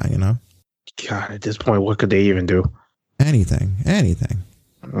damn guy, you know? God, at this point, what could they even do? Anything.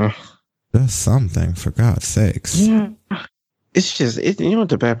 Just something, for God's sakes. Yeah. It's just, you know what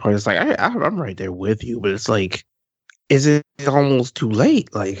the bad part is? Like, I'm right there with you, but it's like, is it almost too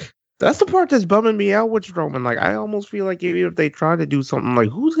late? Like, that's the part that's bumming me out with Strowman. Like, I almost feel like even if they try to do something, like,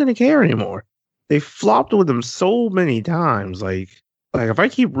 who's going to care anymore? They flopped with him so many times. Like, if I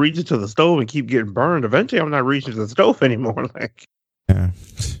keep reaching to the stove and keep getting burned, eventually I'm not reaching to the stove anymore. Like, yeah.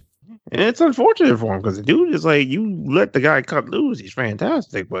 And it's unfortunate for him because the dude is like, you let the guy cut loose. He's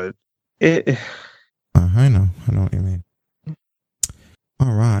fantastic, but I know what you mean.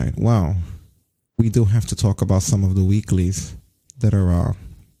 All right. Well, we do have to talk about some of the weeklies that are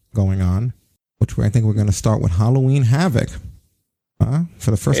going on, which I think we're going to start with Halloween Havoc.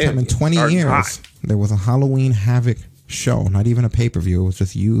 For the first time in 20 years, there was a Halloween Havoc show, not even a pay-per-view. It was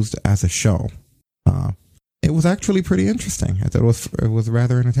just used as a show. It was actually pretty interesting. I thought it was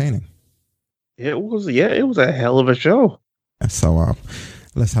rather entertaining. It was a hell of a show. So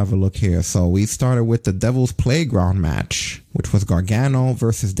let's have a look here. So we started with the Devil's Playground match, which was Gargano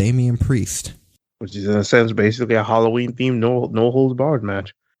versus Damian Priest, which is in a sense basically a Halloween themed no holds barred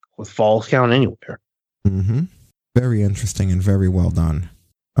match with Falls Count Anywhere. Mm-hmm. Very interesting and very well done.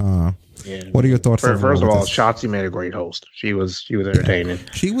 What are your thoughts? First of all, Shotzi made a great host. She was entertaining.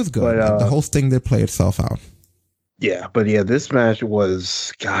 Yeah, she was good. But, the hosting did play itself out. Yeah, but this match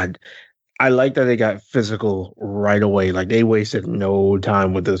was, God, I like that they got physical right away. Like, they wasted no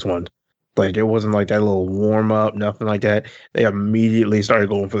time with this one. Like, there wasn't like that little warm up, nothing like that. They immediately started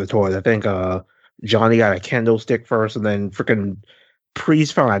going for the toys. I think Johnny got a kendo stick first, and then freaking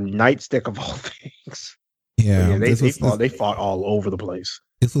Priest found a nightstick of all things. Yeah, they fought all over the place.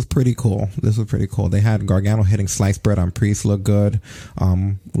 This was pretty cool. They had Gargano hitting sliced bread on Priest, looked good.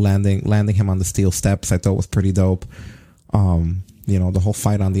 Landing him on the steel steps, I thought was pretty dope. The whole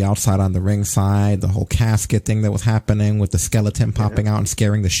fight on the outside on the ring side, the whole casket thing that was happening with the skeleton popping out and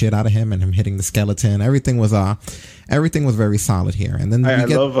scaring the shit out of him and him hitting the skeleton. Everything was very solid here. And then I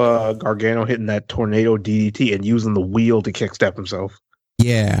love Gargano hitting that tornado DDT and using the wheel to kickstep himself.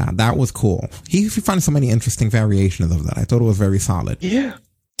 Yeah, that was cool. He found so many interesting variations of that. I thought it was very solid. Yeah.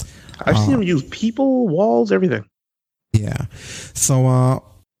 I've seen him use people, walls, everything. Yeah. So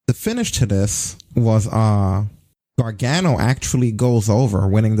the finish to this was Gargano actually goes over,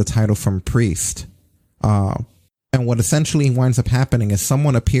 winning the title from Priest. And what essentially winds up happening is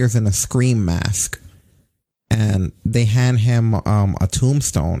someone appears in a Scream mask. And they hand him a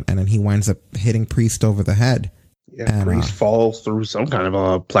tombstone, and then he winds up hitting Priest over the head. Yeah, and Priest falls through some kind of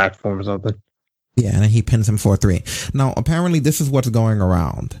a platform or something. Yeah, and then he pins him 4-3. Now, apparently this is what's going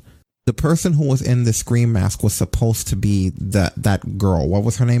around. The person who was in the Scream mask was supposed to be that girl. What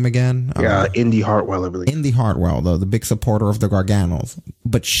was her name again? Yeah, Indy Hartwell, I believe. Indy Hartwell, the big supporter of the Garganos.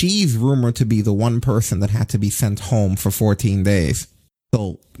 But she's rumored to be the one person that had to be sent home for 14 days.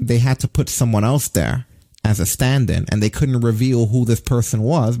 So they had to put someone else there as a stand-in, and they couldn't reveal who this person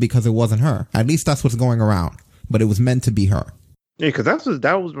was because it wasn't her. At least that's what's going around. But it was meant to be her. Yeah, because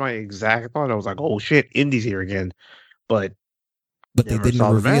that was my exact thought. I was like, oh shit, Indy's here again. But they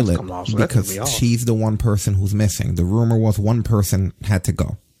didn't reveal it because she's the one person who's missing. The rumor was one person had to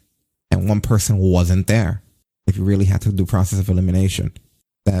go, and one person wasn't there. If you really had to do process of elimination,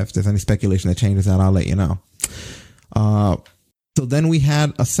 if there's any speculation that changes that, I'll let you know. So then we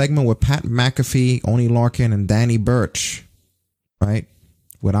had a segment with Pat McAfee, Oni Larkin, and Danny Burch, right?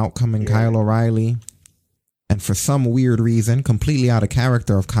 Without coming Kyle O'Reilly. And for some weird reason, completely out of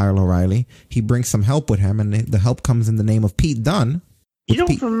character of Kyle O'Reilly, he brings some help with him, and the help comes in the name of Pete Dunne. You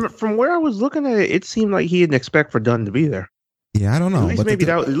know, from where I was looking at it, it seemed like he didn't expect for Dunne to be there. Yeah, I don't know. At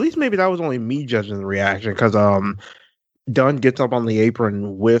least maybe that was only me judging the reaction, because Dunne gets up on the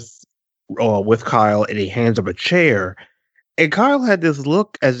apron with Kyle, and he hands him a chair, and Kyle had this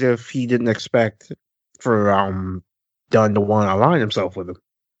look as if he didn't expect for Dunne to want to align himself with him.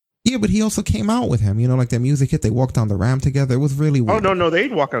 Yeah, but he also came out with him. You know, like their music hit, they walked down the ramp together. It was really weird. Oh, no, they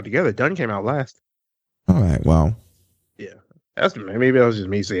didn't walk out together. Dunne came out last. All right, well. Yeah, maybe that was just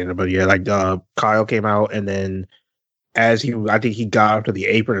me saying it, but yeah, like Kyle came out, and then I think he got up to the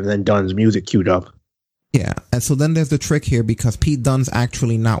apron, and then Dunne's music queued up. Yeah, and so then there's the trick here, because Pete Dunne's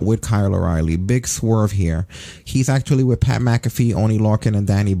actually not with Kyle O'Reilly. Big swerve here. He's actually with Pat McAfee, Oni Larkin, and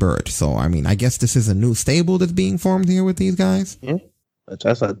Danny Burch. So, I mean, I guess this is a new stable that's being formed here with these guys. Yeah.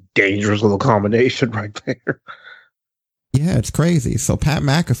 That's a dangerous little combination right there. Yeah, it's crazy. So Pat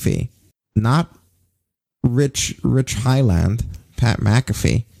McAfee, not Rich Highland, Pat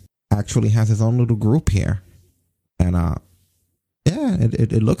McAfee actually has his own little group here. And yeah,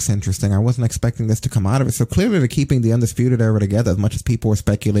 it looks interesting. I wasn't expecting this to come out of it. So clearly they're keeping the Undisputed Era together. As much as people were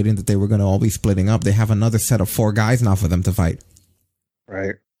speculating that they were going to all be splitting up, they have another set of 4 guys now for them to fight.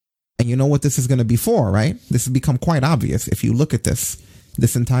 Right. And you know what this is going to be for, right? This has become quite obvious. If you look at this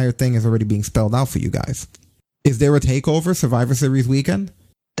entire thing is already being spelled out for you guys. Is there a takeover Survivor Series weekend?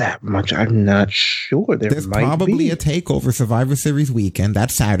 That much I'm not sure. There's probably a takeover Survivor Series weekend.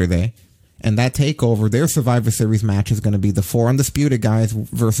 That's Saturday. And that takeover, their Survivor Series match is going to be the 4 Undisputed guys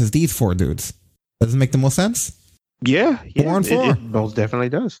versus these 4 dudes. Does it make the most sense? Yeah. 4 on 4. It most definitely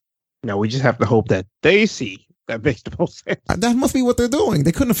does. No, we just have to hope that they see that makes the most sense. That must be what they're doing.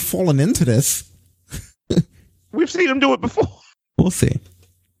 They couldn't have fallen into this. We've seen them do it before. We'll see.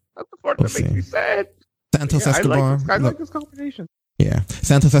 That's the part that makes me sad. Santos Escobar. I like this combination. Yeah.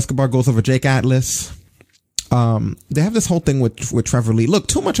 Santos Escobar goes over Jake Atlas. They have this whole thing with Trevor Lee. Look,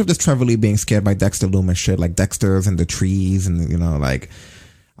 too much of this Trevor Lee being scared by Dexter Lumis shit, like Dexter's and the trees, and you know, like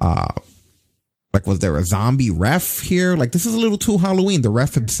was there a zombie ref here? Like, this is a little too Halloween. The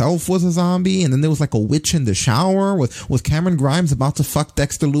ref himself was a zombie, and then there was like a witch in the shower. Was Cameron Grimes about to fuck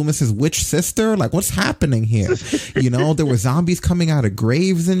Dexter Lumis's witch sister? Like, what's happening here? You know, there were zombies coming out of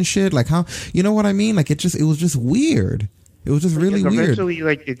graves and shit. Like, how, you know what I mean? Like, it was just weird. It was just really weird. Eventually,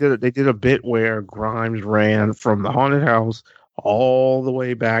 like, they did a bit where Grimes ran from the haunted house all the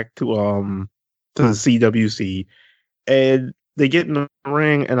way back to the CWC, and they get in the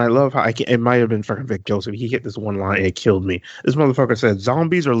ring, and I love how it might have been fucking Vic Joseph. He hit this one line and it killed me. This motherfucker said,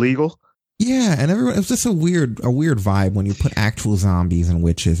 "Zombies are legal." Yeah, and everyone, it was just a weird vibe when you put actual zombies and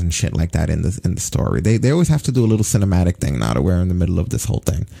witches and shit like that in the story. They always have to do a little cinematic thing now that we're in the middle of this whole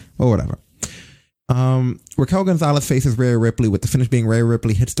thing. Or whatever. Raquel Gonzalez faces Rhea Ripley, with the finish being Rhea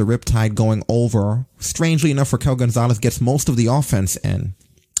Ripley hits the Riptide going over. Strangely enough, Raquel Gonzalez gets most of the offense in.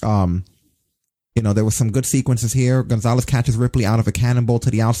 You know, there were some good sequences here. Gonzalez catches Ripley out of a cannonball to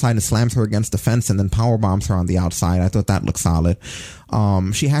the outside and slams her against the fence, and then power bombs her on the outside. I thought that looked solid.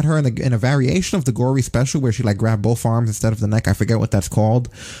 She had her in a variation of the gory special where she like grabbed both arms instead of the neck. I forget what that's called.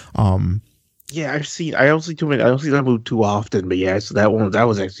 Yeah, I don't see that move too often, but yeah, so that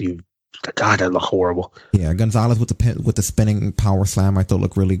was actually, God, that looked horrible. Yeah, Gonzalez with the spinning power slam I thought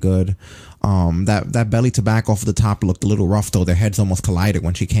looked really good. That belly to back off the top looked a little rough though. Their heads almost collided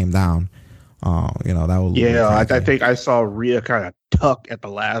when she came down. You know, that was, yeah, I think I saw Rhea kind of tuck at the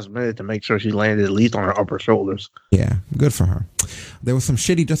last minute to make sure she landed at least on her upper shoulders. Yeah, good for her. There was some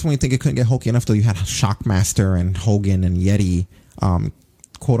shitty, just when you think it couldn't get hokey enough, though, you had Shockmaster and Hogan and Yeti,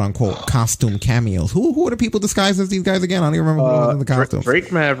 quote unquote, costume cameos. Who are the people disguised as these guys again? I don't even remember who was in the costumes.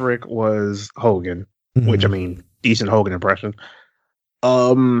 Drake Maverick was Hogan, which, I mean, decent Hogan impression.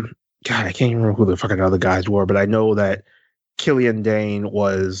 God, I can't even remember who the fucking other guys were, but I know that Killian Dane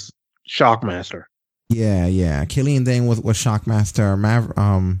was Shockmaster. Yeah. Killian Dane was Shockmaster.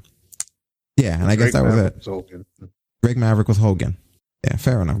 Yeah, and I guess that was it. Greg Maverick was Hogan. Yeah,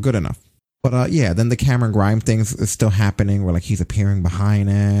 fair enough. Good enough. But yeah, then the Cameron Grimes things is still happening where like he's appearing behind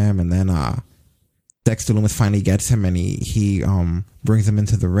him, and then Dexter Lumis finally gets him and he brings him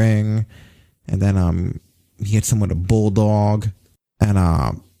into the ring, and then he hits him with a bulldog,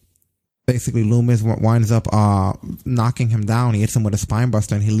 and basically Lumis winds up knocking him down. He hits him with a spine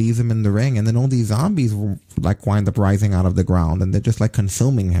buster and he leaves him in the ring, and then all these zombies like wind up rising out of the ground and they're just like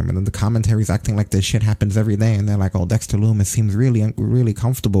consuming him, and then the commentary's acting like this shit happens every day, and they're like, oh, Dexter Lumis seems really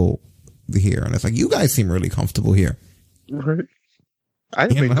comfortable here, and it's like, you guys seem really comfortable here. Right.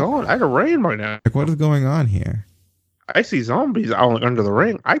 I'd be gone. I'd have ran by now. Like, what is going on here? I see zombies out under the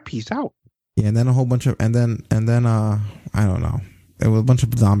ring. I peace out. Yeah, and then a whole bunch of and then I don't know. There was a bunch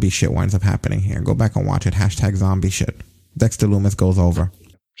of zombie shit winds up happening here. Go back and watch it. # zombie shit. Dexter Lumis goes over.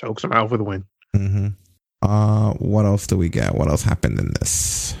 Chokes him out for the win. What else do we get? What else happened in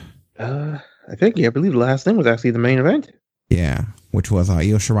this? I believe the last thing was actually the main event. Yeah, which was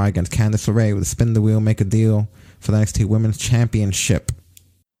Io Shirai against Candice LeRae with a spin the wheel, make a deal for the NXT Women's Championship.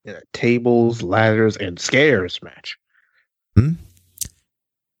 Yeah, tables, ladders, and scares match. And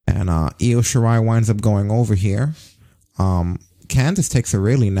Io Shirai winds up going over here. Candice takes a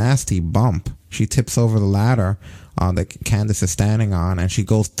really nasty bump. She tips over the ladder that Candice is standing on, and she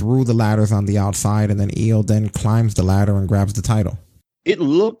goes through the ladders on the outside, and then Io then climbs the ladder and grabs the title. It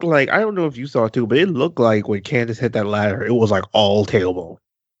looked like, I don't know if you saw it too, but it looked like when Candice hit that ladder, it was like all tailbone.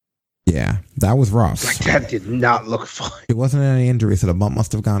 Yeah, that was rough. Like, that did not look fun. It wasn't any injury, so the bump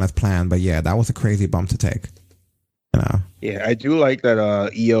must have gone as planned, but yeah, that was a crazy bump to take. Yeah, I do like that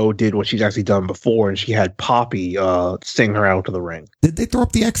Io did what she's actually done before, and she had Poppy sing her out to the ring. Did they throw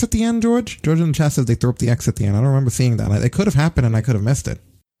up the X at the end, George? George in the chat says they threw up the X at the end. I don't remember seeing that. It could have happened, and I could have missed it.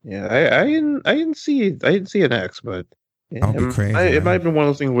 Yeah, I didn't see it. I didn't see an X, but yeah, that would be crazy. It might have been one of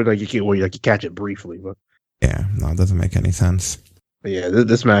those things where you catch it briefly, but yeah, no, it doesn't make any sense. But yeah,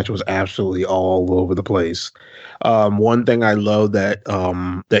 this match was absolutely all over the place. One thing I love that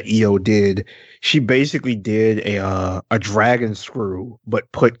Io did, she basically did a dragon screw,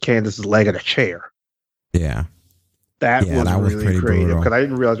 but put Candice's leg in a chair. Yeah, that was really creative, because I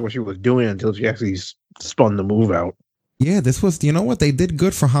didn't realize what she was doing until she actually spun the move out. Yeah, this was, you know what, they did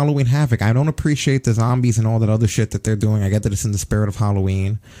good for Halloween Havoc. I don't appreciate the zombies and all that other shit that they're doing. I get that it's in the spirit of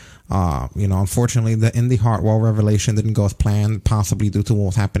Halloween. Unfortunately, the Indy Hartwell revelation didn't go as planned, possibly due to what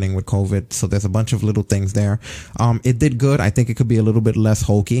was happening with COVID. So there's a bunch of little things there. It did good. I think it could be a little bit less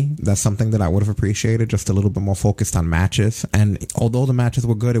hokey. That's something that I would have appreciated, just a little bit more focused on matches. And although the matches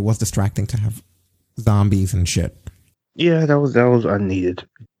were good, it was distracting to have zombies and shit. Yeah, that was unneeded.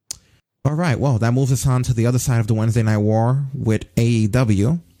 All right, well, that moves us on to the other side of the Wednesday Night War with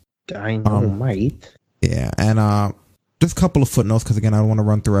AEW. Dynamite. Yeah, and just a couple of footnotes, because again, I don't want to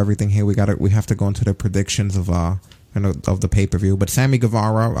run through everything here. We have to go into the predictions of the pay-per-view. But Sammy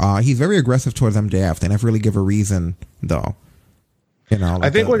Guevara, he's very aggressive towards MJF. They never really give a reason, though.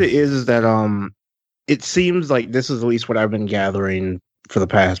 I think what it is that it seems like this is at least what I've been gathering for the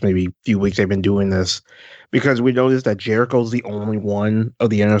past maybe few weeks. They've been doing this because we noticed that Jericho's the only one of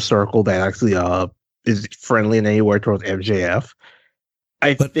the inner circle that actually is friendly in any way towards MJF.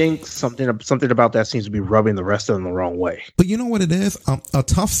 I think something about that seems to be rubbing the rest of them the wrong way. But you know what it is? A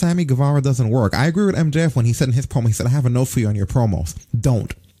tough Sammy Guevara doesn't work. I agree with MJF when he said in his promo, he said, I have a note for you on your promos.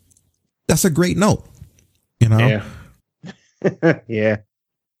 Don't. That's a great note. Yeah. Yeah.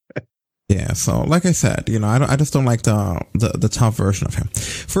 Yeah, so like I said, I just don't like the tough version of him.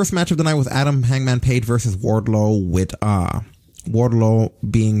 First match of the night was Adam Hangman Page versus Wardlow, with Wardlow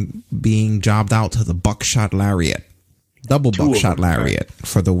being jobbed out to the buckshot lariat. Double buckshot lariat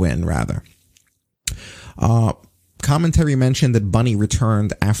for the win, rather. Commentary mentioned that Bunny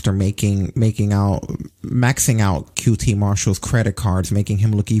returned after maxing out QT Marshall's credit cards, making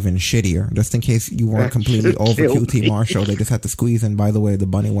him look even shittier. Just in case you weren't completely over QT Marshall, they just had to squeeze in. By the way, the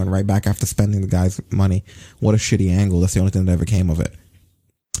Bunny went right back after spending the guy's money. What a shitty angle. That's the only thing that ever came of it.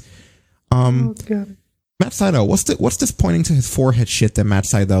 Matt Sydal, what's this pointing to his forehead shit that Matt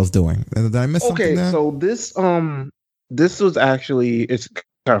Sydal's doing? Did I miss something there? So this was actually, it's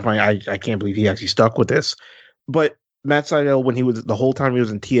kind of funny. I can't believe he actually stuck with this. But Matt Sydal, when the whole time he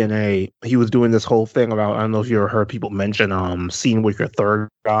was in TNA, he was doing this whole thing about, I don't know if you ever heard people mention seeing with your third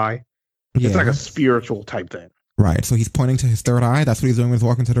eye. Yeah. It's like a spiritual type thing. Right. So he's pointing to his third eye. That's what he's doing when he's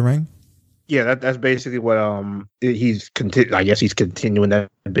walking to the ring? Yeah, that's basically what I guess he's continuing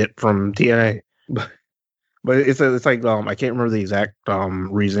that bit from TNA. But it's like I can't remember the exact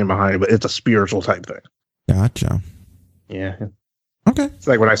reasoning behind it, but it's a spiritual type thing. Gotcha. Yeah. Okay. It's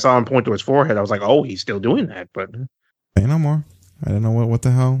like when I saw him point to his forehead, I was like, oh, he's still doing that. But say no more. I don't know what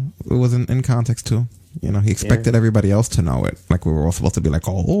the hell it was in context to. You know, he expected everybody else to know it. Like we were all supposed to be like,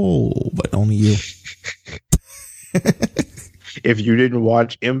 oh, but only you. If you didn't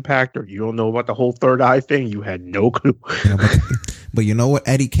watch Impact or you don't know about the whole third eye thing, you had no clue. But you know what?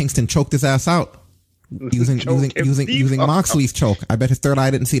 Eddie Kingston choked his ass out using Moxley's choke. I bet his third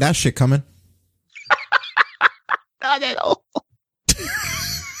eye didn't see that shit coming. Not at all.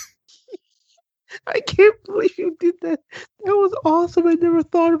 I can't believe you did that. That was awesome. I never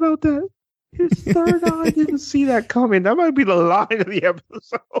thought about that. His third eye didn't see that coming. That might be the line of the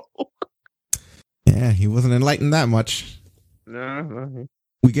episode. Yeah, he wasn't enlightened that much. No.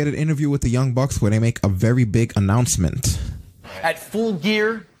 We get an interview with the Young Bucks where they make a very big announcement. At Full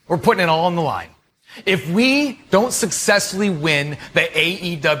Gear, we're putting it all on the line. If we don't successfully win the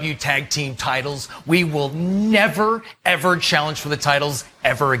AEW tag team titles, we will never, ever challenge for the titles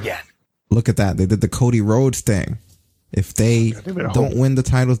ever again. Look at that. They did the Cody Rhodes thing. If they don't win the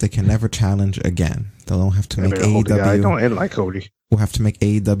titles, they can never challenge again. They don't have to make AEW. I don't end like Cody. We'll have to make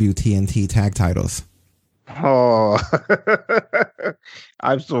AEW TNT tag titles. Oh,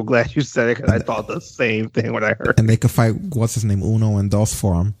 I'm so glad you said it because I thought the same thing when I heard. And they could fight, what's his name, Uno and Dos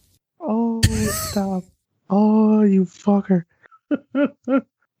for him. Oh, stop. Oh, you fucker.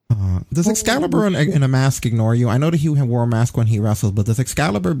 Does Excalibur in a mask ignore you? I know that he wore a mask when he wrestles, but does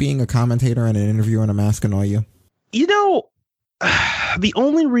Excalibur being a commentator and an interviewer in a mask annoy you? You know, the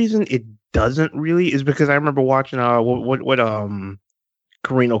only reason it doesn't really is because I remember watching what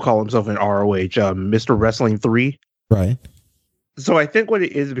Carino called himself in ROH, Mr. Wrestling 3. Right. So I think what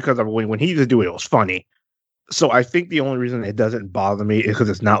it is because of when he used to do it, it was funny. So I think the only reason it doesn't bother me is because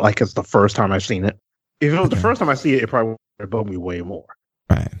it's not like it's the first time I've seen it. If it was the first time I see it, it probably would bug me way more.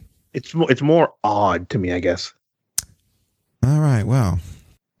 Right. It's more odd to me, I guess. All right. Well,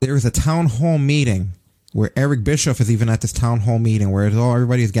 there is a town hall meeting where Eric Bischoff is even at this town hall meeting where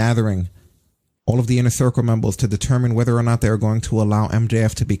everybody's gathering, all of the Inner Circle members, to determine whether or not they're going to allow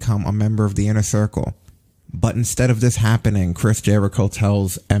MJF to become a member of the Inner Circle. But instead of this happening, Chris Jericho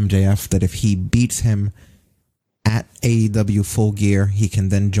tells MJF that if he beats him at AEW Full Gear, he can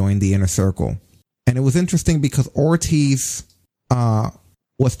then join the Inner Circle. And it was interesting because Ortiz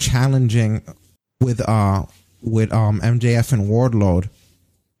was challenging with MJF and Wardlow,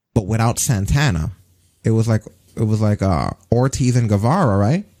 but without Santana. It was like Ortiz and Guevara,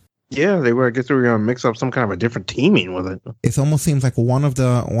 right? Yeah, they were. I guess they were going to mix up some kind of a different teaming with it. It almost seems like one of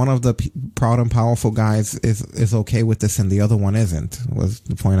the proud and powerful guys is okay with this, and the other one isn't. Was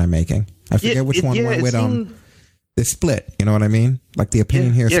the point I'm making? I forget which one went with the split. You know what I mean? Like the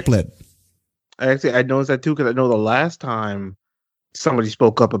opinion here split. Actually, I noticed that too because I know the last time somebody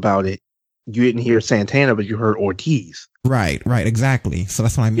spoke up about it, you didn't hear Santana, but you heard Ortiz. Right, exactly. So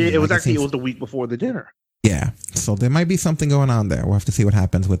that's what I mean. It was it was the week before the dinner. Yeah, so there might be something going on there. We'll have to see what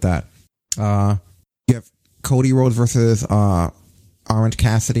happens with that. You have Cody Rhodes versus Orange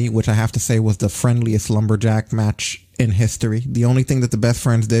Cassidy, which I have to say was the friendliest lumberjack match in history. The only thing that the Best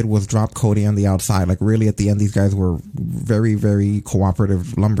Friends did was drop Cody on the outside. Like really at the end, these guys were very, very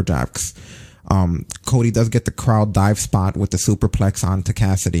cooperative lumberjacks. Cody does get the crowd dive spot with the superplex onto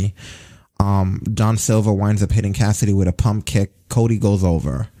Cassidy. John Silver winds up hitting Cassidy with a pump kick. Cody goes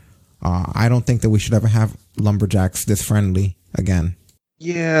over. I don't think that we should ever have lumberjacks this friendly again.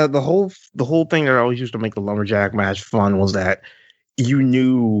 Yeah, the whole thing that always used to make the lumberjack match fun was that you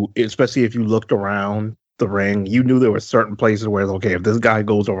knew, especially if you looked around the ring, you knew there were certain places where it's okay, if this guy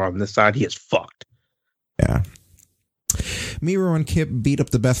goes over on this side, he is fucked. Yeah. Miro and Kip beat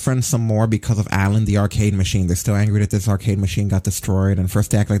up the Best Friends some more because of Alan, the arcade machine. They're still angry that this arcade machine got destroyed, and first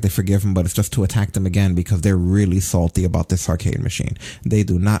they act like they forgive him, but it's just to attack them again because they're really salty about this arcade machine. They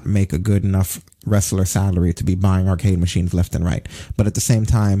do not make a good enough wrestler salary to be buying arcade machines left and right. But at the same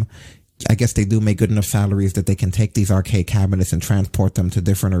time, I guess they do make good enough salaries that they can take these arcade cabinets and transport them to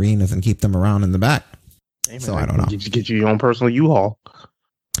different arenas and keep them around in the back. Hey, man, so I don't know. Get you your own personal U-Haul.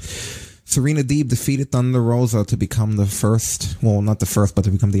 Serena Deeb defeated Thunder Rosa to become the first, well, not the first, but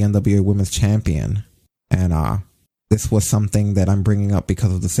to become the NWA Women's Champion. And this was something that I'm bringing up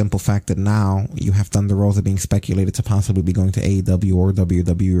because of the simple fact that now you have Thunder Rosa being speculated to possibly be going to AEW or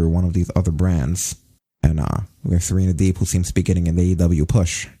WWE or one of these other brands. And we have Serena Deeb, who seems to be getting an AEW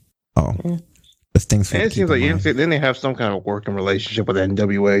push. Oh, this thing's for it seems like then they have some kind of working relationship with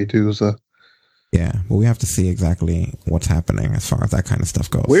NWA too, so. Yeah, but we have to see exactly what's happening as far as that kind of stuff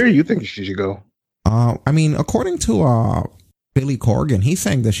goes. Where do you think she should go? I mean, according to Billy Corgan, he's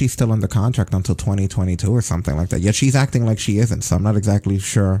saying that she's still under contract until 2022 or something like that. Yet she's acting like she isn't, so I'm not exactly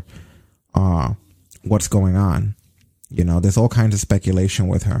sure what's going on. You know, there's all kinds of speculation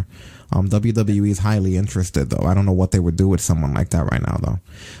with her. WWE is highly interested, though. I don't know what they would do with someone like that right now, though.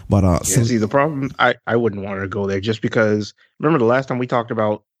 But see, the problem, I wouldn't want her to go there just because. Remember the last time we talked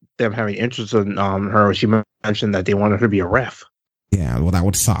about them having interest in her? She mentioned that they wanted her to be a ref. Yeah, well, that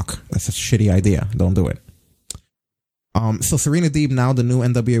would suck. That's a shitty idea. Don't do it. So Serena Deeb, now the new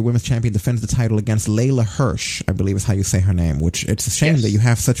NWA Women's Champion, defends the title against Layla Hirsch, I believe is how you say her name, which it's a shame that you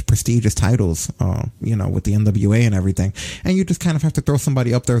have such prestigious titles, with the NWA and everything, and you just kind of have to throw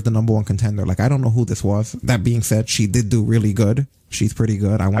somebody up there as the number one contender. Like, I don't know who this was. That being said, she did do really good. She's pretty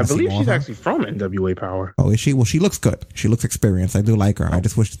good. I believe she's actually from NWA Power. Oh, is she? Well, she looks good. She looks experienced. I do like her. I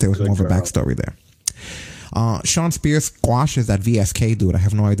just wish that there was more of a backstory there. Sean Spears squashes that VSK dude. I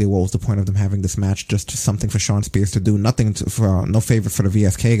have no idea what was the point of them having this match. Just something for Sean Spears to do. No favor for the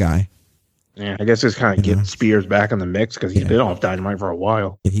VSK guy. Yeah, I guess it's kind of get Spears back in the mix because he's been off Dynamite for a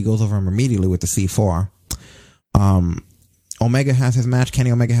while. And he goes over him immediately with the C4. Omega has his match.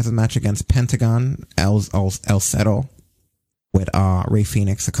 Kenny Omega has his match against Pentagon El Cero with Ray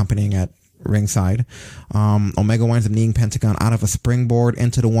Phoenix accompanying at ringside. Omega winds up kneeing Pentagon out of a springboard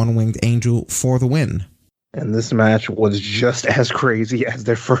into the one-winged angel for the win. And this match was just as crazy as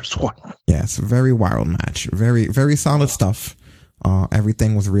their first one. Yes, very wild match. Very, very solid stuff.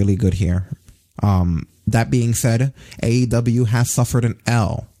 Everything was really good here. That being said, AEW has suffered an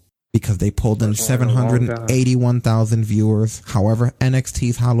L because they pulled in 781,000 viewers. However,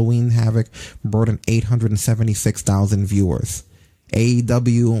 NXT's Halloween Havoc brought in 876,000 viewers.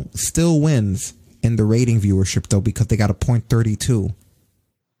 AEW still wins in the rating viewership, though, because they got a .32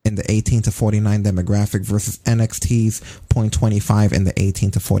 in the 18 to 49 demographic versus NXT's .25 in the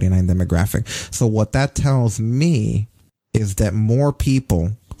 18 to 49 demographic. So what that tells me is that more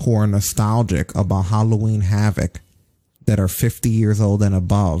people who are nostalgic about Halloween Havoc that are 50 years old and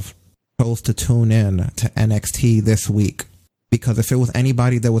above chose to tune in to NXT this week. Because if it was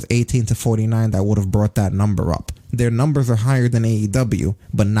anybody that was 18 to 49, that would have brought that number up. Their numbers are higher than AEW,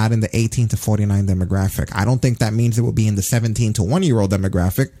 but not in the 18 to 49 demographic. I don't think that means it will be in the 17 to 1-year-old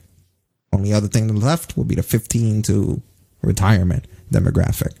demographic. Only other thing left will be the 15 to retirement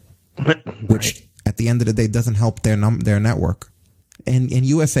demographic, which at the end of the day doesn't help their network. And in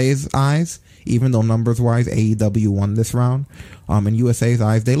USA's eyes, even though numbers-wise AEW won this round, in USA's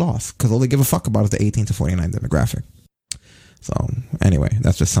eyes they lost because all they give a fuck about is the 18 to 49 demographic. So anyway,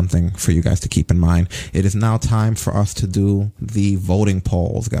 that's just something for you guys to keep in mind. It is now time for us to do the voting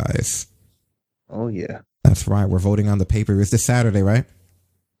polls, guys. Oh, yeah. That's right. We're voting on the pay-per-view. It's this Saturday, right?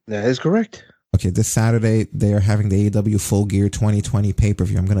 That is correct. Okay, this Saturday, they are having the AEW Full Gear 2020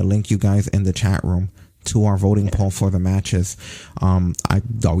 pay-per-view. I'm going to link you guys in the chat room to our voting poll for the matches. Are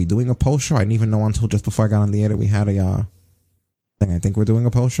we doing a post show? I didn't even know until just before I got on the air that we had a thing. I think we're doing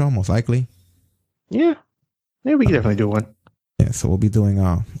a post show, most likely. Yeah. Yeah, we can definitely do one. Yeah, so we'll be doing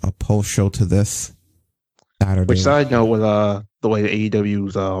a post show to this Saturday. Which, side note, with the way the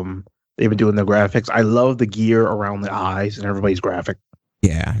AEW's they've been doing the graphics, I love the gear around the eyes and everybody's graphic.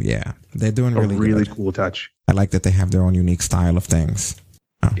 Yeah, they're doing really cool touch. I like that they have their own unique style of things.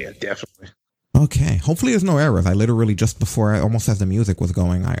 Yeah, definitely. Okay, hopefully there's no errors. I literally just before, almost as the music was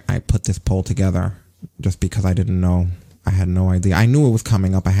going, I put this poll together just because I didn't know. I had no idea. I knew it was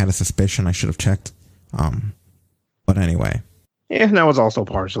coming up. I had a suspicion. I should have checked. But anyway. Yeah, and that was also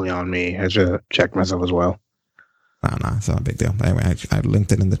partially on me. I should have checked myself as well. No, it's not a big deal. But anyway, I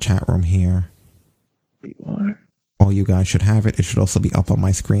linked it in the chat room here. All you guys should have it. It should also be up on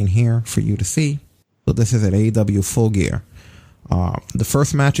my screen here for you to see. So this is at AEW Full Gear. The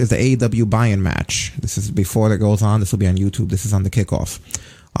first match is the AEW buy-in match. This is before that goes on. This will be on YouTube. This is on the kickoff.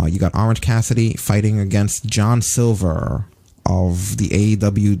 You got Orange Cassidy fighting against John Silver of the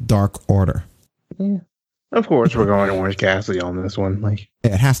AEW Dark Order. Yeah. Of course, we're going to Orange Cassidy on this one.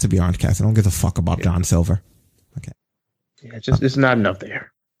 Yeah, it has to be Orange Cassidy. I don't give a fuck about John Silver. Okay. Yeah, it's not enough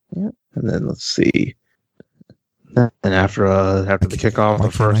there. Yeah. And then let's see. And after the kickoff,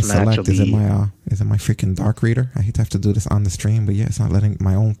 the first match will be... Is it my freaking dark reader? I hate to have to do this on the stream, but yeah, it's not letting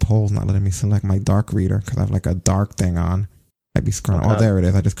my own polls not letting me select my dark reader because I have like a dark thing on. I'd be scrolling. Oh, there it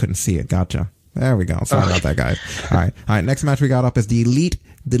is. I just couldn't see it. Gotcha. There we go. Sorry about that, guys. All right. Next match we got up is the Elite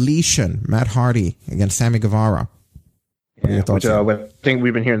Deletion. Matt Hardy against Sammy Guevara. Yeah, which I think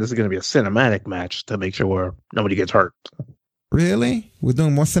we've been hearing this is going to be a cinematic match to make sure nobody gets hurt. Really? We're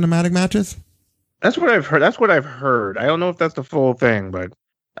doing more cinematic matches? That's what I've heard. I don't know if that's the full thing, but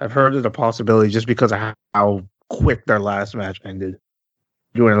I've heard of the possibility just because of how quick their last match ended.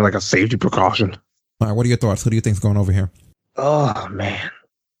 Doing like a safety precaution. All right, what are your thoughts? Who do you think's going over here? Oh, man.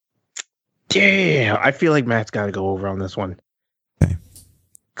 Damn. I feel like Matt's got to go over on this one. Okay.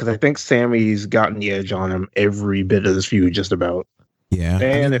 Because I think Sammy's gotten the edge on him every bit of this feud, just about. Yeah,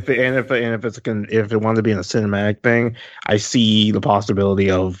 and if it wanted to be in a cinematic thing, I see the possibility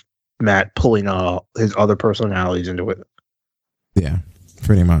of Matt pulling his other personalities into it. Yeah,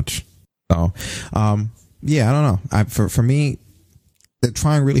 pretty much. So, yeah, I don't know. For me, they're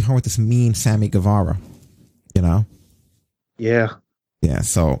trying really hard with this mean Sammy Guevara. You know? Yeah. Yeah.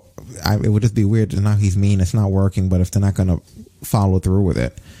 So it would just be weird. Now he's mean. It's not working. But if they're not gonna follow through with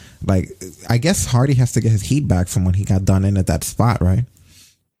it, like, I guess Hardy has to get his heat back from when he got done in at that spot, right?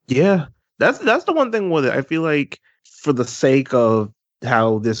 Yeah, that's the one thing with it. I feel like for the sake of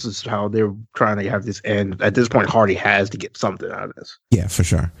how they're trying to have this end, at this point, Hardy has to get something out of this. Yeah, for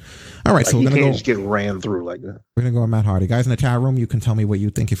sure. All right, like, so we're gonna just get ran through like that. We're gonna go with Matt Hardy. Guys in the chat room, you can tell me what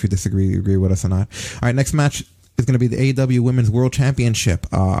you think. If you disagree, you agree with us or not. All right, next match is going to be the AEW Women's World Championship.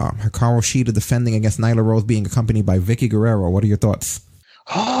 Hikaru Shida defending against Nyla Rose, being accompanied by Vicky Guerrero. What are your thoughts?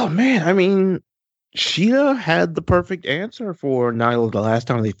 Oh man, I mean, Shida had the perfect answer for Nyla the last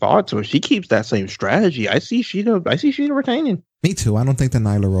time they fought, so if she keeps that same strategy, I see Shida retaining. Me too. I don't think that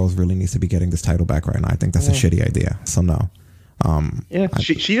Nyla Rose really needs to be getting this title back right now. I think that's a shitty idea. So no.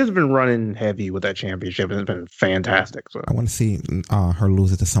 She has been running heavy with that championship, and it's been fantastic. So I want to see her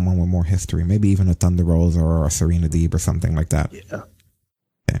lose it to someone with more history, maybe even a Thunder Rose or a Serena Deeb or something like that. Yeah.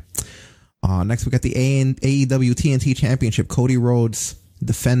 Okay. Next, we got the AEW TNT Championship. Cody Rhodes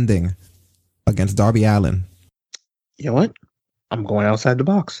defending against Darby Allin. You know what? I'm going outside the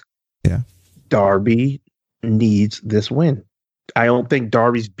box. Yeah. Darby needs this win. I don't think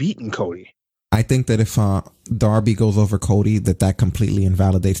Darby's beaten Cody. I think that if Darby goes over Cody, that completely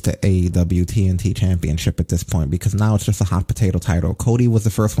invalidates the AEW TNT Championship at this point, because now it's just a hot potato title. Cody was the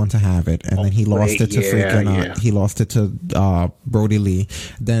first one to have it, and then he lost it to he lost it to Brody Lee.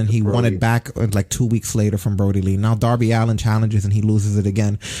 Then he won it back like 2 weeks later from Brody Lee. Now Darby Allin challenges and he loses it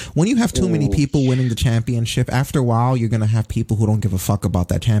again. When you have too many people winning the championship, after a while you're gonna have people who don't give a fuck about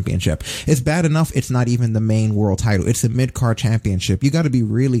that championship. It's bad enough it's not even the main world title. It's a mid-card championship. You got to be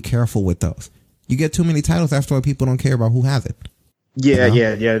really careful with those. You get too many titles, after all, people don't care about who has it. Yeah.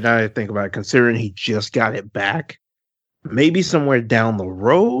 Now that I think about it, considering he just got it back, maybe somewhere down the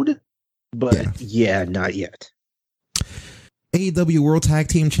road, but not yet. AEW World Tag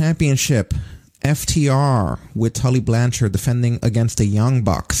Team Championship, FTR with Tully Blanchard defending against the Young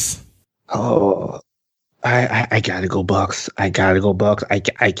Bucks. Oh, I gotta go Bucks. I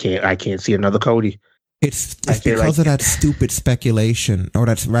can't see another Cody. It's because of that stupid speculation, or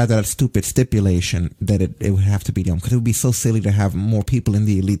that stupid stipulation that it would have to be them, because it would be so silly to have more people in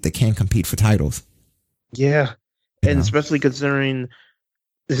the elite that can't compete for titles. Yeah, and especially considering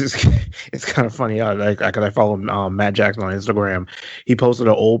it's kind of funny. I follow Matt Jackson on Instagram. He posted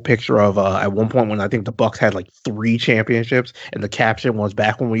an old picture of at one point when I think the Bucks had like 3 championships, and the caption was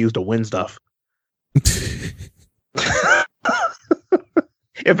 "Back when we used to win stuff."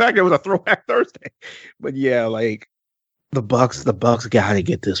 In fact, it was a Throwback Thursday. But yeah, like the Bucks gotta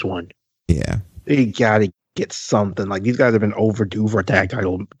get this one. Yeah, they gotta get something. Like, these guys have been overdue for a tag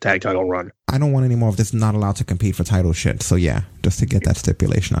title run. I don't want any more of this not allowed to compete for title shit. So yeah, just to get that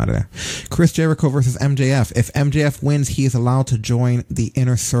stipulation out of there. Chris Jericho versus MJF. If MJF wins, he is allowed to join the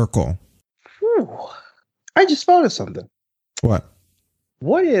Inner Circle. Whew. I just thought of something. What?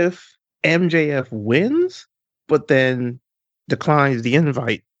 What if MJF wins, but then declines the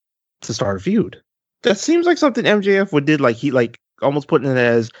invite to start a feud? That seems like something MJF would did. Like, he almost putting it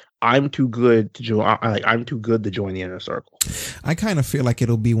as, I'm too good to join. I'm too good to join the Inner Circle. I kind of feel like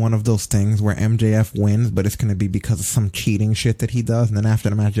it'll be one of those things where MJF wins, but it's going to be because of some cheating shit that he does, and then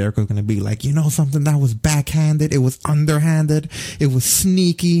after the match, Jericho's going to be like, you know, something that was backhanded, it was underhanded, it was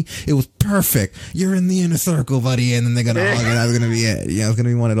sneaky, it was perfect. You're in the Inner Circle, buddy, and then they're going to hug, and that's going to be it. Yeah, it's going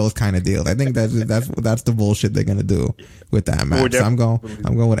to be one of those kind of deals. I think that's the bullshit they're going to do with that match. So I'm going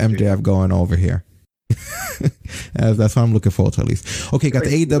with MJF going over here. That's what I'm looking forward to, at least. Okay, got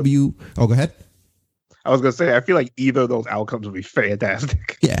the AEW. Oh, go ahead. I was gonna say, I feel like either of those outcomes would be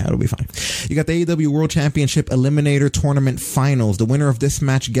fantastic. Yeah, it'll be fine. You got the AEW World Championship Eliminator Tournament Finals. The winner of this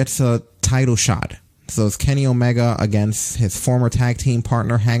match gets a title shot. So it's Kenny Omega against his former tag team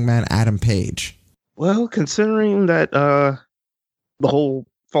partner, Hangman Adam Page. Well, considering that the whole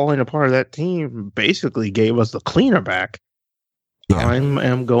falling apart of that team basically gave us the cleaner back, I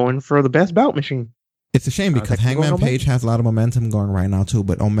am going for the best bout machine. It's a shame because Hangman Page has a lot of momentum going right now too,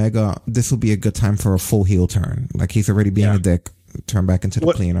 but Omega, this will be a good time for a full heel turn. Like, he's already being a dick, turn back into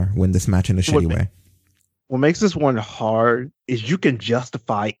the cleaner, win this match in a shitty way. What makes this one hard is you can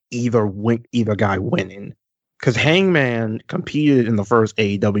justify either guy winning. Because Hangman competed in the first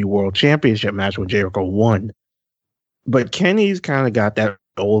AEW World Championship match when Jericho won. But Kenny's kind of got that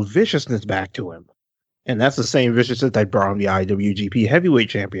old viciousness back to him. And that's the same viciousness that brought him the IWGP Heavyweight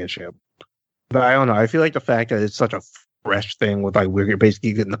Championship. But I don't know. I feel like the fact that it's such a fresh thing with like we're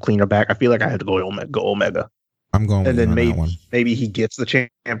basically getting the cleaner back. I feel like I had to go Omega. I'm going. And with then you on that one. maybe he gets the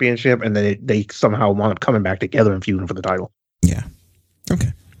championship, and then they somehow wind up coming back together and feuding for the title. Yeah.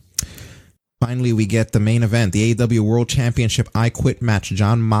 Okay. Finally, we get the main event, the AEW World Championship I Quit match.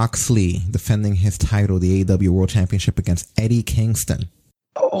 Jon Moxley defending his title, the AEW World Championship, against Eddie Kingston.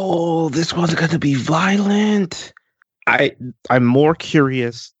 Oh, this one's going to be violent. I'm more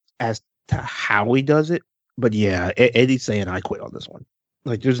curious as to how he does it, but yeah, Eddie's saying I quit on this one.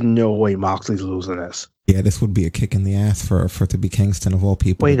 Like, there's no way Moxley's losing this. Yeah, this would be a kick in the ass for it to be Kingston of all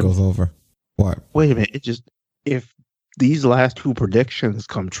people. It goes over. What? Wait a minute. If these last two predictions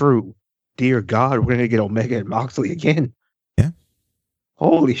come true, dear God, we're going to get Omega and Moxley again. Yeah.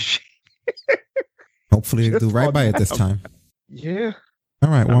 Holy shit. Hopefully they do right by it this time. Yeah. All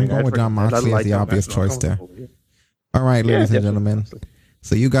right, well, I'm going with Jon Moxley as the obvious choice there. All right, ladies and gentlemen.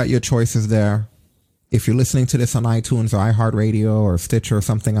 So you got your choices there. If you're listening to this on iTunes or iHeartRadio or Stitcher or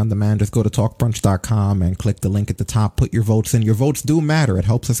something on demand, just go to talkbrunch.com and click the link at the top. Put your votes in. Your votes do matter. It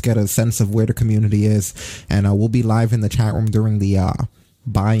helps us get a sense of where the community is. And we'll be live in the chat room during the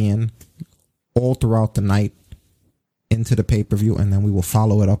buy-in all throughout the night into the pay-per-view. And then we will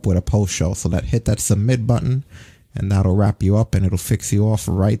follow it up with a post-show. So hit that submit button, and that'll wrap you up, and it'll fix you off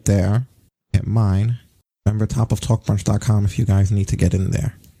right there. Hit mine. Remember, topoftalkbrunch.com if you guys need to get in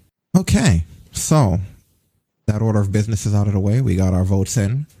there. Okay. So, that order of business is out of the way. We got our votes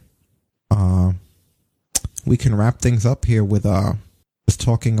in. We can wrap things up here with just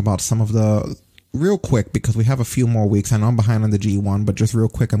talking about some of the... Real quick, because we have a few more weeks. I know I'm behind on the G1, but just real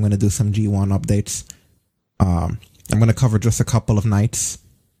quick, I'm going to do some G1 updates. I'm going to cover just a couple of nights.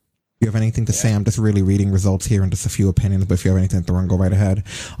 If you have anything to say, I'm just really reading results here and just a few opinions, but if you have anything to run, go right ahead.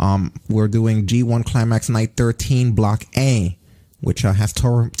 We're doing G1 Climax Night 13, Block A, which has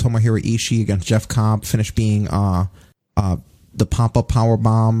Tomohiro Ishii against Jeff Cobb, finished being the pop-up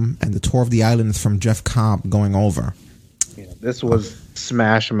powerbomb and the Tour of the Islands from Jeff Cobb going over. Yeah, this was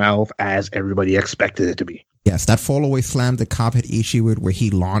Smash Mouth as everybody expected it to be. Yes, that fall-away slam that Cobb hit Ishii with where he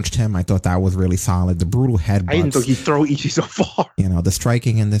launched him, I thought that was really solid. The brutal headbutts. I didn't think he'd throw Ishii so far. You know, the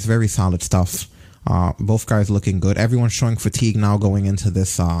striking in this, very solid stuff. Both guys looking good. Everyone's showing fatigue now going into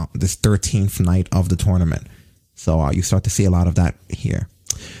this 13th night of the tournament. So you start to see a lot of that here.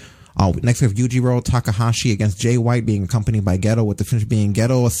 Next we have Yujiro Takahashi against Jay White, being accompanied by Geto, with the finish being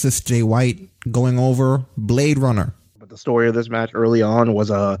Geto assists Jay White going over Blade Runner. But the story of this match early on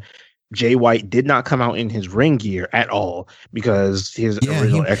was Jay White did not come out in his ring gear at all because his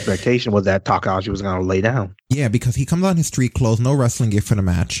original expectation was that Takahashi was going to lay down. Yeah, because he comes out in his street clothes, no wrestling gear for the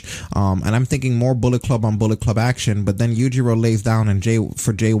match. And I'm thinking more Bullet Club on Bullet Club action, but then Yujiro lays down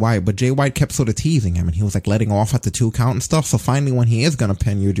for Jay White, but Jay White kept sort of teasing him, and he was like letting off at the 2 count and stuff. So finally, when he is going to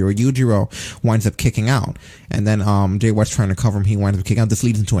pin Yujiro winds up kicking out. And then Jay White's trying to cover him, he winds up kicking out. This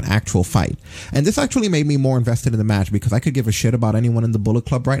leads into an actual fight. And this actually made me more invested in the match because I could give a shit about anyone in the Bullet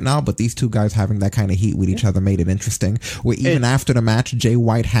Club right now, but these two guys having that kind of heat with each other made it interesting. Where even after the match, Jay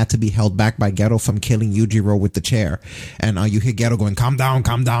White had to be held back by Geto from killing Yujiro with the chair. And you hear Geto going, calm down,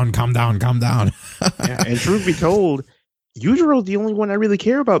 calm down, calm down, calm down. Yeah, and truth be told, Yujiro's the only one I really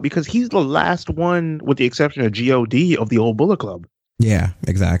care about because he's the last one, with the exception of GOD, of the old Bullet Club. Yeah,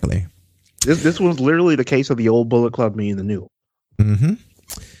 exactly. This was literally the case of the old Bullet Club meeting the new. Mm-hmm.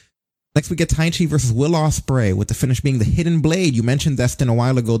 Next, we get Taichi versus Will Ospreay, with the finish being the Hidden Blade. You mentioned, Destin, a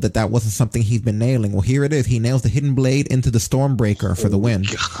while ago that wasn't something he's been nailing. Well, here it is. He nails the Hidden Blade into the Stormbreaker for the win.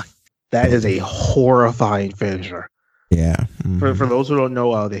 God. That is a horrifying finisher. Yeah. Mm-hmm. For those who don't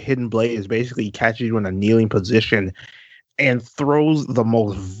know, the Hidden Blade is basically he catches you in a kneeling position and throws the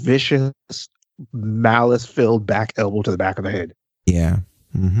most vicious, malice-filled back elbow to the back of the head. Yeah.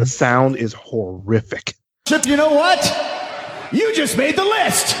 Mm-hmm. The sound is horrific. Chip, you know what? You just made the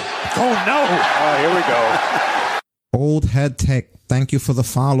list. Oh, no. Here we go. Old Head Tech, thank you for the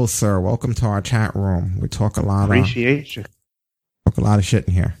follow, sir. Welcome to our chat room. We talk a lot Appreciate you. Talk a lot of shit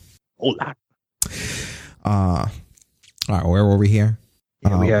in here. Whole lot. All right, where were we here?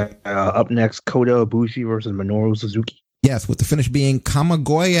 Yeah, we have up next Kota Ibushi versus Minoru Suzuki. Yes, with the finish being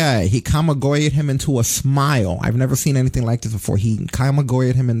Kamigoye. He Kamigoye'd him into a smile. I've never seen anything like this before. He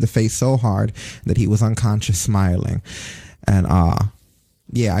Kamigoye'd him in the face so hard that he was unconscious smiling. And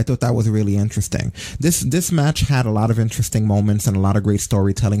yeah, I thought that was really interesting. This match had a lot of interesting moments and a lot of great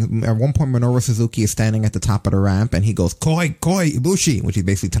storytelling. At one point, Minoru Suzuki is standing at the top of the ramp and he goes, Koi, Ibushi, which he's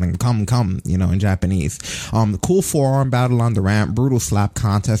basically telling him, come, in Japanese. The cool forearm battle on the ramp, brutal slap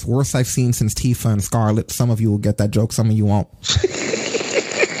contest, worst I've seen since Tifa and Scarlett. Some of you will get that joke, some of you won't.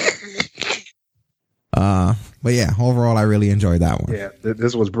 But yeah, overall, I really enjoyed that one. Yeah,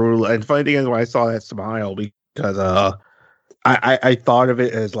 this was brutal. And funny thing is, when I saw that smile, because I thought of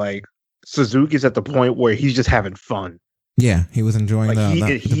it as like Suzuki's at the point where he's just having fun. Yeah, he was enjoying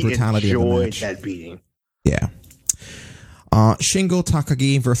the brutality of the match. That beating. Yeah. Shingo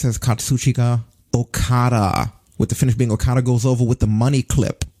Takagi versus Katsuchika Okada, with the finish being Okada goes over with the money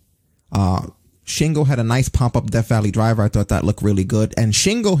clip. Shingo had a nice pump-up Death Valley driver. I thought that looked really good. And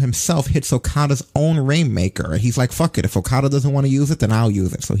Shingo himself hits Okada's own Rainmaker. He's like, fuck it. If Okada doesn't want to use it, then I'll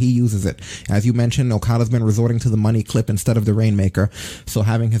use it. So he uses it. As you mentioned, Okada's been resorting to the money clip instead of the Rainmaker. So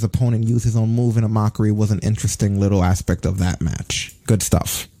having his opponent use his own move in a mockery was an interesting little aspect of that match. Good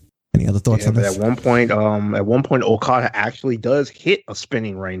stuff. Any other thoughts on this? At one point, Okada actually does hit a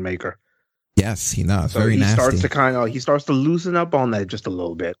spinning Rainmaker. Yes, he does. So Very nasty. He starts to loosen up on that just a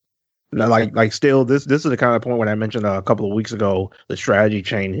little bit. Like still, this is the kind of point when I mentioned a couple of weeks ago the strategy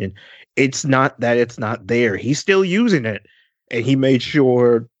changing. It's not that it's not there. He's still using it, and he made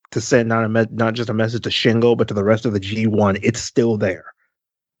sure to send not just a message to Shingo, but to the rest of the G1. It's still there.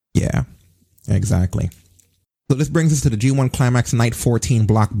 Yeah, exactly. So this brings us to the G1 Climax Night 14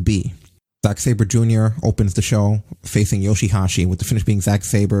 Block B. Zack Sabre Jr. opens the show facing Yoshihashi, with the finish being Zack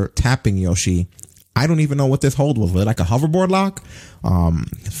Sabre tapping Yoshi. I don't even know what this hold was. Was it like a hoverboard lock?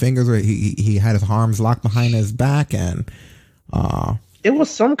 Fingers where he had his arms locked behind his back, and it was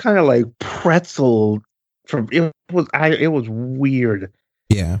some kind of like pretzel. It was weird.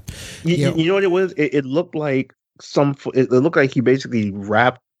 Yeah. You know what it was? It looked like it looked like he basically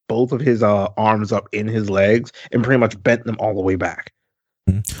wrapped both of his arms up in his legs and pretty much bent them all the way back.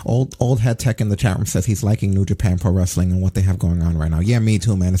 Old Head Tech in the chat room says he's liking New Japan Pro Wrestling and what they have going on right now. Yeah, me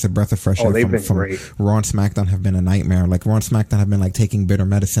too, man. It's a breath of fresh air. They've been great. Raw and SmackDown have been a nightmare. Like Raw and SmackDown have been like taking bitter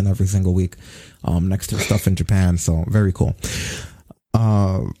medicine every single week, next to stuff in Japan. So very cool.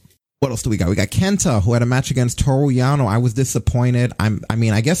 What else do we got? We got Kenta, who had a match against Toru Yano. I was disappointed.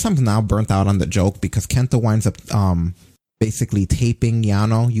 I guess I'm now burnt out on the joke, because Kenta winds up basically taping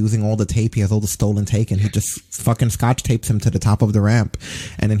Yano, using all the tape. He has all the stolen tape, and he just fucking scotch tapes him to the top of the ramp,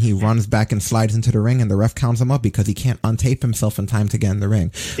 and then he runs back and slides into the ring, and the ref counts him up because he can't untape himself in time to get in the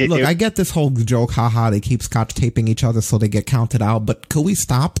ring. I get this whole joke, haha, they keep scotch taping each other so they get counted out, but could we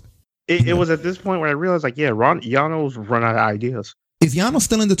stop? It was at this point where I realized, like, Yano's run out of ideas. Is Yano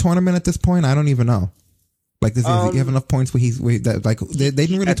still in the tournament at this point? I don't even know. Like, does he have enough points where they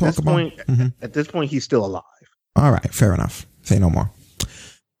didn't really talk about? At this point, he's still alive. All right, fair enough. Say no more.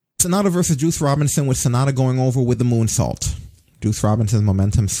 Sonata versus Juice Robinson, with Sonata going over with the moonsault. Juice Robinson's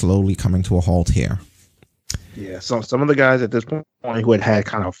momentum slowly coming to a halt here. Yeah, so some of the guys at this point who had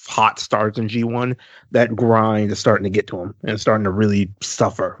kind of hot starts in G1, that grind is starting to get to them and starting to really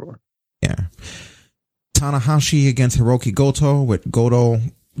suffer. Yeah. Tanahashi against Hiroki Goto, with Goto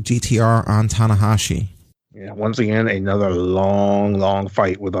GTR on Tanahashi. Yeah, once again, another long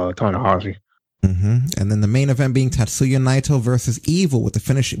fight with Tanahashi. And then the main event being Tatsuya Naito versus Evil, with the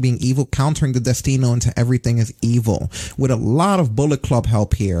finish being Evil countering the Destino into Everything is Evil, with a lot of Bullet Club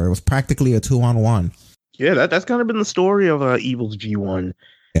help here. It was practically a 2-on-1. Yeah, that's kind of been the story of Evil's G1.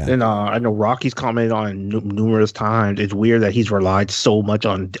 Yeah. And I know Rocky's commented on numerous times. It's weird that he's relied so much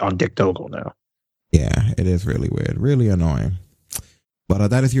on Dick Togo now. Yeah, it is really weird. Really annoying. But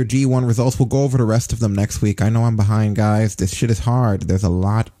that is your G1 results. We'll go over the rest of them next week. I know I'm behind, guys. This shit is hard. There's a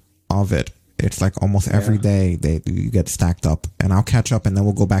lot of it. It's like almost every day you get stacked up, and I'll catch up, and then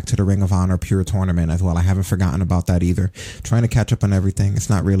we'll go back to the Ring of Honor Pure Tournament as well. I haven't forgotten about that either. Trying to catch up on everything. It's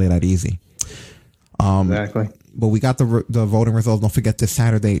not really that easy. Exactly. But we got the voting results. Don't forget this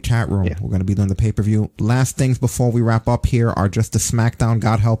Saturday chat room. Yeah. We're going to be doing the pay-per-view. Last things before we wrap up here are just the SmackDown.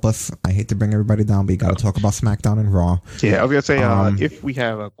 God help us. I hate to bring everybody down, but you got to talk about SmackDown and Raw. Yeah, I was going to say, if we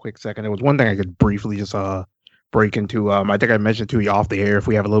have a quick second, there was one thing I could briefly just break into. I think I mentioned to you off the air if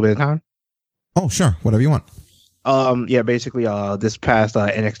we have a little bit of time. Oh, sure. Whatever you want. Basically, this past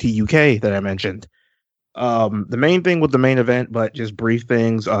NXT UK that I mentioned. The main thing with the main event, but just brief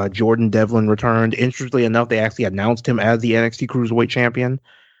things, Jordan Devlin returned. Interestingly enough, they actually announced him as the NXT Cruiserweight Champion.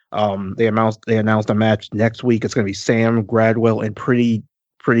 They announced a match next week. It's going to be Sam Gradwell and Pretty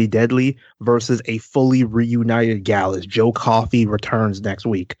Deadly versus a fully reunited Gallus. Joe Coffey returns next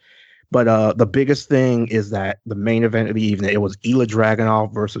week. But the biggest thing is that the main event of the evening, it was Ilya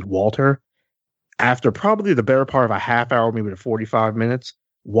Dragunov versus Walter. After probably the better part of a half hour, maybe to 45 minutes,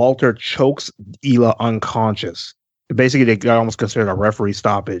 Walter chokes Ilya unconscious. Basically, they got almost considered a referee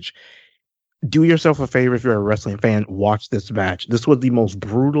stoppage. Do yourself a favor if you're a wrestling fan, watch this match. This was the most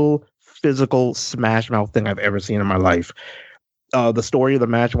brutal, physical, smash mouth thing I've ever seen in my life. The story of the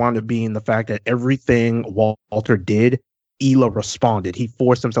match wound up being the fact that everything Walter did, Ilya responded. He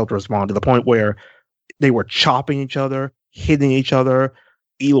forced himself to respond to the point where They were chopping each other, hitting each other.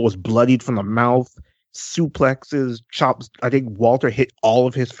 Elo was bloodied from the mouth, suplexes, chops. I think Walter hit all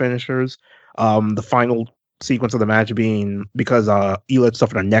of his finishers. The final sequence of the match being because Elo had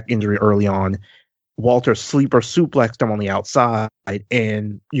suffered a neck injury early on. Walter sleeper suplexed him on the outside,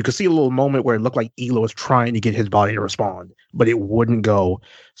 and you could see a little moment where it looked like Elo was trying to get his body to respond, but it wouldn't go.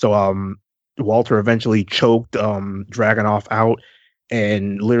 So Walter eventually choked Dragunov out,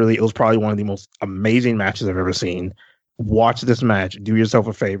 and literally it was probably one of the most amazing matches I've ever seen. Watch this match. Do yourself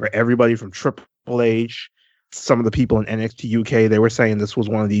a favor. Everybody from Triple H, some of the people in NXT UK, they were saying this was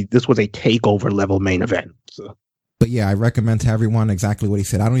a takeover level main event. So. But yeah, I recommend to everyone exactly what he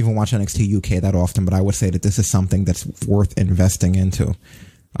said. I don't even watch NXT UK that often, but I would say that this is something that's worth investing into.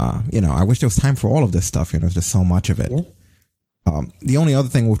 I wish there was time for all of this stuff. There's just so much of it. Yeah. The only other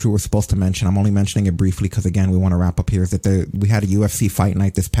thing which we were supposed to mention, I'm only mentioning it briefly because, again, we want to wrap up here, is that we had a UFC fight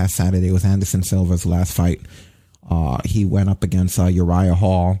night this past Saturday. It was Anderson Silva's last fight. He went up against Uriah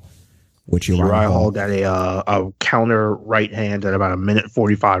Hall, which Uriah Hall got a counter right hand at about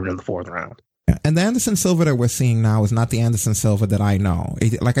 1:45 in the fourth round. And the Anderson Silva that we're seeing now is not the Anderson Silva that I know.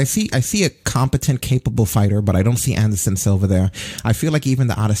 I see a competent, capable fighter, but I don't see Anderson Silva there. I feel like even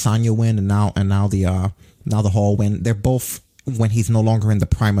the Adesanya win and now the Hall win, they're both when he's no longer in the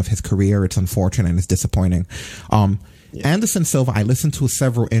prime of his career. It's unfortunate and it's disappointing. Anderson Silva, I listened to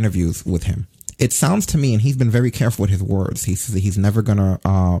several interviews with him. It sounds to me, and he's been very careful with his words, he says that he's never going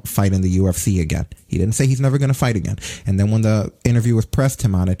to fight in the UFC again. He didn't say he's never going to fight again. And then when the interviewers pressed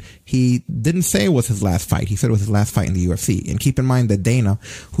him on it, he didn't say it was his last fight. He said it was his last fight in the UFC. And keep in mind that Dana,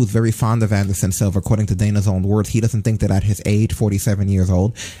 who's very fond of Anderson Silva, according to Dana's own words, he doesn't think that at his age, 47 years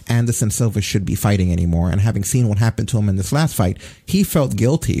old, Anderson Silva should be fighting anymore. And having seen what happened to him in this last fight, he felt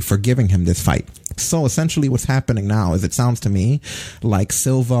guilty for giving him this fight. So essentially what's happening now is it sounds to me like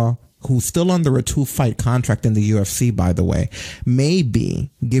Silva, who's still under a 2-fight contract in the UFC, by the way, may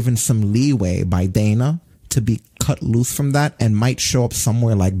be given some leeway by Dana to be cut loose from that and might show up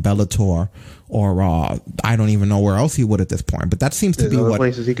somewhere like Bellator or I don't even know where else he would at this point. But that seems to be other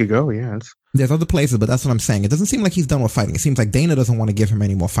places he could go, yeah. There's other places, but that's what I'm saying. It doesn't seem like he's done with fighting. It seems like Dana doesn't want to give him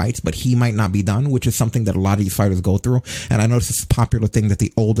any more fights, but he might not be done, which is something that a lot of these fighters go through. And I notice it's a popular thing that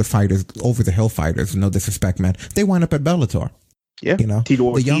the older fighters, over-the-hill fighters, no disrespect, man, they wind up at Bellator. Yeah, Tito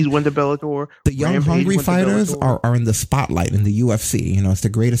Ortiz went to Bellator. The young, Rampage hungry fighters are in the spotlight in the UFC. It's the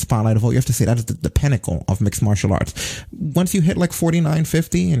greatest spotlight of all. You have to say that is the pinnacle of mixed martial arts. Once you hit like 49,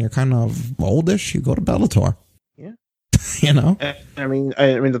 50, and you're kind of oldish, you go to Bellator. Yeah, I mean,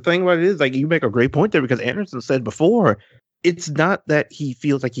 the thing about it is, like, you make a great point there because Anderson said before, it's not that he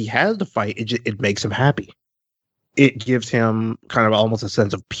feels like he has to fight; it makes him happy. It gives him kind of almost a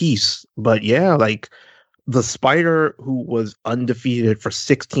sense of peace. But yeah, like. The Spider, who was undefeated for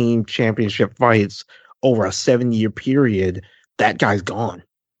 16 championship fights over a 7-year period, that guy's gone.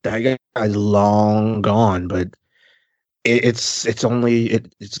 That guy's long gone. But it's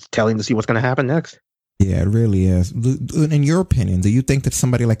telling to see what's going to happen next. Yeah, it really is. In your opinion, do you think that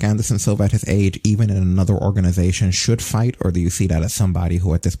somebody like Anderson Silva at his age, even in another organization, should fight? Or do you see that as somebody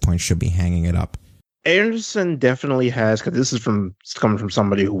who at this point should be hanging it up? Anderson definitely has, because this is coming from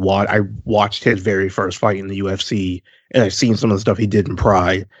somebody who I watched his very first fight in the UFC, and I've seen some of the stuff he did in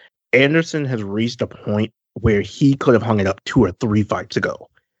Pride. Anderson has reached a point where he could have hung it up 2 or 3 fights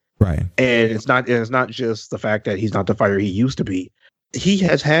ago. Right. And it's not just the fact that he's not the fighter he used to be. He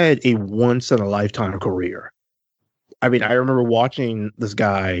has had a once-in-a-lifetime career. I mean, I remember watching this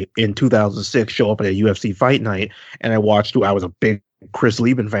guy in 2006 show up at a UFC fight night, and I was a big Chris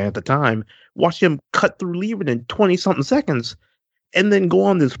Lieben fan at the time, watched him cut through Lieben in 20-something seconds, and then go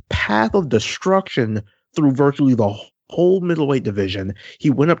on this path of destruction through virtually the whole middleweight division. He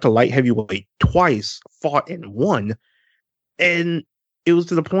went up to light heavyweight twice, fought and won, and it was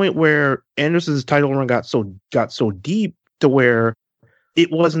to the point where Anderson's title run got so deep to where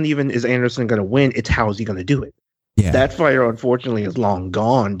it wasn't even, is Anderson going to win? It's how is he going to do it? Yeah. That fighter, unfortunately, is long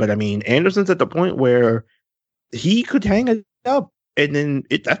gone. But I mean, Anderson's at the point where he could hang it up. And then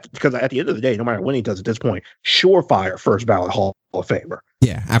that's because at the end of the day, no matter when he does at this point, surefire first ballot Hall of Famer.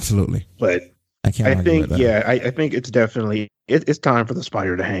 Yeah, absolutely. But I think it's definitely it's time for the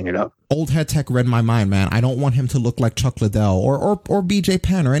Spider to hang it up. Old Head Tech read my mind, man. I don't want him to look like Chuck Liddell or BJ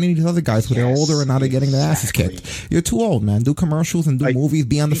Penn or any of these other guys who they're older and now they're getting their asses kicked. You're too old, man. Do commercials and do movies,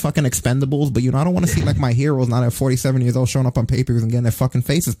 be on the fucking Expendables, but I don't want to see like my heroes now at 47 years old showing up on papers and getting their fucking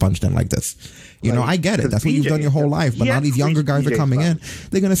faces punched in like this. I get it. That's what you've done your whole life, but now these younger guys are coming in.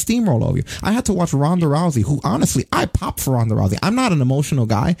 They're going to steamroll over you. I had to watch Ronda Rousey, who honestly, I pop for Ronda Rousey. I'm not an emotional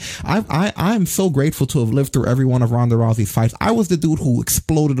guy. I'm so grateful to have lived through every one of Ronda Rousey's fights. I was the dude who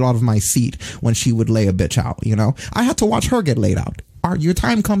exploded out of my seat when she would lay a bitch out, you know? I had to watch her get laid out. Your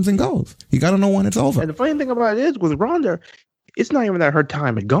time comes and goes. You got to know when it's over. And the funny thing about it is, with Ronda, it's not even that her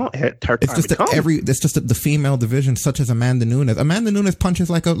time had gone. It's just the female division, such as Amanda Nunes. Amanda Nunes punches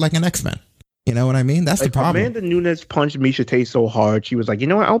like an X-Men. You know what I mean? That's the problem. Amanda Nunes punched Miesha Tate so hard, she was like, you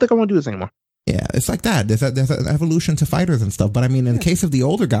know what? I don't think I want to do this anymore. Yeah, it's like that. There's an evolution to fighters and stuff. But I mean, in the case of the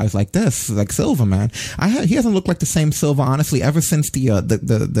older guys like this, like Silva, man, he hasn't looked like the same Silva, honestly, ever since the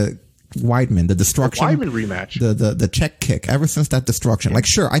Weidman, the destruction, the Weidman rematch, the check kick, ever since that destruction. Like,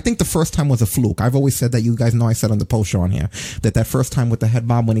 sure, I think the first time was a fluke. I've always said that. You guys know I said on the post show on here that first time with the head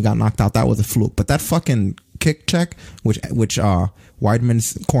bob when he got knocked out, that was a fluke. But that fucking kick check, which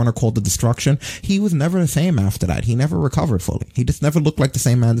Weidman's corner called the destruction, he was never the same after that. He never recovered fully. He just never looked like the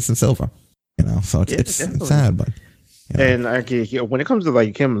same Anderson Silva. You know, so it's sad, but. And when it comes to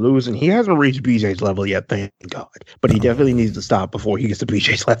like him losing, he hasn't reached BJ's level yet, thank God. But he definitely needs to stop before he gets to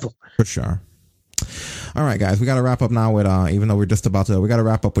BJ's level. For sure. All right, guys, we got to wrap up now with even though we're just about to, we got to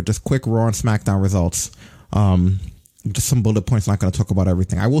wrap up with just quick Raw and SmackDown results. Just some bullet points, not going to talk about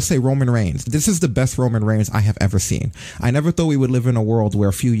everything. I will say Roman Reigns. This is the best Roman Reigns I have ever seen. I never thought we would live in a world where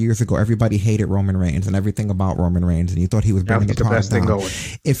a few years ago everybody hated Roman Reigns and everything about Roman Reigns, and you thought he was bringing the best thing going.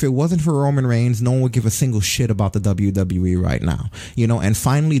 If it wasn't for Roman Reigns, no one would give a single shit about the WWE right now. You know, and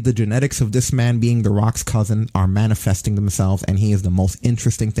finally the genetics of this man being The Rock's cousin are manifesting themselves, and he is the most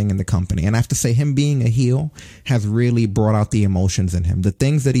interesting thing in the company. And I have to say, him being a heel has really brought out the emotions in him. The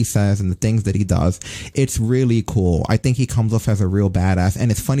things that he says and the things that he does, it's really cool. I think he comes off as a real badass, and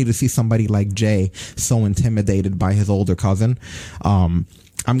it's funny to see somebody like Jay so intimidated by his older cousin. I'm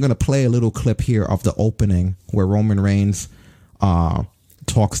gonna play a little clip here of the opening where Roman Reigns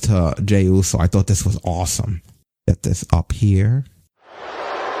talks to Jey Uso. I thought this was awesome. Get this up here.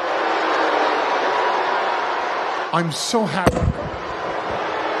 I'm so happy.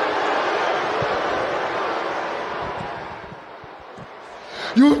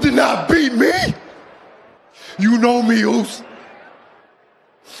 You did not beat me. You know me, Oos.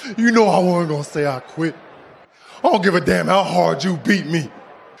 You know I wasn't gonna say I quit. I don't give a damn how hard you beat me.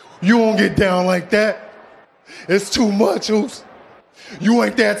 You won't get down like that. It's too much, Oos. You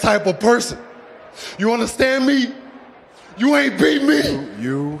ain't that type of person. You understand me? You ain't beat me.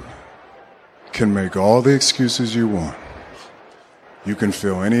 You can make all the excuses you want. You can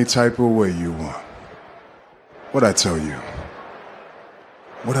feel any type of way you want. What'd I tell you?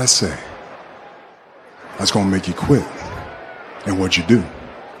 What'd I say? That's gonna make you quit. And what'd you do?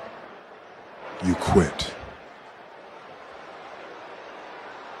 You quit.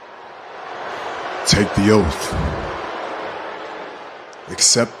 Take the oath.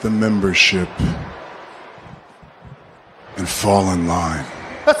 Accept the membership. And fall in line.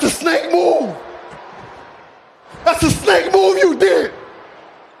 That's a snake move. That's a snake move you did.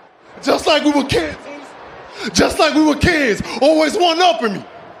 Just like we were kids. Just like we were kids. Always one-upping me.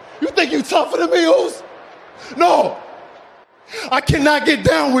 You think you tougher than me, Oos? No, I cannot get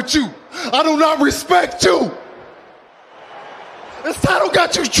down with you. I do not respect you. This title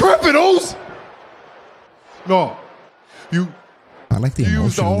got you tripping, Oos. No, you. I like the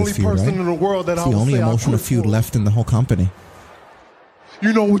emotion of this feud, right? In the world that it's the only emotional feud left in the whole company.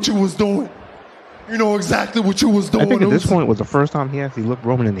 You know what you was doing. You know exactly what you was doing. I think at this point was the first time he actually looked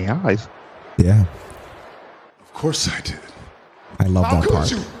Roman in the eyes. Yeah. Of course I did. I love that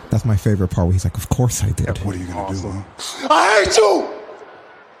part. That's my favorite part where he's like, of course I did. Yeah, what are you going to do, huh? I hate you!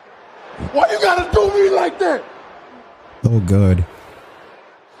 Why you gotta do me like that? So good.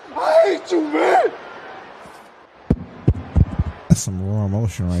 I hate you, man! That's some raw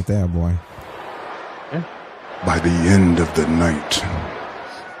emotion right there, boy. Yeah. By the end of the night,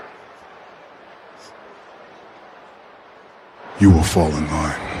 you will fall in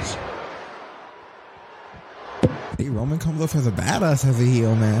line. Hey, Roman comes off as a badass as a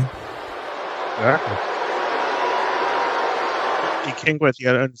heel, man. Exactly. King Quest, you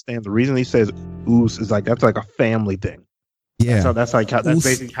gotta understand the reason he says Oos is like that's like a family thing. Yeah, that's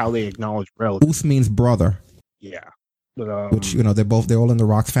basically how they acknowledge relatives. Oos means brother. Yeah, but, which they're all in the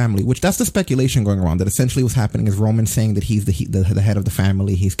Rock's family. Which that's the speculation going around that essentially what's happening is Roman saying that he's the head of the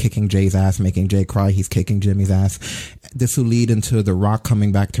family. He's kicking Jay's ass, making Jay cry. He's kicking Jimmy's ass. This will lead into the Rock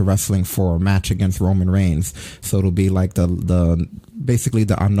coming back to wrestling for a match against Roman Reigns. So it'll be like basically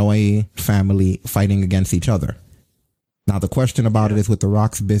the Anoa'i family fighting against each other. Now the question about it is with the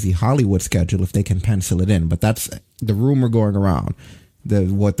Rock's busy Hollywood schedule if they can pencil it in, but that's the rumor going around.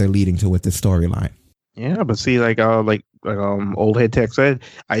 What they're leading to with this storyline. Yeah, but see, like old head tech said,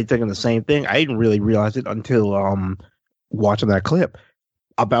 I thinking the same thing. I didn't really realize it until watching that clip.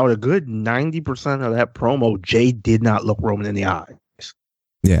 about a good 90% of that promo, Jay did not look Roman in the eyes.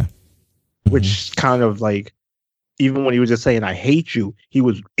 Yeah. Which kind of like, even when he was just saying, I hate you, he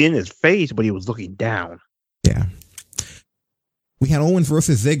was in his face, but he was looking down. Yeah. We had Owens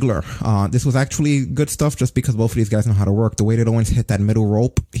versus Ziggler. This was actually good stuff just because both of these guys know how to work. The way that Owens hit that middle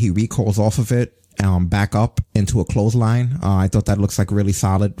rope, he recoils off of it, back up into a clothesline. I thought that looks like really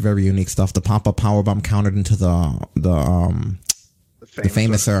solid, very unique stuff. The pop-up powerbomb countered into the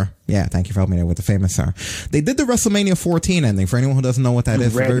Famouser. Yeah, thank you for helping me there with the Famouser. They did the WrestleMania 14 ending. For anyone who doesn't know what that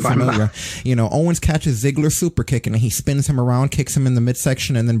is, very familiar. You know, Owens catches Ziggler's super kick and he spins him around, kicks him in the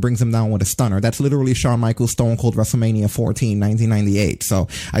midsection, and then brings him down with a stunner. That's literally Shawn Michaels' Stone Cold WrestleMania 14, 1998. So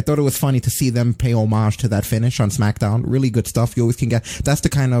I thought it was funny to see them pay homage to that finish on SmackDown. Really good stuff. You always can get. That's the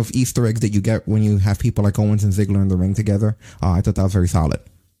kind of Easter eggs that you get when you have people like Owens and Ziggler in the ring together. I thought that was very solid.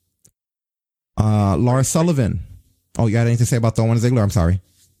 Lars Sullivan. Oh, you had anything to say about the Owens Ziggler? I'm sorry.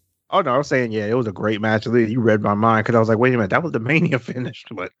 Oh, no, I was saying, yeah, it was a great match. You read my mind because I was like, wait a minute, that was the Mania finish.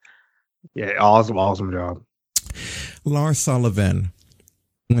 But yeah, awesome job. Lars Sullivan.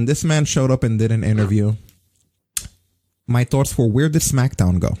 When this man showed up and did an interview, my thoughts were, where did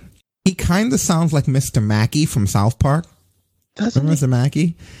SmackDown go? He kind of sounds like Mr. Mackey from South Park. Remember Mr.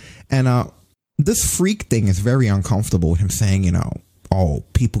 Mackey? And this freak thing is very uncomfortable with him saying, you know, oh,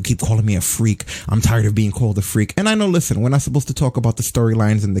 people keep calling me a freak. I'm tired of being called a freak. And I know, listen, we're not supposed to talk about the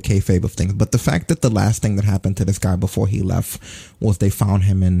storylines and the kayfabe of things, but the fact that the last thing that happened to this guy before he left was they found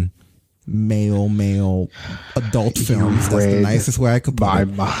him in male adult films. That's the nicest way I could put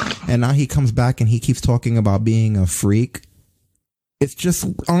it. And now he comes back and he keeps talking about being a freak. It's just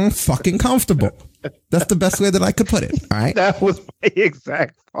unfucking comfortable. That's the best way that I could put it. All right. That was my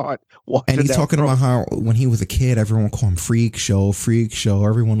exact thought. And he's talking about how when he was a kid, everyone would call him Freak Show.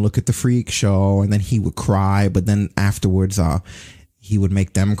 Everyone look at the Freak Show. And then he would cry. But then afterwards, he would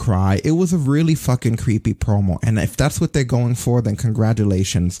make them cry. It was a really fucking creepy promo. And if that's what they're going for, then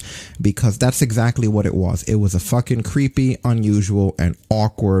congratulations. Because that's exactly what it was. It was a fucking creepy, unusual, and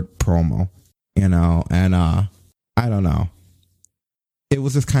awkward promo. You know, and I don't know. It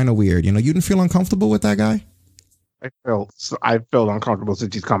was just kind of weird. You know, you didn't feel uncomfortable with that guy? I felt uncomfortable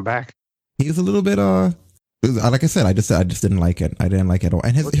since he's come back. He was a little bit, like I said, I just didn't like it. I didn't like it at all.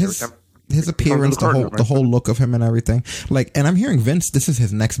 And his appearance, the whole look of him and everything. Like, and I'm hearing Vince, this is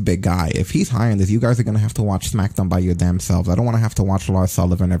his next big guy. If he's hiring this, you guys are going to have to watch SmackDown by your damn selves. I don't want to have to watch Lars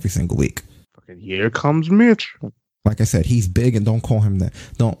Sullivan every single week. Fucking here comes Mitch. Like I said, he's big and don't call him that.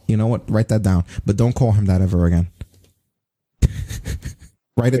 You know what? Write that down. But don't call him that ever again.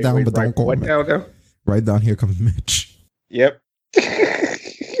 Write it down, but don't call him that. Right down, here comes Mitch. Yep.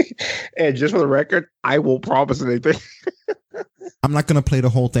 And just for the record, I won't promise anything. I'm not going to play the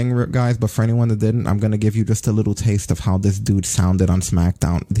whole thing, guys, but for anyone that didn't, I'm going to give you just a little taste of how this dude sounded on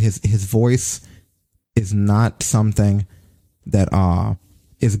SmackDown. His voice is not something that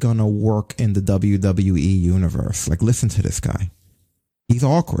is going to work in the WWE universe. Like, listen to this guy. He's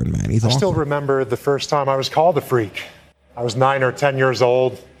awkward, man. I still remember the first time I was called a freak. I was 9 or 10 years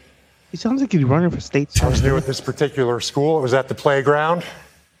old. He sounds like he's running for state senator. I was new at this particular school. It was at the playground.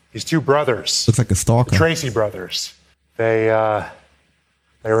 These two brothers. Looks like a stalker. The Tracy brothers. They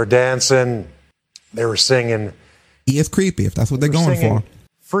were dancing. They were singing. He is creepy if that's what they're going for.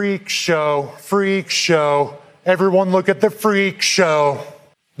 Freak show, freak show. Everyone look at the freak show.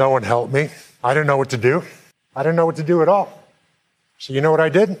 No one helped me. I didn't know what to do. I didn't know what to do at all. So you know what I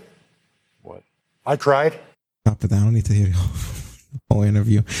did? What? I cried. Stop it. I don't need to hear the whole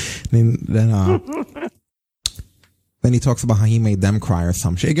interview. Then he talks about how he made them cry or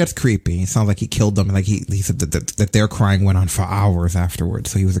some shit. It gets creepy. It sounds like he killed them. Like he said that their crying went on for hours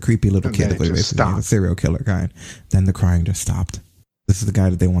afterwards. So he was a creepy little kid. He was a serial killer guy. Then the crying just stopped. This is the guy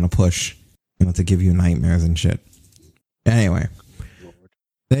that they want to push, you know, to give you nightmares and shit. Anyway,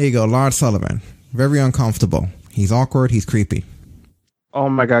 there you go. Lars Sullivan. Very uncomfortable. He's awkward. He's creepy. Oh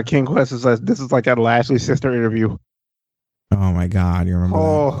my God, King Quest says this is like that Lashley sister interview. Oh my God, you remember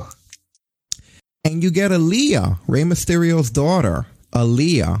that? And you get Aaliyah, Rey Mysterio's daughter,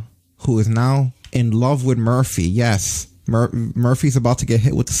 Aaliyah, who is now in love with Murphy. Yes, Murphy's about to get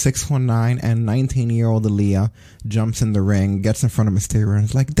hit with the 619, and 19-year-old Aaliyah jumps in the ring, gets in front of Mysterio, and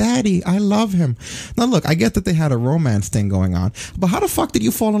is like, Daddy, I love him. Now look, I get that they had a romance thing going on, but how the fuck did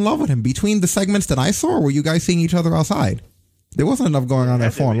you fall in love with him? Between the segments that I saw, or were you guys seeing each other outside? There wasn't enough going on there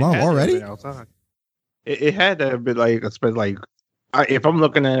to fall in love already. It had to have been like, if I'm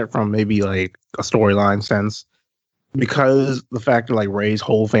looking at it from maybe like a storyline sense, because the fact that like Ray's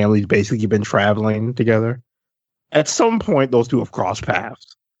whole family's basically been traveling together, at some point those two have crossed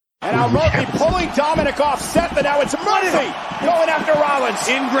paths. And now Murphy pulling Dominic off set, but now it's Murphy going after Rollins.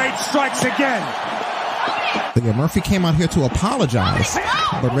 Ingrate strikes again. But yeah, Murphy came out here to apologize,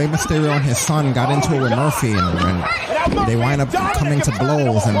 but Rey Mysterio and his son got into it with Murphy, and they wind up coming to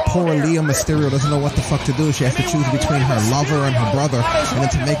blows, and poor Leah Mysterio doesn't know what the fuck to do. She has to choose between her lover and her brother, and then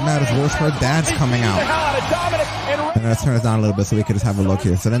to make matters worse, her dad's coming out. And let's turn it down a little bit so we can just have a look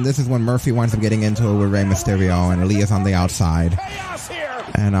here. So then this is when Murphy winds up getting into it with Rey Mysterio, and Leah's on the outside.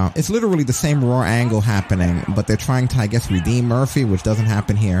 And it's literally the same Raw angle happening, but they're trying to, I guess, redeem Murphy, which doesn't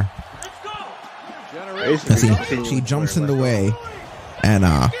happen here. She jumps in the way, and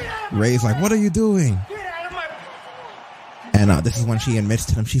Ray's like, "What are you doing?" And this is when she admits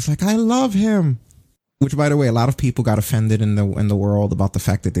to him. She's like, "I love him." Which, by the way, a lot of people got offended in the world about the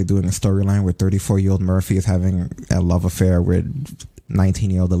fact that they're doing a storyline where 34-year-old Murphy is having a love affair with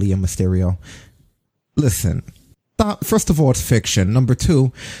 19-year-old Aaliyah Mysterio. Listen. First of all, it's fiction. Number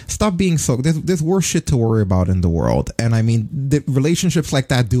two, stop being so... There's worse shit to worry about in the world. And I mean, the relationships like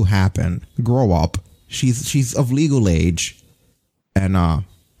that do happen. Grow up. She's of legal age. And,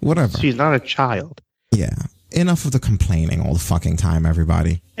 whatever. She's not a child. Yeah. Enough of the complaining all the fucking time,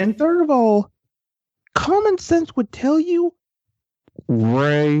 everybody. And third of all, common sense would tell you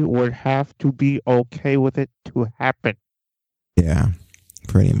Ray would have to be okay with it to happen. Yeah,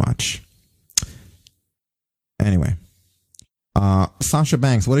 pretty much. Anyway, Sasha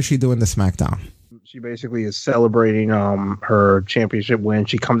Banks, what is she doing this SmackDown? She basically is celebrating her championship win.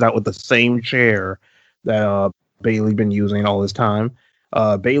 She comes out with the same chair that Bayley been using all this time.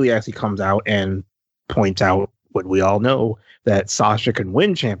 Bayley actually comes out and points out what we all know, that Sasha can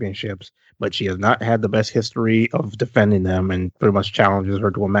win championships, but she has not had the best history of defending them, and pretty much challenges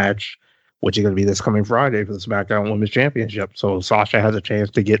her to a match, which is going to be this coming Friday for the SmackDown Women's Championship. So Sasha has a chance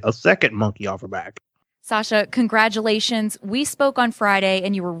to get a second monkey off her back. Sasha, congratulations. We spoke on Friday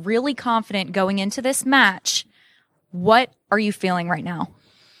and you were really confident going into this match. What are you feeling right now?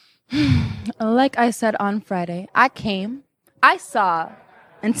 Like I said on Friday, I came, I saw,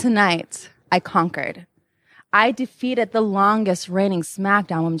 and tonight I conquered. I defeated the longest reigning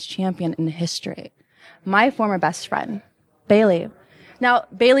SmackDown Women's Champion in history, my former best friend, Bayley. Now,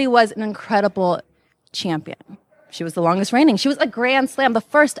 Bayley was an incredible champion. She was the longest reigning. She was a Grand Slam, the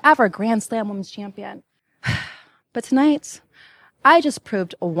first ever Grand Slam Women's Champion. But tonight, I just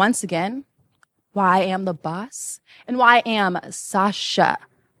proved once again why I am the boss and why I am Sasha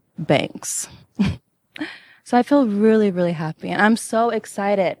Banks. So I feel really, really happy. And I'm so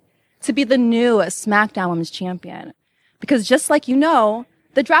excited to be the new SmackDown Women's Champion. Because just like you know,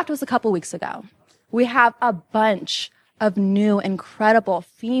 the draft was a couple weeks ago. We have a bunch of new, incredible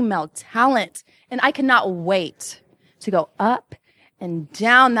female talent. And I cannot wait to go up and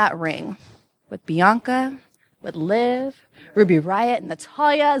down that ring with Bianca, with Liv, Ruby Riott,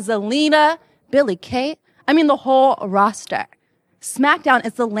 Natalya, Zelina, Billie Kay. I mean, the whole roster. SmackDown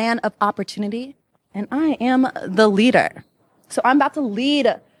is the land of opportunity, and I am the leader. So I'm about to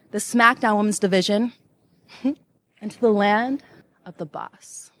lead the SmackDown Women's division into the land of the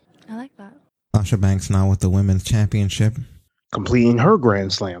boss. I like that. Sasha Banks now with the Women's Championship. Completing her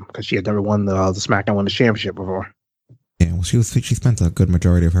Grand Slam, because she had never won the SmackDown Women's Championship before. Yeah, well, she spent a good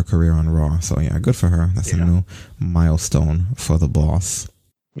majority of her career on Raw, so yeah, good for her. That's a new milestone for the boss.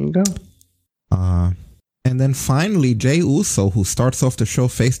 There you go. And then finally, Jey Uso, who starts off the show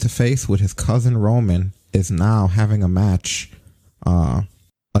face to face with his cousin Roman, is now having a match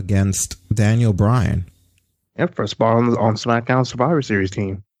against Daniel Bryan. Yeah, first spot on SmackDown Survivor Series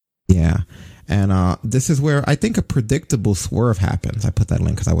team. Yeah. And this is where I think a predictable swerve happens. I put that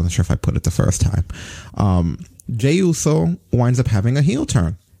link because I wasn't sure if I put it the first time. Jey Uso winds up having a heel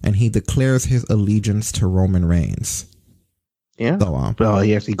turn, and he declares his allegiance to Roman Reigns. Yeah. So,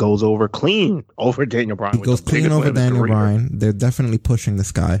 he actually goes over clean over Daniel Bryan. He goes clean over Daniel Bryan. They're definitely pushing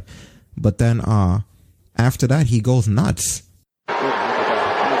this guy. But then after that, he goes nuts.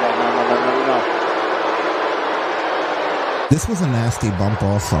 This was a nasty bump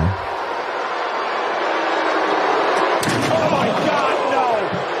also.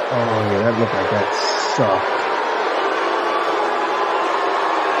 Oh, yeah, that looked like that sucked.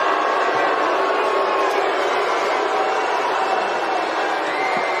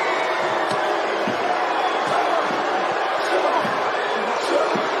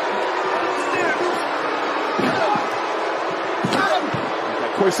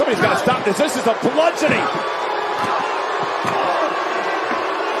 Corey, somebody's got to stop this. This is a bludgeoning.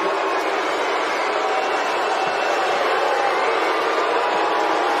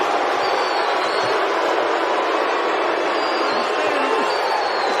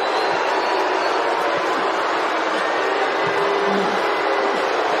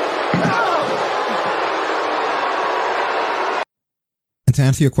 And to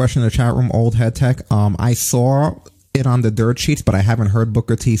answer your question in the chat room, Old Head Tech, I saw it on the dirt sheets, but I haven't heard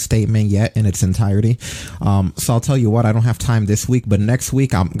Booker T's statement yet in its entirety. So I'll tell you what, I don't have time this week, but next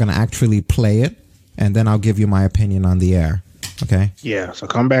week I'm going to actually play it, and then I'll give you my opinion on the air. Okay? Yeah, so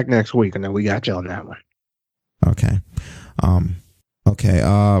come back next week, and then we got you on that one. Okay. Okay.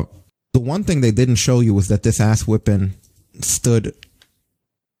 The one thing they didn't show you was that this ass whipping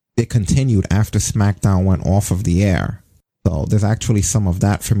it continued after SmackDown went off of the air. So there's actually some of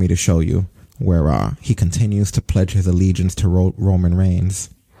that for me to show you, where he continues to pledge his allegiance to Roman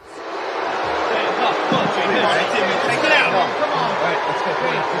Reigns. You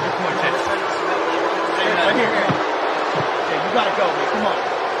gotta go, man. Come on.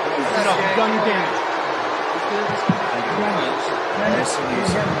 You've done your damage. Let's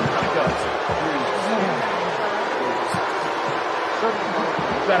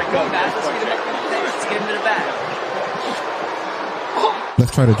get him to the back.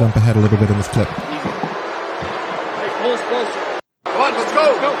 Let's try to jump ahead a little bit in this clip. Close. Come on, let's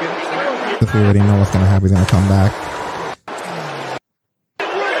go. Because we already know what's going to happen. He's going to come back.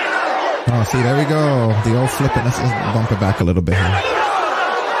 Oh, see, there we go. The old flipping. Let's just bump it back a little bit here.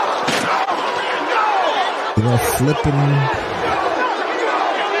 The old flipping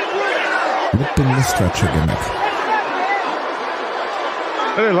the stretcher gimmick.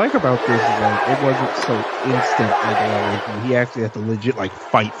 What I like about this is like it wasn't so instant. Like he actually had to legit like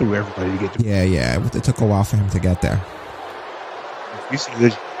fight through everybody to get to. Yeah. It took a while for him to get there. You see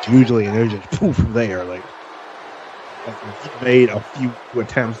this usually, and they're just poof there. Like he made a few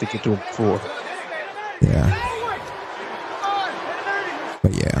attempts to get to him before. Yeah.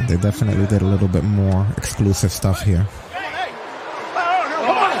 But yeah, they definitely did a little bit more exclusive stuff here.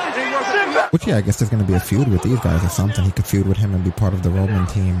 Which, yeah, I guess there's going to be a feud with these guys or something. He could feud with him and be part of the Roman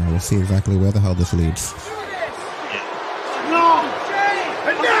team. We'll see exactly where the hell this leads. No!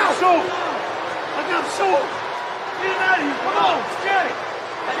 And now! I got sold! Get him out of here! Come on! Get it!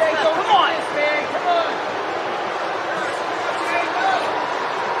 Come on! Come on!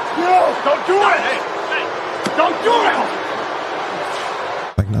 No! Don't do it! Hey! Don't do it!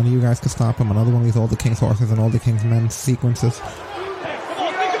 Like, none of you guys could stop him. Another one of these All the King's Horses and All the King's Men sequences.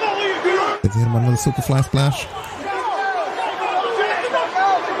 Did he hit him another super flash splash?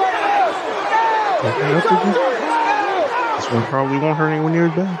 This one probably won't hurt anyone near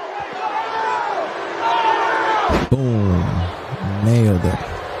his back. Boom. Nailed it.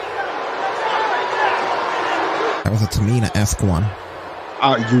 That was a Tamina-esque one.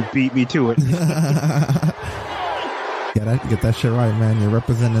 You beat me to it. Get that shit right, man. You're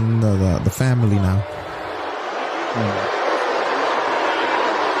representing the family now.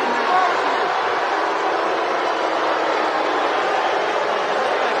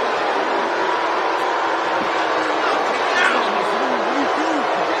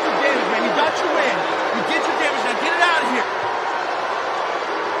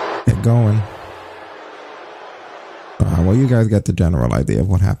 Going. Well, you guys get the general idea of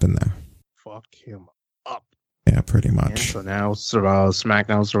what happened there. Fuck him up. Yeah, pretty much. Yeah, so now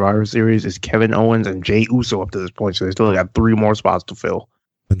SmackDown Survivor Series is Kevin Owens and Jey Uso up to this point, so they still got 3 more spots to fill.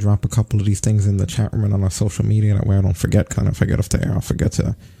 I'll drop a couple of these things in the chat room and on our social media. That way I don't forget. Kind of forget off the air. I'll forget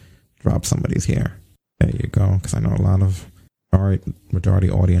to drop some of these here. There you go. Because I know a lot of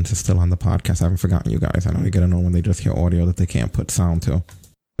majority audience is still on the podcast. I haven't forgotten you guys. I know you get to know when they just hear audio that they can't put sound to.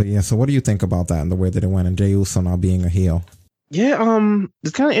 But yeah, so what do you think about that and the way that it went and Jey Uso now being a heel? Yeah,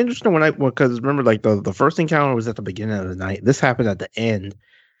 it's kind of interesting because remember, like the first encounter was at the beginning of the night. This happened at the end.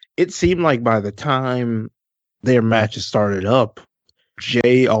 It seemed like by the time their matches started up,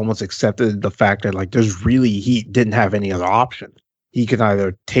 Jey almost accepted the fact that like he didn't have any other option. He could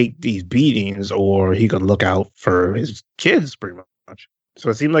either take these beatings or he could look out for his kids, pretty much.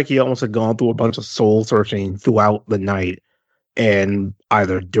 So it seemed like he almost had gone through a bunch of soul searching throughout the night. And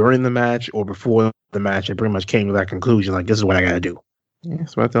either during the match or before the match, it pretty much came to that conclusion, like, this is what I got to do. Yeah,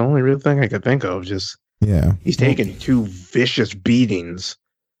 that's about the only real thing I could think of. Just, he's taken 2 vicious beatings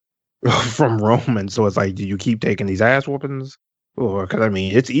from Roman. So it's like, do you keep taking these ass whoopings? Or, because I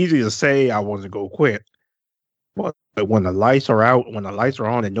mean, it's easy to say I want to go quit. But when the lights are out, when the lights are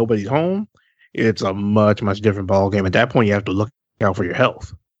on and nobody's home, it's a much, much different ball game. At that point, you have to look out for your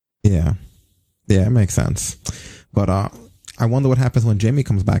health. Yeah. Yeah, it makes sense. But, I wonder what happens when Jimmy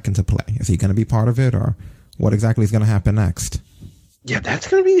comes back into play. Is he going to be part of it, or what exactly is going to happen next? Yeah, that's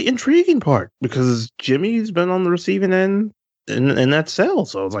going to be the intriguing part because Jimmy's been on the receiving end in that cell.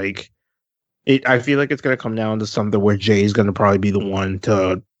 So it's like, I feel like it's going to come down to something where Jay's going to probably be the one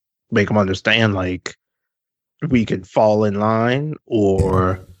to make him understand, like, we could fall in line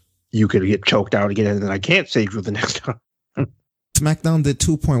or you could get choked out again and then I can't save you the next time. SmackDown did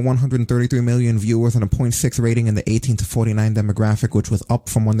 2.133 million viewers and a 0.6 rating in the 18 to 49 demographic, which was up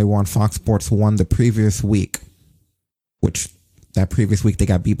from when they were on Fox Sports 1 the previous week. Which, that previous week they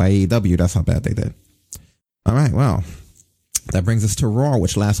got beat by AEW. That's how bad they did. All right, well, that brings us to Raw,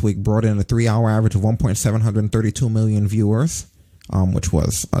 which last week brought in a 3-hour average of 1.732 million viewers, which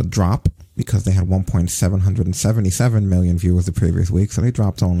was a drop because they had 1.777 million viewers the previous week. So they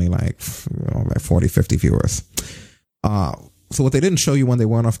dropped only like 40, 50 viewers. So what they didn't show you when they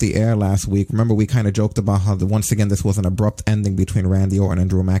went off the air last week, remember we kind of joked about how once again this was an abrupt ending between Randy Orton and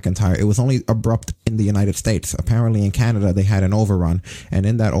Drew McIntyre. It was only abrupt in the United States. Apparently in Canada they had an overrun, and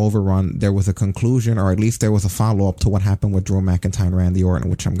in that overrun there was a conclusion, or at least there was a follow-up to what happened with Drew McIntyre and Randy Orton,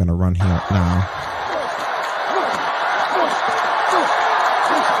 which I'm going to run here now.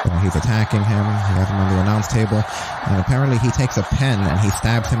 So he's attacking him. He has him on the announce table, and apparently he takes a pen and he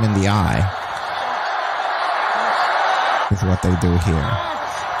stabs him in the eye. Is what they do here.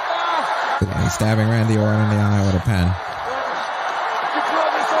 He's stabbing Randy Orton in the eye with a pen.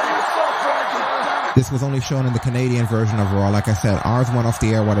 This was only shown in the Canadian version of Raw. Like I said, ours went off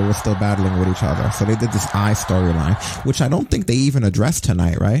the air while they were still battling with each other. So they did this eye storyline, which I don't think they even addressed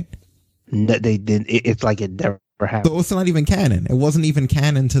tonight, right? No, they didn't. It's like it never happened. So it's not even canon. It wasn't even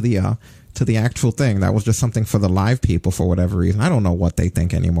canon to the actual thing. That was just something for the live people for whatever reason. I don't know what they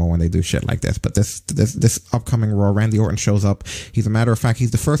think anymore when they do shit like this. But this upcoming Raw, Randy Orton shows up. He's a matter of fact, he's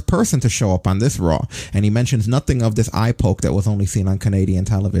the first person to show up on this Raw, and he mentions nothing of this eye poke that was only seen on Canadian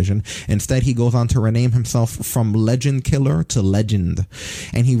television. Instead, he goes on to rename himself from Legend Killer to Legend,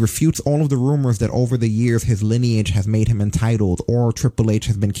 and he refutes all of the rumors that over the years his lineage has made him entitled, or Triple H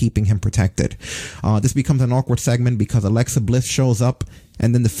has been keeping him protected. This becomes an awkward segment because Alexa Bliss shows up,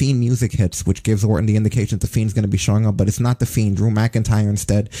 and then the Fiend music hits, which gives Orton the indication that the Fiend's going to be showing up, but it's not the Fiend. Drew McIntyre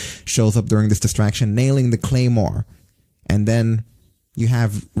instead shows up during this distraction, nailing the Claymore. And then you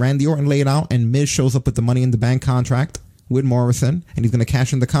have Randy Orton laid out, and Miz shows up with the Money in the Bank contract with Morrison, and he's going to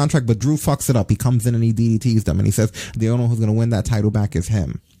cash in the contract, but Drew fucks it up. He comes in and he DDTs them, and he says the only one who's going to win that title back is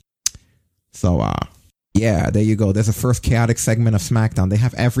him. So, yeah, there you go. There's a first chaotic segment of SmackDown. They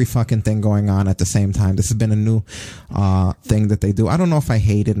have every fucking thing going on at the same time. This has been a new thing that they do. I don't know if I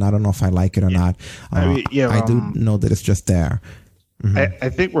hate it, and I don't know if I like it or not. I do know that it's just there. Mm-hmm. I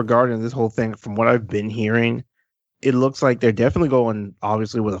think regarding this whole thing, from what I've been hearing, it looks like they're definitely going,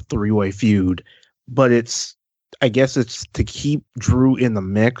 obviously, with a 3-way feud. But I guess it's to keep Drew in the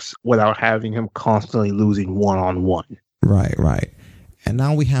mix without having him constantly losing one-on-one. Right. And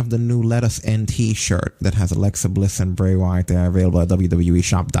now we have the new Let Us In t-shirt that has Alexa Bliss and Bray Wyatt. They're available at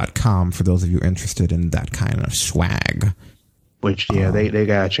www.shop.com for those of you interested in that kind of swag. Which, yeah, they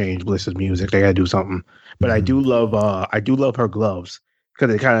gotta change Bliss's music. They gotta do something. But I do love her gloves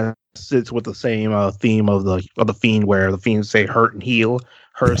because it kind of sits with the same theme of the Fiend, where the Fiend say hurt and heal,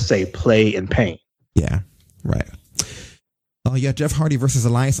 hers say play and pain. Yeah, right. Jeff Hardy versus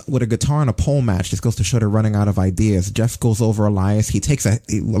Elias with a guitar and a pole match. This goes to show they're running out of ideas. Jeff goes over Elias.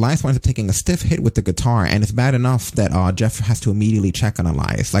 Elias winds up taking a stiff hit with the guitar, and it's bad enough that Jeff has to immediately check on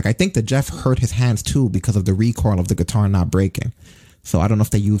Elias. Like, I think that Jeff hurt his hands too because of the recoil of the guitar not breaking. So I don't know if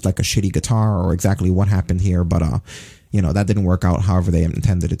they used like a shitty guitar or exactly what happened here, but that didn't work out however they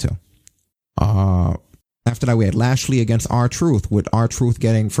intended it to. After that, we had Lashley against R-Truth, with R-Truth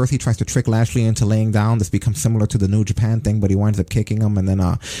first he tries to trick Lashley into laying down. This becomes similar to the New Japan thing, but he winds up kicking him, and then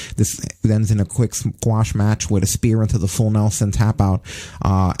this ends in a quick squash match with a spear into the full Nelson tap out,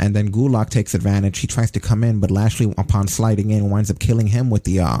 and then Gulak takes advantage. He tries to come in, but Lashley, upon sliding in, winds up killing him with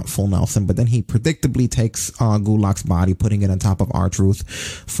the full Nelson, but then he predictably takes Gulak's body, putting it on top of R-Truth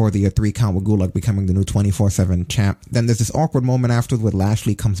for the 3 count, with Gulak becoming the new 24/7 champ. Then there's this awkward moment afterwards where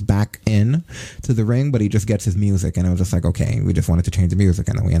Lashley comes back in to the ring, but he just gets his music, and it was just like, okay, we just wanted to change the music,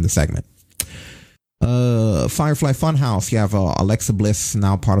 and then we end the segment. Firefly Funhouse, you have Alexa Bliss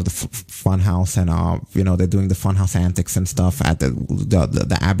now part of the Funhouse, and they're doing the Funhouse antics and stuff. At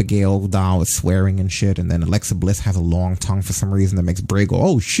the Abigail doll is swearing and shit, and then Alexa Bliss has a long tongue for some reason that makes Bray go,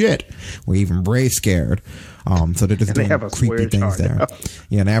 oh shit, where even Bray's scared. So they're just doing creepy things there.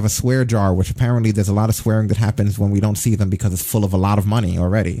 Yeah, and they have a swear jar, which apparently there's a lot of swearing that happens when we don't see them because it's full of a lot of money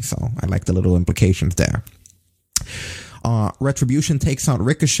already. So I like the little implications there. Retribution takes out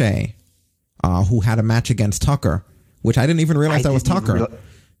Ricochet, who had a match against Tucker, which I didn't even realize that was Tucker.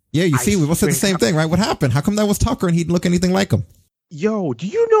 Yeah, you see, we both said the same thing, right? What happened? How come that was Tucker and he didn't look anything like him? Yo, do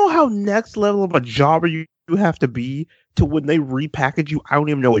you know how next level of a jobber you have to be to when they repackage you? I don't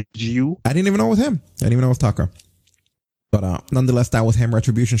even know it's you. I didn't even know it was him. I didn't even know it was Tucker. But nonetheless, that was him.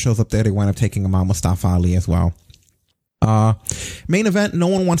 Retribution shows up there. They wind up taking him out, Mustafa Ali as well. Main event, no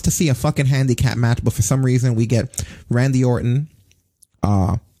one wants to see a fucking handicap match, but for some reason we get Randy Orton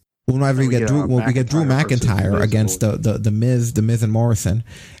Whenever we get Drew McIntyre against the Miz and Morrison,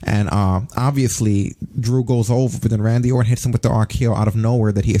 and obviously Drew goes over, but then Randy Orton hits him with the RKO out of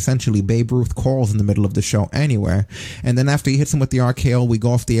nowhere that he essentially Babe Ruth calls in the middle of the show anyway. And then after he hits him with the RKO, we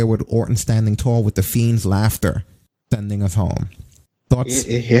go off the air with Orton standing tall with the Fiend's laughter, sending us home. Thoughts?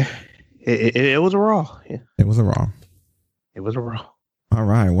 Yeah, it was a Raw. Yeah. It was a Raw. It was a Raw. All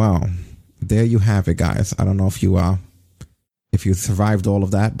right, well, there you have it, guys. I don't know if you survived all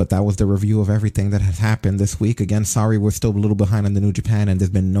of that, but that was the review of everything that has happened this week. Again, sorry we're still a little behind on the New Japan, and there's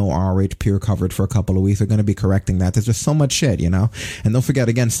been no ROH Pure coverage for a couple of weeks. We're going to be correcting that. There's just so much shit, And don't forget,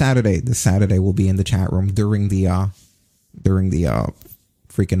 again, this Saturday we'll be in the chat room during the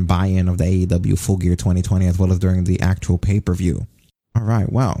freaking buy-in of the AEW Full Gear 2020, as well as during the actual pay-per-view. All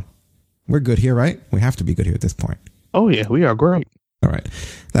right, well, we're good here, right? We have to be good here at this point. Oh yeah, we are great. All right.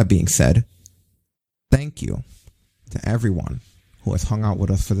 That being said, thank you to everyone who has hung out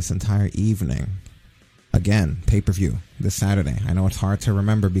with us for this entire evening. Again, pay-per-view this Saturday. I know it's hard to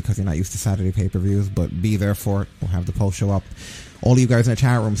remember because you're not used to Saturday pay-per-views, but be there for it. We'll have the post show up. All of you guys in the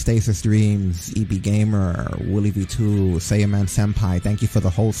chat room, Stasis Dreams, EB Gamer, Willie V2, Saiyaman Senpai, thank you for the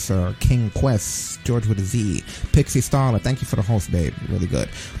host, sir. King Quest, George with a Z, Pixie Starlet, thank you for the host, babe. Really good.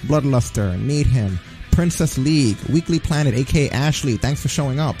 Bloodluster, Need Him, Princess League, Weekly Planet, aka Ashley, thanks for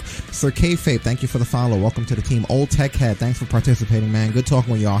showing up. Sir K-Fape, thank you for the follow. Welcome to the team. Old Tech Head, thanks for participating, man. Good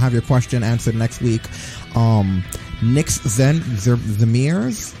talking with y'all. Have your question answered next week. Nix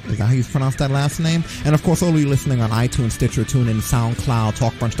Zemirs, is that how you pronounce that last name? And of course, all of you listening on iTunes, Stitcher, TuneIn, SoundCloud,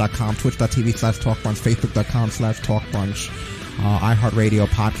 TalkBrunch.com, Twitch.tv/TalkBrunch, Facebook.com/TalkBrunch, iHeartRadio,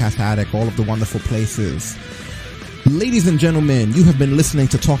 Podcast Addict, all of the wonderful places. Ladies and gentlemen, you have been listening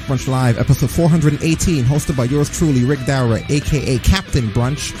to Talk Brunch Live, episode 418, hosted by yours truly, Rick Dowra, aka Captain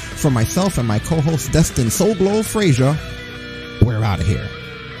Brunch. For myself and my co-host, Destin Soul Glow Frazier, we're out of here.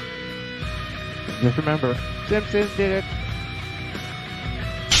 Just remember, Simpsons did it.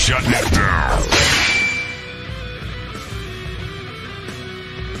 Shut it down.